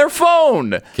me on their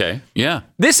phone. Okay. Yeah.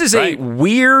 This is a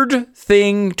weird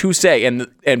thing to say,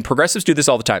 and progressives do this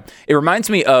all the time. It reminds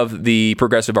me of the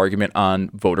progressive argument on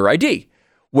voter ID,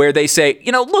 where they say,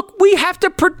 look, we have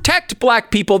to protect black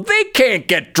people. They can't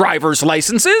get driver's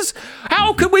licenses.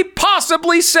 How could we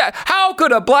possibly how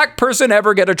could a black person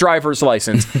ever get a driver's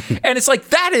license? And it's like,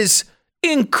 that is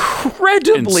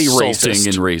incredibly insulting racist.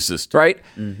 And racist. Right?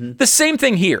 Mm-hmm. The same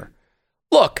thing here.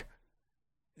 Look,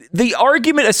 the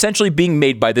argument essentially being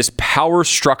made by this power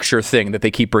structure thing that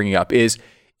they keep bringing up is,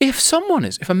 if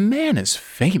a man is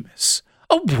famous,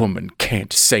 a woman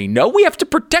can't say no. We have to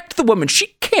protect the woman.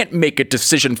 She can't make a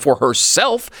decision for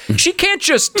herself. She can't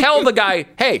just tell the guy,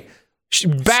 hey,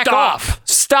 back off,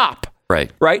 stop.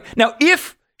 Right. Now,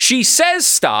 if she says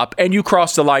stop and you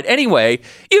cross the line anyway,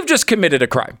 you've just committed a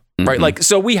crime. Right.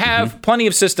 So we have plenty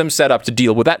of systems set up to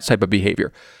deal with that type of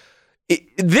behavior.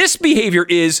 This behavior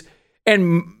is,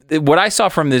 and what I saw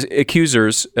from the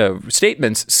accusers'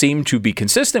 statements seemed to be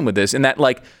consistent with this, in that,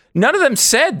 none of them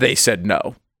they said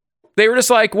no. They were just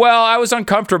like, well, I was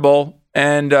uncomfortable,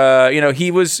 and he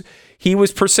was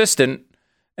persistent,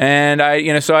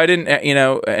 and so I didn't,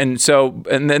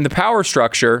 and then the power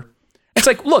structure. It's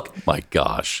like, look, my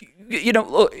gosh,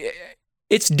 look,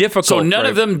 it's difficult. So none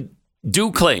of them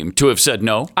do claim to have said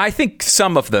no. I think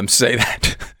some of them say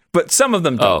that, but some of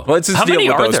them don't. Oh. Let's just How deal many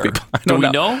with are those there? people. Do we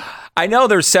know? I know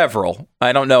there's several.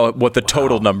 I don't know what the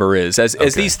total number is.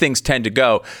 As these things tend to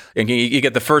go, and you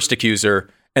get the first accuser,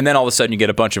 and then all of a sudden you get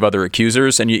a bunch of other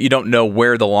accusers, and you don't know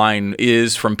where the line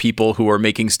is from people who are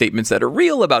making statements that are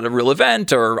real about a real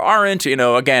event or aren't.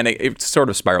 Again, it sort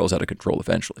of spirals out of control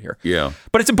eventually here. Yeah.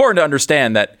 But it's important to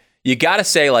understand that you got to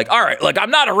say, all right,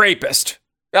 I'm not a rapist.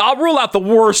 I'll rule out the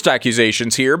worst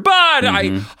accusations here, but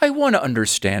I want to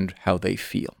understand how they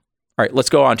feel. All right, let's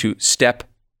go on to step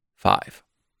 5.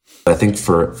 I think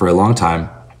for a long time,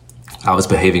 I was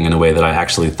behaving in a way that I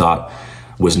actually thought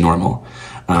was normal.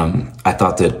 I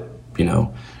thought that,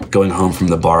 going home from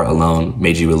the bar alone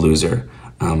made you a loser.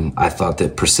 I thought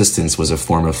that persistence was a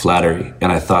form of flattery.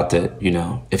 And I thought that,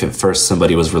 if at first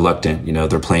somebody was reluctant,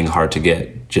 they're playing hard to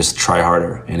get, just try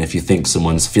harder. And if you think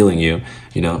someone's feeling you,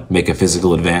 make a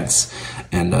physical advance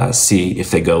and see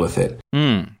if they go with it.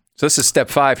 So this is step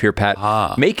 5 here,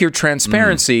 Pat. Make your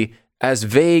transparency as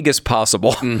vague as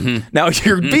possible. Now,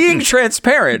 you're being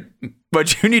transparent,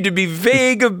 but you need to be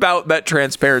vague about that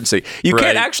transparency. You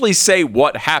can't actually say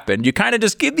what happened. You kind of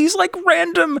just give these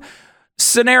random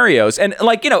scenarios. And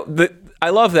I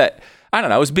love that. I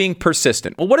don't know. I was being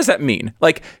persistent. Well, what does that mean?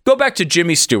 Go back to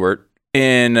Jimmy Stewart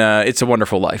in It's a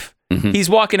Wonderful Life.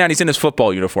 He's walking out. He's in his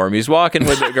football uniform. He's walking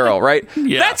with a girl, right?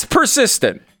 Yeah. That's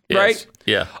persistent, right?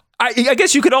 Yeah. I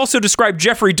guess you could also describe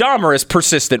Jeffrey Dahmer as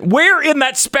persistent. Where in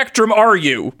that spectrum are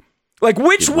you? Like,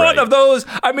 which one of those?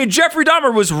 I mean, Jeffrey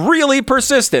Dahmer was really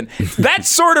persistent. That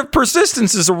sort of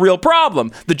persistence is a real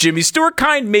problem. The Jimmy Stewart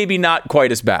kind, maybe not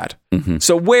quite as bad.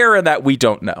 So where in that, we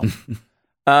don't know.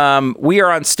 We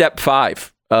are on step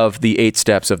 5 of the 8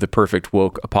 steps of the perfect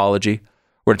woke apology.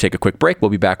 We're going to take a quick break. We'll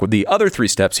be back with the other 3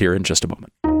 steps here in just a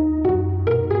moment.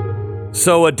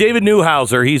 So David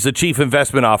Neuhauser, he's the chief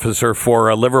investment officer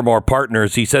for Livermore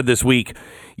Partners. He said this week,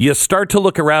 you start to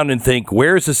look around and think,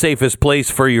 where's the safest place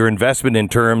for your investment in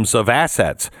terms of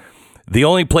assets? The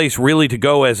only place really to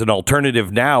go as an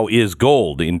alternative now is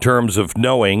gold, in terms of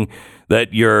knowing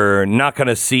that you're not going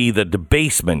to see the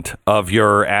debasement of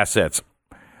your assets.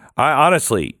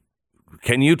 Honestly,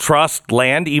 can you trust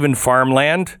land, even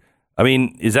farmland? I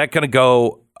mean, is that going to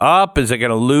go up? Is it going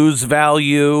to lose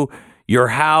value? Your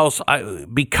house,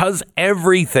 because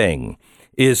everything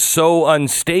is so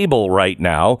unstable right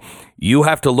now, you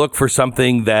have to look for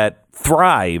something that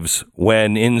thrives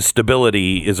when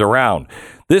instability is around.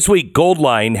 This week,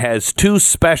 Goldline has 2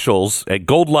 specials at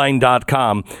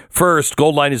goldline.com. First,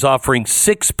 Goldline is offering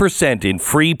 6% in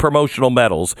free promotional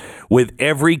metals with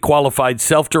every qualified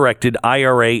self-directed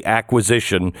IRA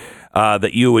acquisition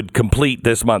that you would complete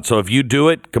this month. So if you do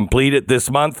it, complete it this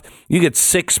month, you get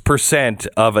 6%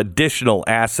 of additional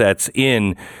assets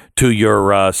in to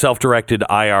your self-directed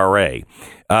IRA.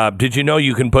 Did you know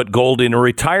you can put gold in a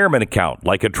retirement account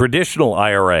like a traditional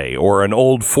IRA or an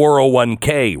old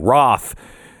 401k, Roth?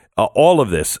 All of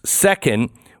this. Second,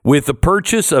 with the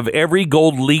purchase of every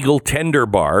gold legal tender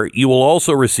bar, you will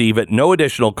also receive at no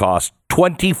additional cost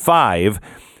 25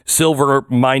 Silver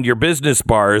Mind Your Business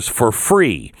bars for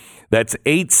free. That's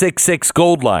 866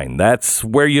 Goldline. That's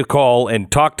where you call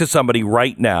and talk to somebody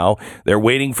right now. They're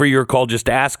waiting for your call. Just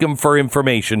ask them for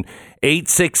information.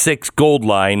 866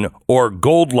 Goldline or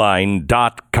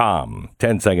goldline.com.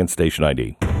 10-second station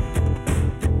ID.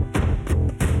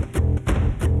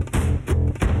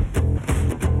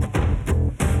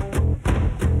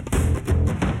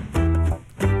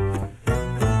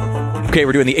 Okay,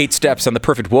 we're doing the 8 steps on the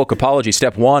perfect woke apology.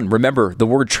 Step 1, remember the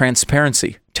word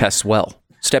transparency tests well.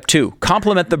 Step 2,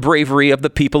 compliment the bravery of the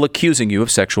people accusing you of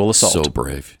sexual assault. So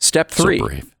brave. Step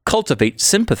 3, cultivate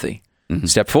sympathy.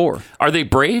 Step 4. Are they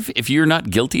brave if you're not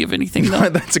guilty of anything, though?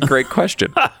 That's a great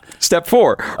question. Step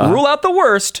 4, rule out the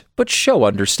worst, but show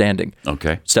understanding.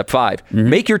 Okay. Step 5,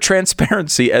 make your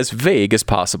transparency as vague as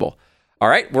possible. All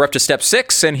right, we're up to step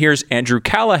 6, and here's Andrew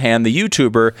Callahan, the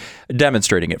YouTuber,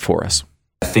 demonstrating it for us.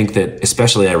 I think that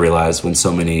especially I realized when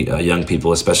so many young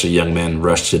people, especially young men,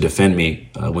 rushed to defend me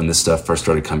when this stuff first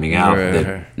started coming out,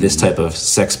 that this type of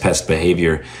sex pest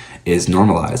behavior is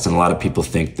normalized. And a lot of people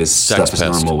think this stuff is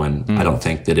normal when I don't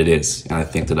think that it is. And I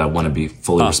think that I want to be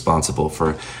fully responsible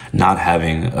for not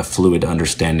having a fluid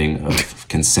understanding of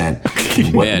consent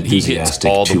and what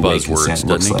enthusiastic two-way consent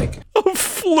looks like. A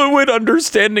fluid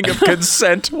understanding of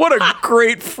consent. What a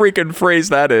great freaking phrase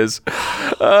that is.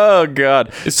 Oh,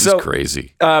 God. This is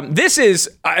crazy. This is,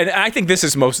 and I think this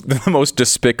is the most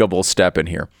despicable step in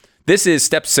here. This is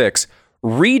step 6.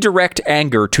 Redirect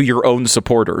anger to your own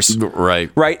supporters.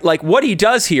 Right. Like what he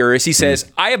does here is he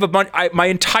says, I have my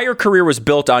entire career was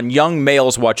built on young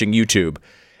males watching YouTube.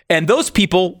 And those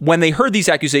people, when they heard these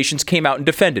accusations, came out and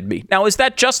defended me. Now, is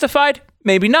that justified?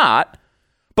 Maybe not.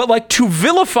 But like to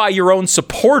vilify your own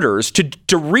supporters,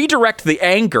 to redirect the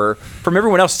anger from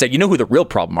everyone else, and say, you know who the real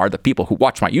problem are? The people who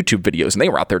watch my YouTube videos and they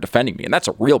were out there defending me. And that's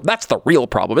the real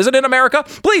problem. Isn't it, in America?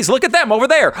 Please look at them over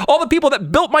there. All the people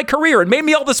that built my career and made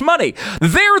me all this money.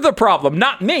 They're the problem,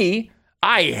 not me.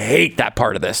 I hate that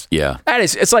part of this. Yeah.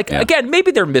 It's like, again,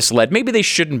 maybe they're misled. Maybe they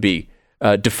shouldn't be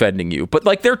defending you. But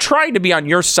like they're trying to be on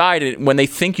your side when they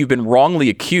think you've been wrongly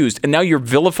accused. And now you're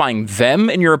vilifying them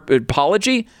in your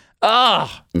apology.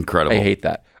 Incredible. I hate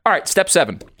that. All right, step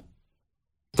 7.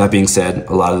 That being said,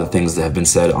 a lot of the things that have been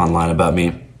said online about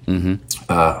me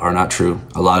are not true.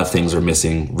 A lot of things are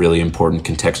missing really important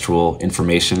contextual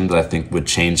information that I think would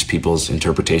change people's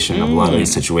interpretation of a lot of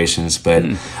these situations. But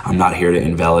I'm not here to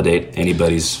invalidate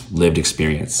anybody's lived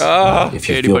experience. If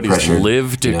you feel pressure,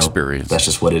 experience. That's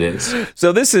just what it is.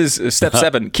 So this is step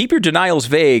 7. Keep your denials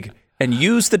vague. And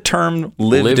use the term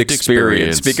lived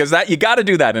experience because that you got to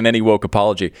do that in any woke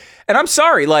apology. And I'm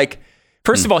sorry, like,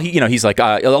 first of all, he's like,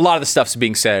 a lot of the stuff's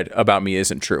being said about me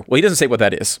isn't true. Well, he doesn't say what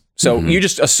that is. So you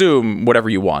just assume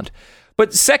whatever you want.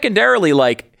 But secondarily,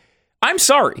 like, I'm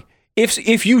sorry.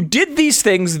 If you did these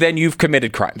things, then you've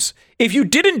committed crimes. If you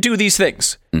didn't do these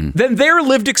things, then their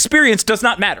lived experience does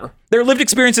not matter. Their lived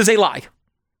experience is a lie,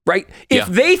 right? If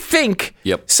they think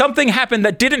something happened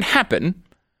that didn't happen,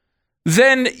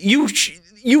 then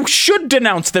you should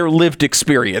denounce their lived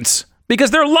experience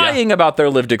because they're lying about their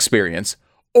lived experience,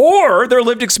 or their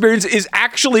lived experience is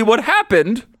actually what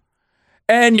happened.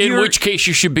 And in which case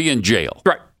you should be in jail.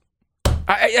 Right.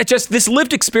 I just, this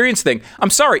lived experience thing, I'm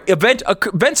sorry,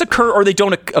 events occur or they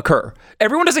don't occur.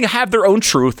 Everyone doesn't have their own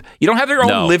truth. You don't have their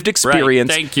own lived experience.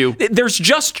 Right. Thank you. There's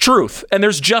just truth, and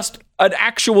there's just an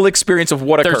actual experience of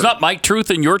what occurred. There's not my truth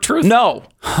and your truth? No.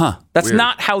 Huh. That's Weird.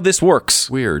 not how this works.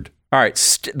 Weird. All right,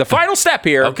 the final step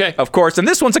here, of course, and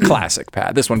this one's a classic,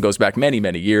 Pat. This one goes back many,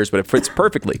 many years, but it fits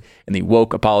perfectly in the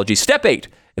woke apology. Step 8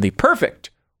 in the perfect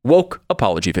woke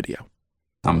apology video.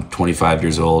 I'm 25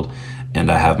 years old,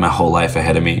 and I have my whole life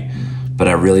ahead of me, but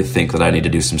I really think that I need to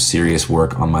do some serious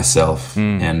work on myself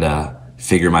and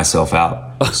figure myself out.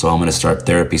 So I'm going to start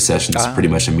therapy sessions pretty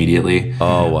much immediately.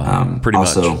 Oh, wow. Pretty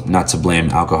also, much. Not to blame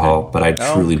alcohol, but I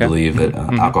truly believe that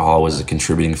alcohol was a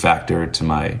contributing factor to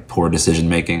my poor decision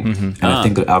making. And I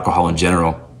think that alcohol in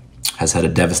general has had a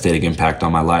devastating impact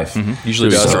on my life.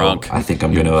 Usually so drunk. I think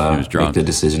I'm going to make the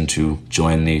decision to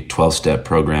join the 12-step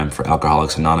program for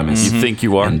Alcoholics Anonymous. You think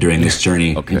you are? And during this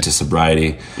journey into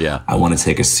sobriety, I want to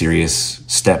take a serious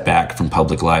step back from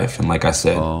public life. And like I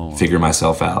said, figure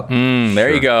myself out.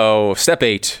 There you go. Step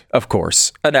 8, of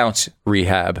course, announce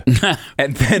rehab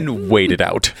and then wait it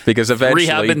out. Because eventually...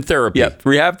 Rehab and therapy. Yep,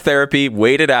 rehab, therapy,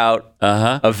 wait it out.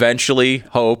 Eventually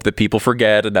hope that people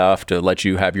forget enough to let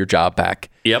you have your job back.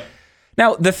 Yep.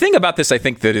 Now, the thing about this, I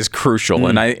think, that is crucial,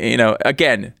 and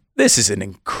again, this is an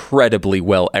incredibly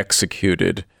well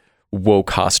executed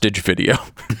woke hostage video,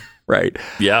 right?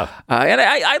 Yeah. And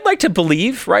I'd like to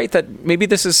believe, right, that maybe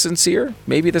this is sincere.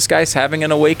 Maybe this guy's having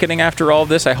an awakening after all of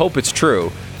this. I hope it's true.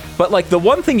 But like the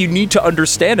one thing you need to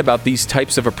understand about these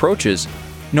types of approaches,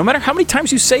 no matter how many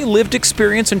times you say lived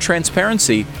experience and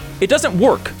transparency, it doesn't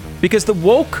work. Because the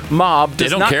woke mob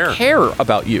does not care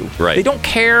about you. Right. They don't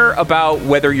care about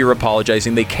whether you're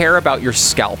apologizing. They care about your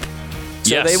scalp.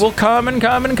 So they will come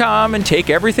and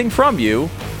take everything from you.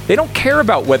 They don't care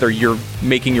about whether you're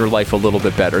making your life a little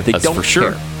bit better. They don't for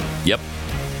sure. care. Yep.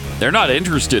 They're not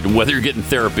interested in whether you're getting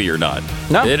therapy or not.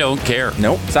 No. They don't care.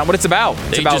 Nope. It's not what it's about.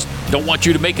 They just don't want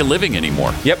you to make a living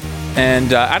anymore. Yep.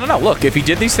 And I don't know. Look, if he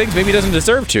did these things, maybe he doesn't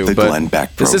deserve to. The but Glenn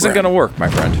Beck this isn't going to work,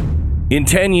 my friend. In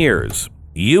 10 years,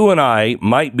 you and I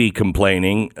might be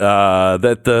complaining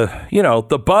that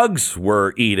the bugs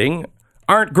we're eating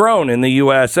aren't grown in the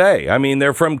USA. I mean,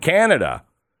 they're from Canada.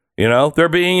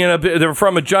 They're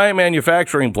from a giant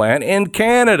manufacturing plant in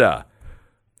Canada.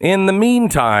 In the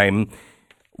meantime,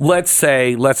 let's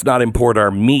not import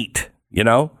our meat.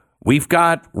 We've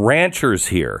got ranchers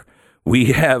here. We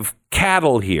have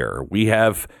cattle here. We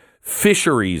have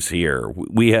fisheries here.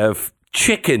 We have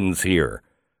chickens here.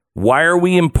 Why are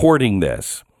we importing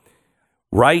this?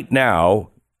 Right now,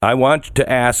 I want to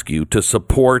ask you to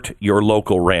support your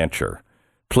local rancher.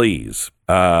 Please.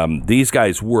 These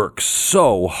guys work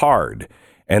so hard,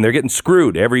 and they're getting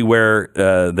screwed everywhere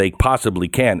they possibly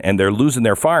can, and they're losing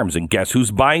their farms. And guess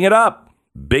who's buying it up?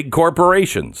 Big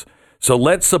corporations. So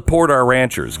let's support our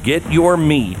ranchers. Get your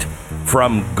meat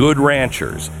from Good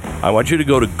Ranchers. I want you to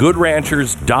go to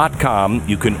goodranchers.com.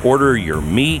 You can order your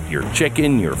meat, your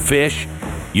chicken, your fish.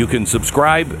 You can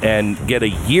subscribe and get a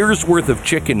year's worth of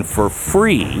chicken for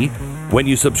free when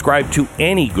you subscribe to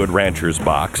any Good Ranchers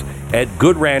box at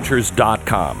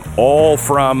goodranchers.com. All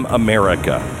from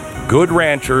America.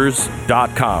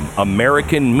 Goodranchers.com.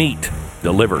 American meat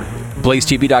delivered.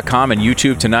 BlazeTV.com and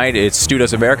YouTube tonight. It's Stu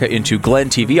Does America into Glenn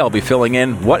TV. I'll be filling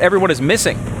in what everyone is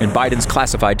missing in Biden's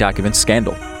classified documents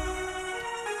scandal.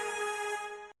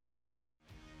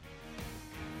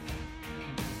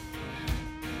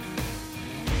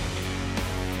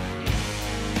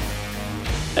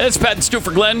 It's Pat and Stu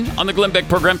for Glenn on the Glenn Beck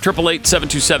program,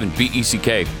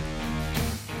 888-727-BECK.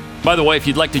 By the way, if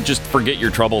you'd like to just forget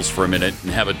your troubles for a minute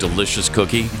and have a delicious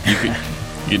cookie, you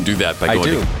can do that by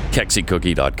going to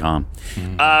kexicookie.com.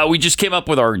 We just came up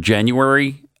with our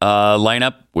January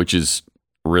lineup, which is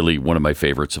really one of my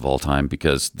favorites of all time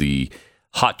because the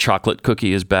hot chocolate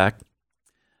cookie is back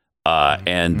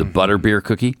and the butterbeer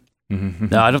cookie.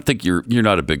 Now, I don't think you're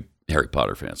not a big Harry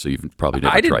Potter fan, so you've probably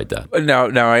never tried that. No,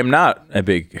 I am not a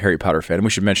big Harry Potter fan. And we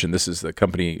should mention this is the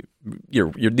company.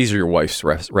 These are your wife's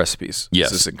recipes.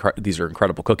 Yes, these are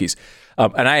incredible cookies.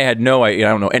 And I had I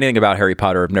don't know anything about Harry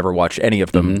Potter. I've never watched any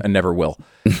of them and never will.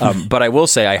 But I will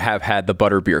say I have had the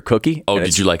butterbeer cookie. Oh,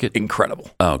 did you like it? Incredible.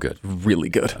 Oh, good. Really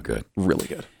good. Oh, good. Really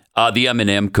good. The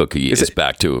M&M cookie is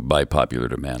back to by popular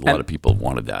demand. A lot of people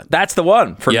wanted that. That's the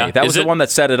one for me. That was the one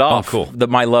that set it off. Oh, cool.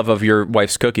 My love of your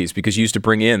wife's cookies, because you used to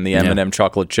bring in the M&M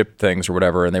chocolate chip things or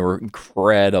whatever, and they were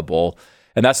incredible.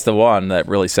 And that's the one that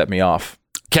really set me off.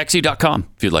 Keksi.com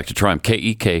if you'd like to try them.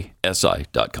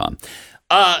 KEKSI.com.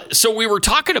 So we were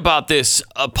talking about this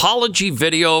apology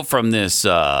video from this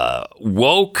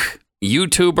woke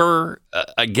YouTuber.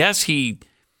 I guess he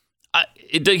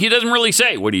doesn't really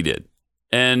say what he did.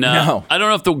 And No. I don't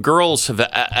know if the girls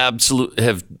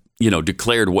have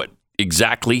declared what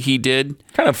exactly he did.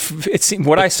 Kind of, it seemed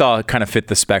what I saw kind of fit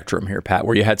the spectrum here, Pat,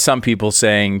 where you had some people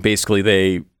saying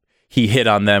basically he hit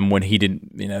on them when he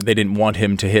didn't, they didn't want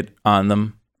him to hit on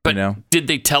them. But did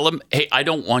they tell him, hey, I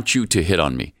don't want you to hit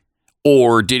on me?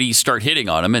 Or did he start hitting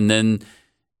on him? And then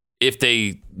if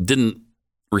they didn't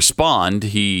respond,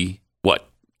 he,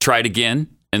 tried again?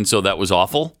 And so that was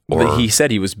awful? But he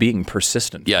said he was being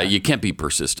persistent. Yeah, you can't be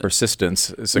persistent. Persistence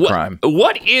is a crime.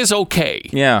 What is okay?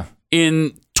 Yeah.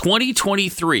 In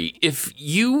 2023, if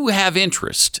you have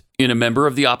interest in a member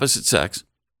of the opposite sex,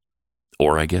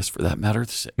 or I guess for that matter,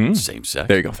 the same sex.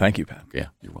 There you go. Thank you, Pat. Yeah,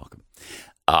 you're welcome.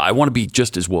 I want to be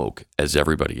just as woke as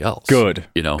everybody else. Good.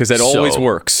 Because that always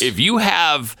works. If you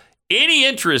have any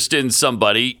interest in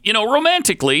somebody,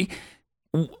 romantically,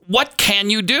 what can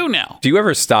you do now? Do you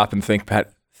ever stop and think,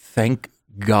 Pat, thank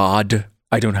God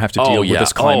I don't have to deal with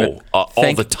this climate?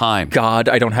 All the time. God,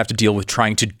 I don't have to deal with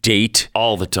trying to date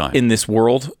all the time in this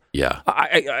world. Yeah.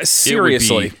 I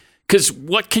seriously. Because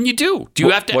what can you do? Do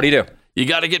you have to? What do you do? You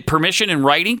got to get permission in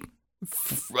writing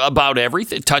about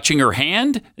everything, touching her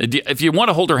hand. If you want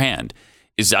to hold her hand,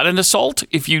 is that an assault?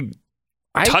 If you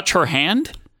touch her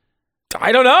hand?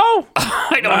 I don't know.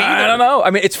 I don't either. I don't know.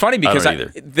 I mean, it's funny because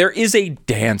there is a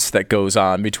dance that goes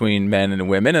on between men and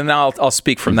women, and I'll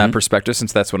speak from that perspective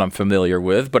since that's what I'm familiar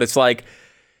with. But it's like,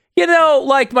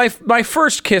 like my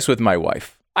first kiss with my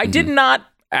wife, I did not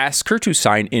ask her to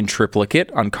sign in triplicate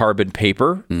on carbon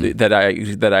paper that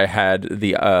I had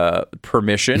the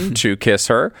permission to kiss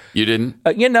her. You didn't?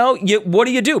 What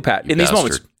do you do, Pat, in these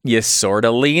moments? You sort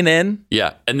of lean in.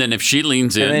 Yeah. And then if she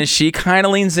leans in. And then she kind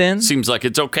of leans in. Seems like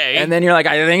it's okay. And then you're like,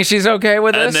 I think she's okay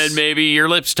with this. And then maybe your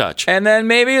lips touch. And then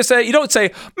maybe you don't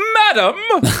say, Madam,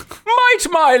 might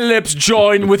my lips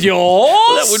join with yours?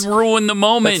 That would ruin the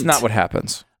moment. That's not what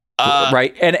happens.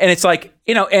 Right? And it's like,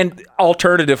 and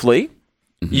alternatively,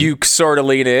 you sort of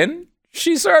lean in.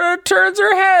 She sort of turns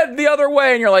her head the other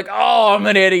way. And you're like, oh, I'm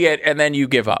an idiot. And then you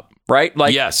give up. Right?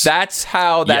 Like, that's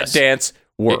how that dance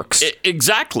works.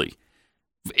 Exactly.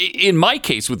 In my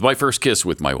case, with my first kiss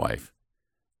with my wife,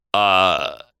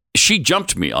 she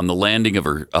jumped me on the landing of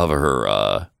her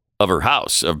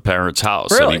house, of parents'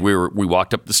 house. Really? I mean, we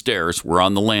walked up the stairs. We're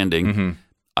on the landing.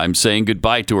 I'm saying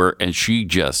goodbye to her, and she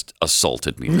just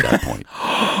assaulted me at that point.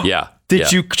 Yeah.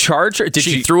 Did you charge her?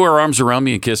 She threw her arms around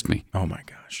me and kissed me. Oh my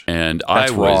gosh! And I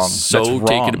was so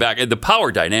taken aback. And the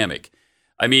power dynamic.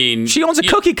 I mean, she owns a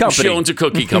cookie company. She owns a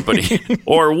cookie company,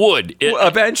 or would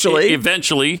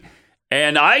eventually.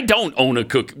 And I don't own a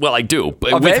cookie. Well, I do,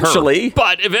 but eventually. With her,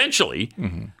 but eventually.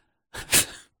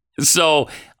 So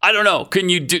I don't know. Can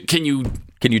you do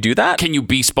that? Can you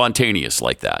be spontaneous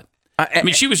like that? I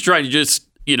mean, she was trying to just.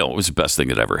 It was the best thing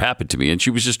that ever happened to me, and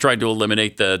she was just trying to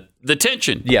eliminate the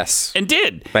tension. Yes, and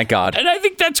did. Thank God. And I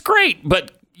think that's great.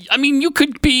 But I mean, you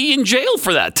could be in jail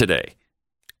for that today.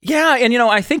 Yeah, and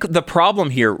I think the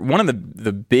problem here, one of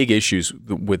the big issues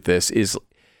with this is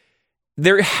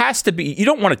there has to be, you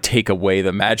don't want to take away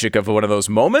the magic of one of those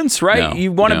moments, right? No,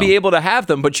 you want to be able to have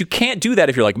them, but you can't do that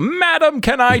if you're like, Madam,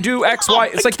 can I do X,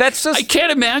 Y? It's like, that's just... I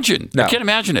can't imagine. No. I can't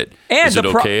imagine it. And is it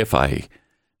okay if I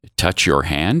touch your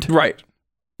hand? Right.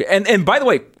 And by the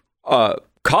way,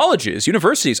 colleges,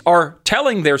 universities are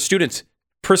telling their students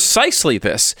precisely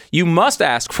this. You must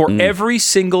ask for every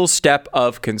single step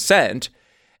of consent.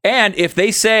 And if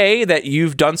they say that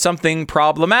you've done something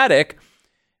problematic,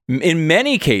 in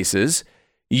many cases,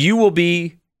 you will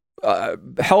be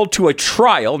held to a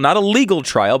trial, not a legal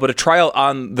trial, but a trial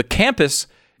on the campus,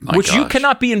 you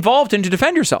cannot be involved in to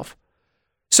defend yourself.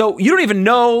 So you don't even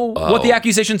know what the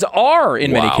accusations are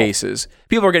in many cases.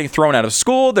 People are getting thrown out of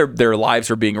school. Their lives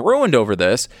are being ruined over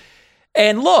this.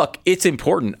 And look, it's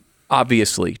important,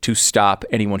 obviously, to stop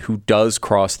anyone who does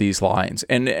cross these lines.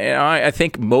 And I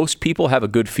think most people have a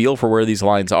good feel for where these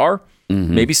lines are.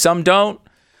 Maybe some don't.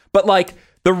 But like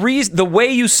the way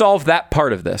you solve that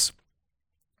part of this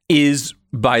is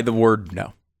by the word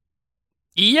no.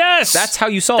 Yes. That's how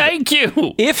you solve it. Thank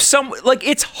you.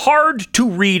 It's hard to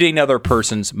read another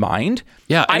person's mind.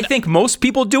 Yeah. I think most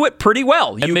people do it pretty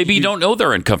well. And maybe you don't know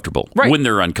they're uncomfortable when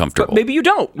they're uncomfortable. But maybe you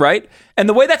don't, right? And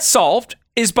the way that's solved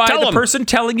is by the person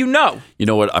telling you no. You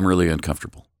know what? I'm really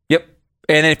uncomfortable. Yep.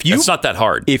 And it's not that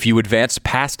hard. If you advance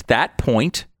past that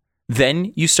point,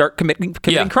 then you start committing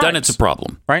crimes. Then it's a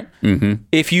problem. Right?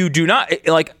 If you do not,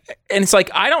 and it's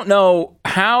like, I don't know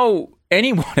how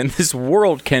anyone in this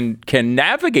world can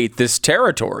navigate this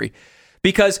territory,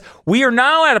 because we are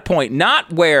now at a point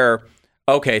not where,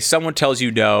 okay, someone tells you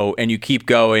no and you keep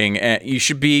going, and you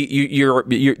should be you're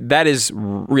that is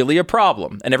really a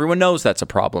problem, and everyone knows that's a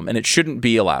problem and it shouldn't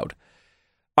be allowed.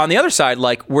 On the other side,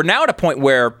 like, we're now at a point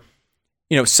where,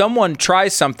 someone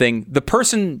tries something, the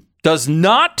person does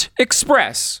not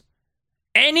express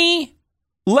any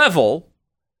level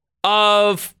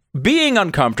of being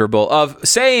uncomfortable, of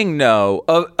saying no,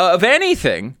 of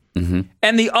anything,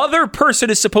 and the other person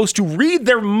is supposed to read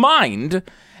their mind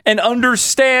and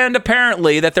understand,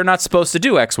 apparently, that they're not supposed to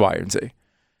do X, Y, and Z.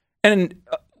 And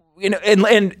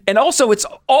also, it's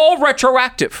all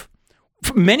retroactive.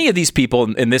 Many of these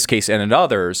people, in this case and in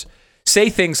others, say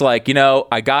things like,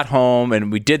 I got home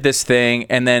and we did this thing,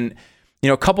 and then,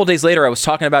 a couple of days later, I was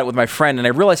talking about it with my friend, and I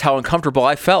realized how uncomfortable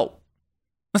I felt.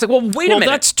 I was like, well, wait a minute.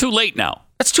 That's too late now.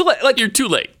 That's too late. Like, you're too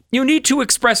late. You need to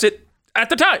express it at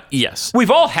the time. Yes. We've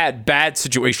all had bad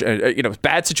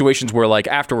situations where, like,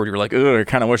 afterward, you're like, I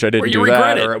kind of wish I didn't do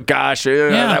that. Or, gosh,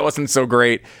 that wasn't so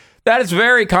great. That is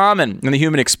very common in the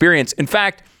human experience. In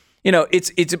fact,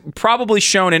 it's probably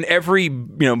shown in every,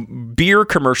 beer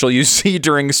commercial you see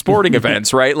during sporting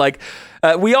events, right? Like,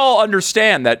 we all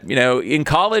understand that, in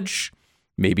college,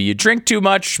 maybe you drink too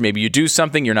much, maybe you do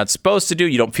something you're not supposed to do,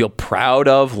 you don't feel proud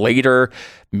of later.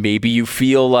 Maybe you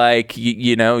feel like,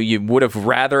 you would have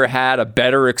rather had a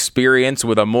better experience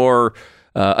with a more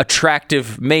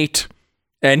attractive mate.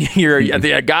 And you're,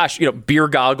 gosh, beer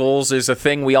goggles is a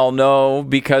thing we all know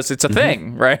because it's a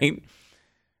thing, right?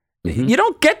 You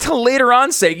don't get to later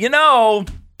on say,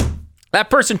 that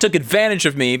person took advantage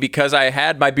of me because I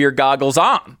had my beer goggles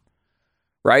on,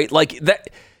 right? Like that.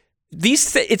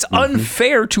 It's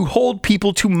unfair to hold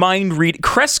people to mind read.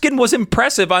 Kreskin was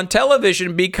impressive on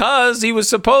television because he was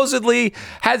supposedly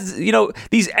has,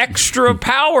 these extra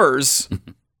powers.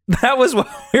 That was what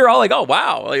we were all like, oh,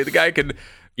 wow. Like, the guy can,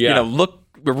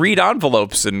 read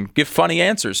envelopes and give funny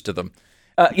answers to them.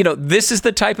 This is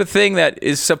the type of thing that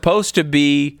is supposed to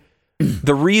be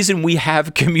the reason we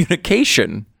have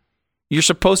communication. You're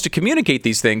supposed to communicate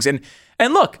these things. And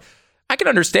look, I can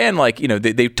understand, like,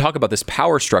 they talk about this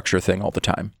power structure thing all the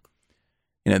time.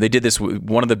 They did this with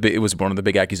it was one of the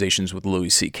big accusations with Louis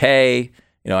C.K.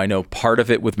 I know part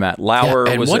of it with Matt Lauer.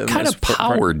 Yeah, and what kind of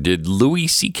power did Louis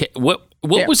C.K. What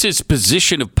was his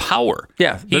position of power?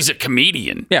 Yeah, he's a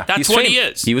comedian. Yeah, that's what he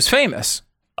is. He was famous.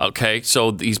 Okay,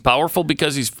 so he's powerful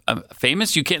because he's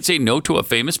famous. You can't say no to a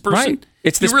famous person.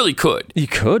 Right. You really could. You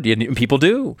could. People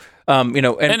do.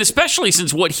 And especially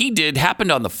since what he did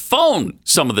happened on the phone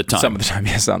some of the time. Some of the time,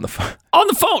 yes, on the phone. On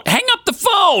the phone. Hang up the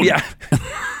phone. Yeah.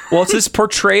 Well, it's this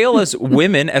portrayal as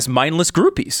women as mindless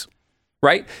groupies,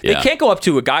 right? Yeah. They can't go up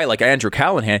to a guy like Andrew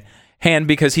Callahan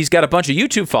because he's got a bunch of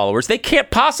YouTube followers. They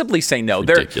can't possibly say no.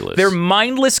 Ridiculous. They're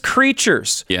mindless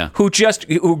creatures who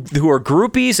are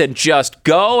groupies and just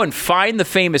go and find the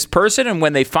famous person. And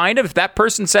when they find him, if that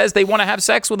person says they want to have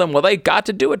sex with them, well, they got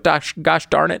to do it. Gosh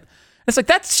darn it. It's like,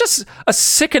 that's just a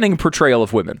sickening portrayal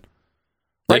of women.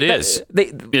 Right?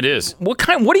 It is. What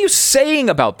are you saying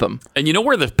about them? And you know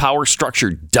where the power structure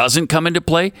doesn't come into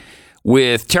play?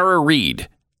 With Tara Reid.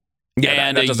 Yeah,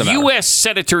 and that a U.S.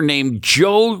 senator named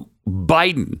Joe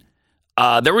Biden.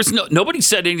 There was nobody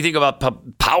said anything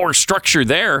about power structure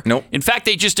there. Nope. In fact,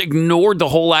 they just ignored the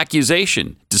whole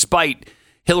accusation, despite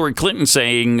Hillary Clinton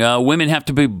saying women have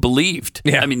to be believed.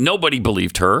 Yeah. I mean, nobody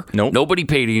believed her. Nope. Nobody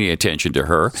paid any attention to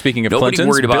her. Speaking of nobody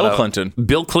Clintons, worried about Bill Clinton.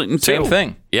 Bill Clinton too. Same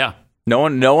thing. Yeah.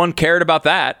 No one cared about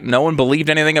that. No one believed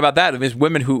anything about that. There's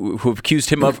women who accused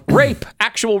him of rape,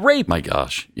 actual rape. My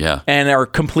gosh. Yeah. And are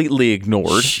completely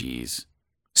ignored. Jeez.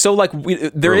 So, like,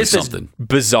 there is this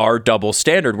bizarre double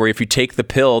standard where if you take the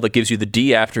pill that gives you the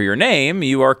D after your name,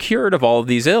 you are cured of all of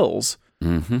these ills.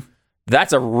 Mm-hmm.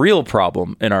 That's a real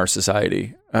problem in our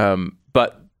society.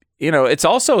 But, it's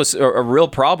also a real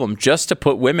problem just to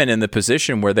put women in the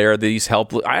position where they are these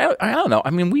helpless. I don't know. I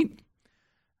mean,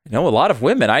 I know a lot of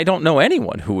women. I don't know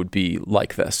anyone who would be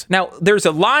like this. Now, there's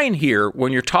a line here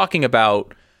when you're talking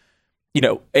about,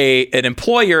 an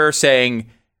employer saying,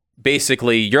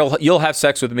 basically, you'll have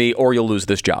sex with me or you'll lose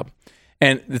this job.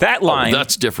 And that line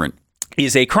that's different.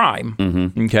 Is a crime.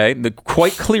 Mm-hmm. Okay.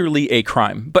 Quite clearly a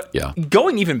crime. But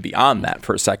going even beyond that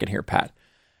for a second here, Pat,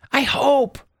 I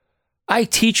hope I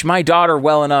teach my daughter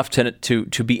well enough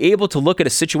to be able to look at a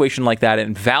situation like that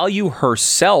and value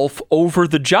herself over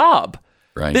the job.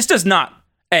 Right. This does not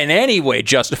in any way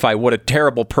justify what a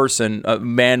terrible person, a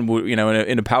man,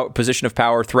 in a position of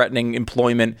power, threatening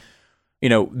employment.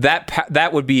 That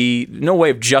would be no way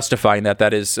of justifying that.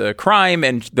 That is a crime,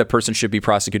 and the person should be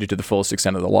prosecuted to the fullest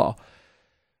extent of the law.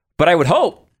 But I would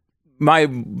hope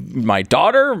my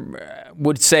daughter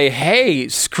would say, "Hey,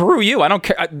 screw you! I don't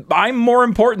care. I'm more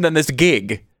important than this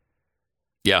gig."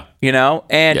 Yeah,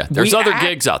 and there's other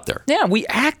gigs out there. Yeah, we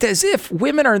act as if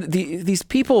women are these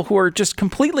people who are just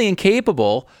completely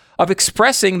incapable of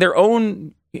expressing their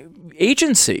own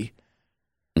agency.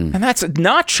 And that's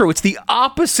not true. It's the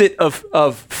opposite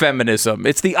of feminism.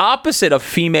 It's the opposite of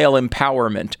female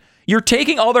empowerment. You're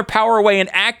taking all their power away and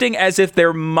acting as if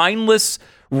they're mindless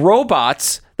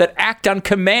robots that act on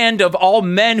command of all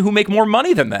men who make more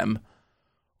money than them.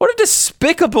 What a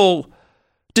despicable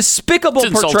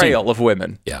portrayal of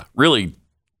women. Yeah, really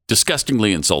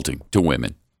disgustingly insulting to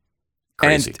women.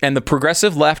 Crazy. And the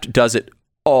progressive left does it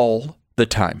all the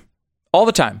time. All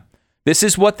the time. This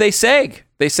is what they say.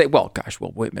 They say, well,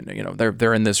 women,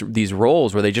 they're in these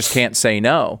roles where they just can't say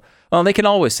no. Well, they can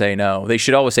always say no. They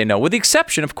should always say no, with the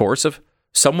exception, of course, of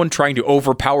someone trying to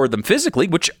overpower them physically,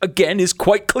 which, again, is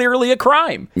quite clearly a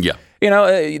crime. Yeah.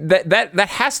 That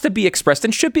has to be expressed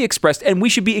and should be expressed, and we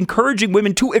should be encouraging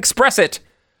women to express it.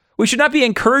 We should not be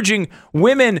encouraging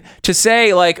women to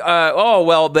say, like,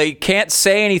 they can't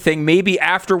say anything. Maybe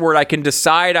afterward I can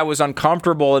decide I was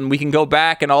uncomfortable and we can go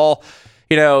back and all...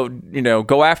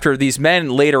 go after these men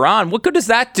later on. What good does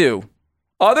that do?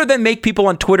 Other than make people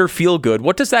on Twitter feel good,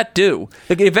 what does that do?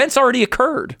 The event's already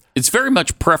occurred. It's very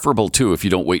much preferable, too, if you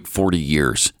don't wait 40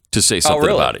 years to say something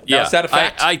about it. Yeah. Is that a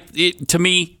fact? To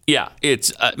me, yeah.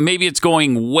 It's maybe it's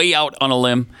going way out on a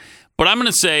limb, but I'm going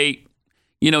to say,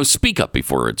 speak up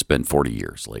before it's been 40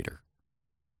 years later.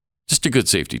 Just a good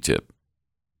safety tip.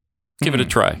 Give it a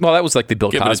try. Well, that was like the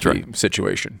Bill Cosby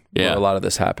situation where a lot of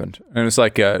this happened. And it's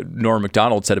like Norm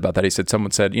Macdonald said about that. He said,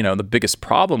 someone said, the biggest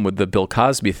problem with the Bill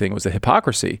Cosby thing was the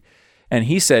hypocrisy. And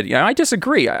he said, I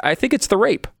disagree. I think it's the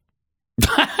rape.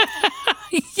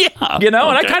 Yeah. And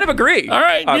I kind of agree. All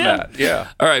right. On that. Yeah.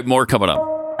 All right. More coming up.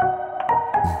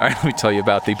 All right. Let me tell you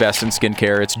about the best in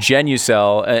skincare. It's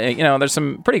Genucel. There's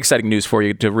some pretty exciting news for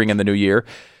you to ring in the new year.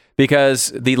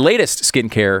 Because the latest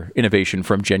skincare innovation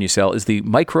from Genucel is the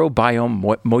microbiome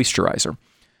moisturizer.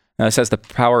 Now, this has the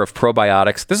power of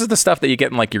probiotics. This is the stuff that you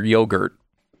get in like your yogurt.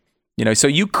 So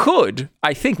you could,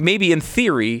 I think maybe in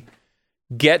theory,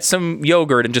 get some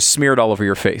yogurt and just smear it all over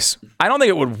your face. I don't think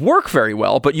it would work very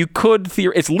well, but you could.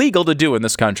 It's legal to do in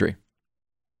this country.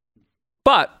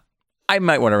 But I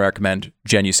might want to recommend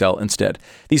Genucel instead.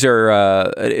 This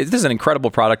is an incredible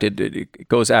product. It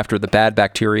goes after the bad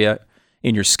bacteria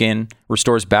in your skin,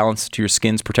 restores balance to your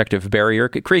skin's protective barrier.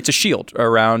 It creates a shield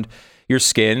around your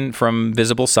skin from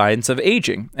visible signs of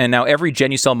aging. And now every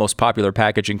Genucel most popular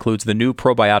package includes the new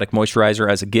probiotic moisturizer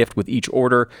as a gift with each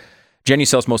order.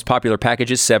 Genucel's most popular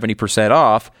package is 70%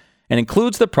 off and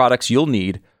includes the products you'll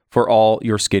need for all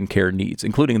your skincare needs,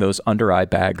 including those under-eye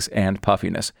bags and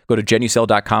puffiness. Go to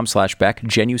Genucel.com/Beck,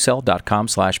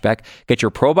 Genucel.com/Beck. Get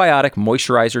your probiotic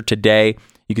moisturizer today.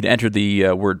 You can enter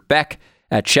the word Beck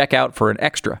at checkout for an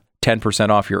extra 10%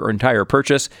 off your entire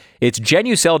purchase. It's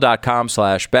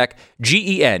Genucel.com/Beck,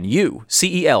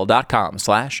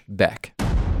 GENUCEL.com/Beck.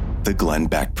 The Glenn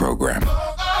Beck Program.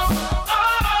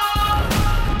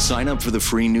 Sign up for the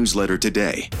free newsletter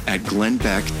today at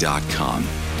glennbeck.com.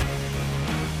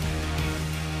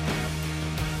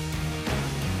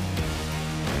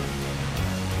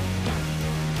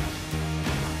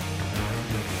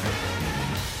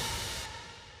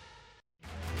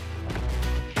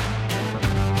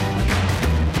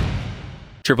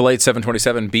 Triple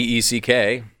 8-727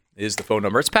 BECK is the phone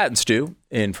number. It's Pat and Stu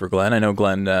in for Glenn. I know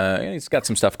Glenn, he's got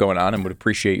some stuff going on and would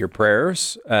appreciate your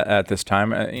prayers at this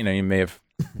time. You may have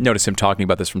noticed him talking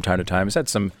about this from time to time. He's had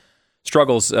some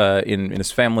struggles in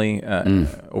his family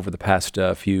over the past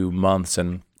few months,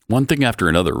 and one thing after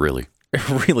another, really.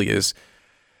 It really is.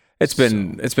 It's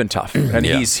been tough, and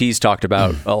he's talked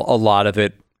about a lot of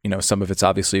it. Some of it's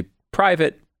obviously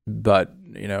private, but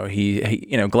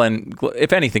Glenn.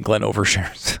 If anything, Glenn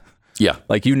overshares. Yeah,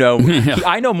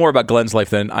 I know more about Glenn's life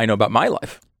than I know about my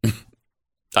life.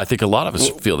 I think a lot of us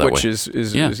feel that way. Which is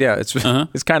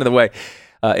it's kind of the way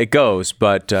it goes.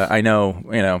 But I know,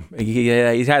 he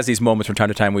has these moments from time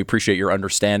to time. We appreciate your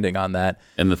understanding on that,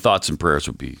 and the thoughts and prayers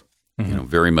would be,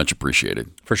 very much appreciated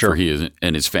for sure. For he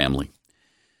and his family.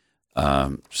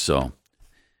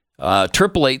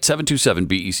 888-727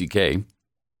 BECK.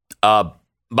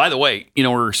 By the way,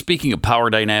 we're speaking of power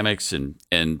dynamics and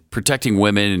protecting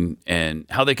women and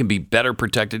how they can be better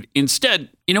protected. Instead,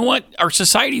 you know what? Our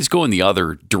society is going the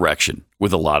other direction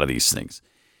with a lot of these things.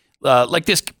 Like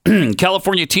this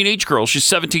California teenage girl, she's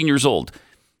 17 years old.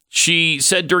 She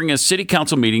said during a city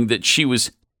council meeting that she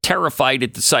was terrified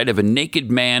at the sight of a naked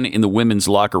man in the women's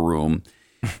locker room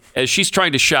as she's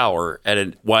trying to shower at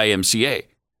a YMCA.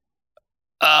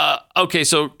 Okay,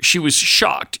 so she was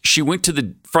shocked. She went to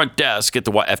the front desk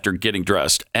after getting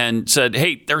dressed and said,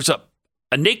 "Hey, there's a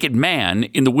naked man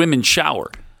in the women's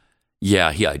shower."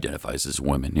 Yeah, he identifies as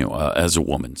as a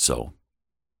woman. So,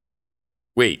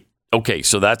 wait, okay,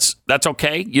 so that's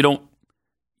okay. You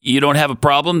don't have a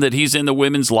problem that he's in the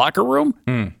women's locker room?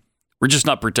 We're just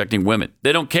not protecting women.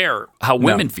 They don't care how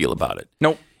women feel about it.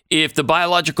 Nope. If the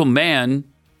biological man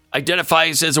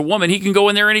identifies as a woman, he can go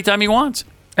in there anytime he wants.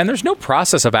 And there's no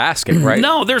process of asking, right?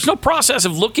 No, there's no process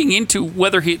of looking into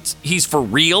whether he's for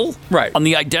real on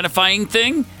the identifying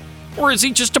thing, or is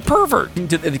he just a pervert?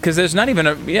 Because there's not even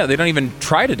they don't even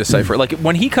try to decipher it. Like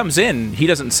when he comes in, he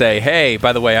doesn't say, "Hey,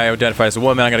 by the way, I identify as a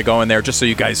woman. I'm going to go in there just so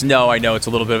you guys know. I know it's a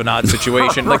little bit of an odd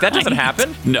situation." Like that doesn't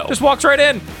happen. No. Just walks right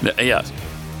in. Yes.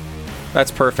 That's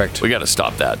perfect. We got to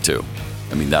stop that too.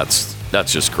 I mean, that's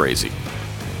just crazy.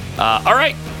 All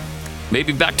right.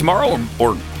 Maybe back tomorrow,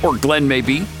 or Glenn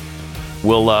maybe.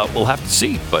 We'll have to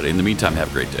see. But in the meantime, have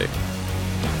a great day.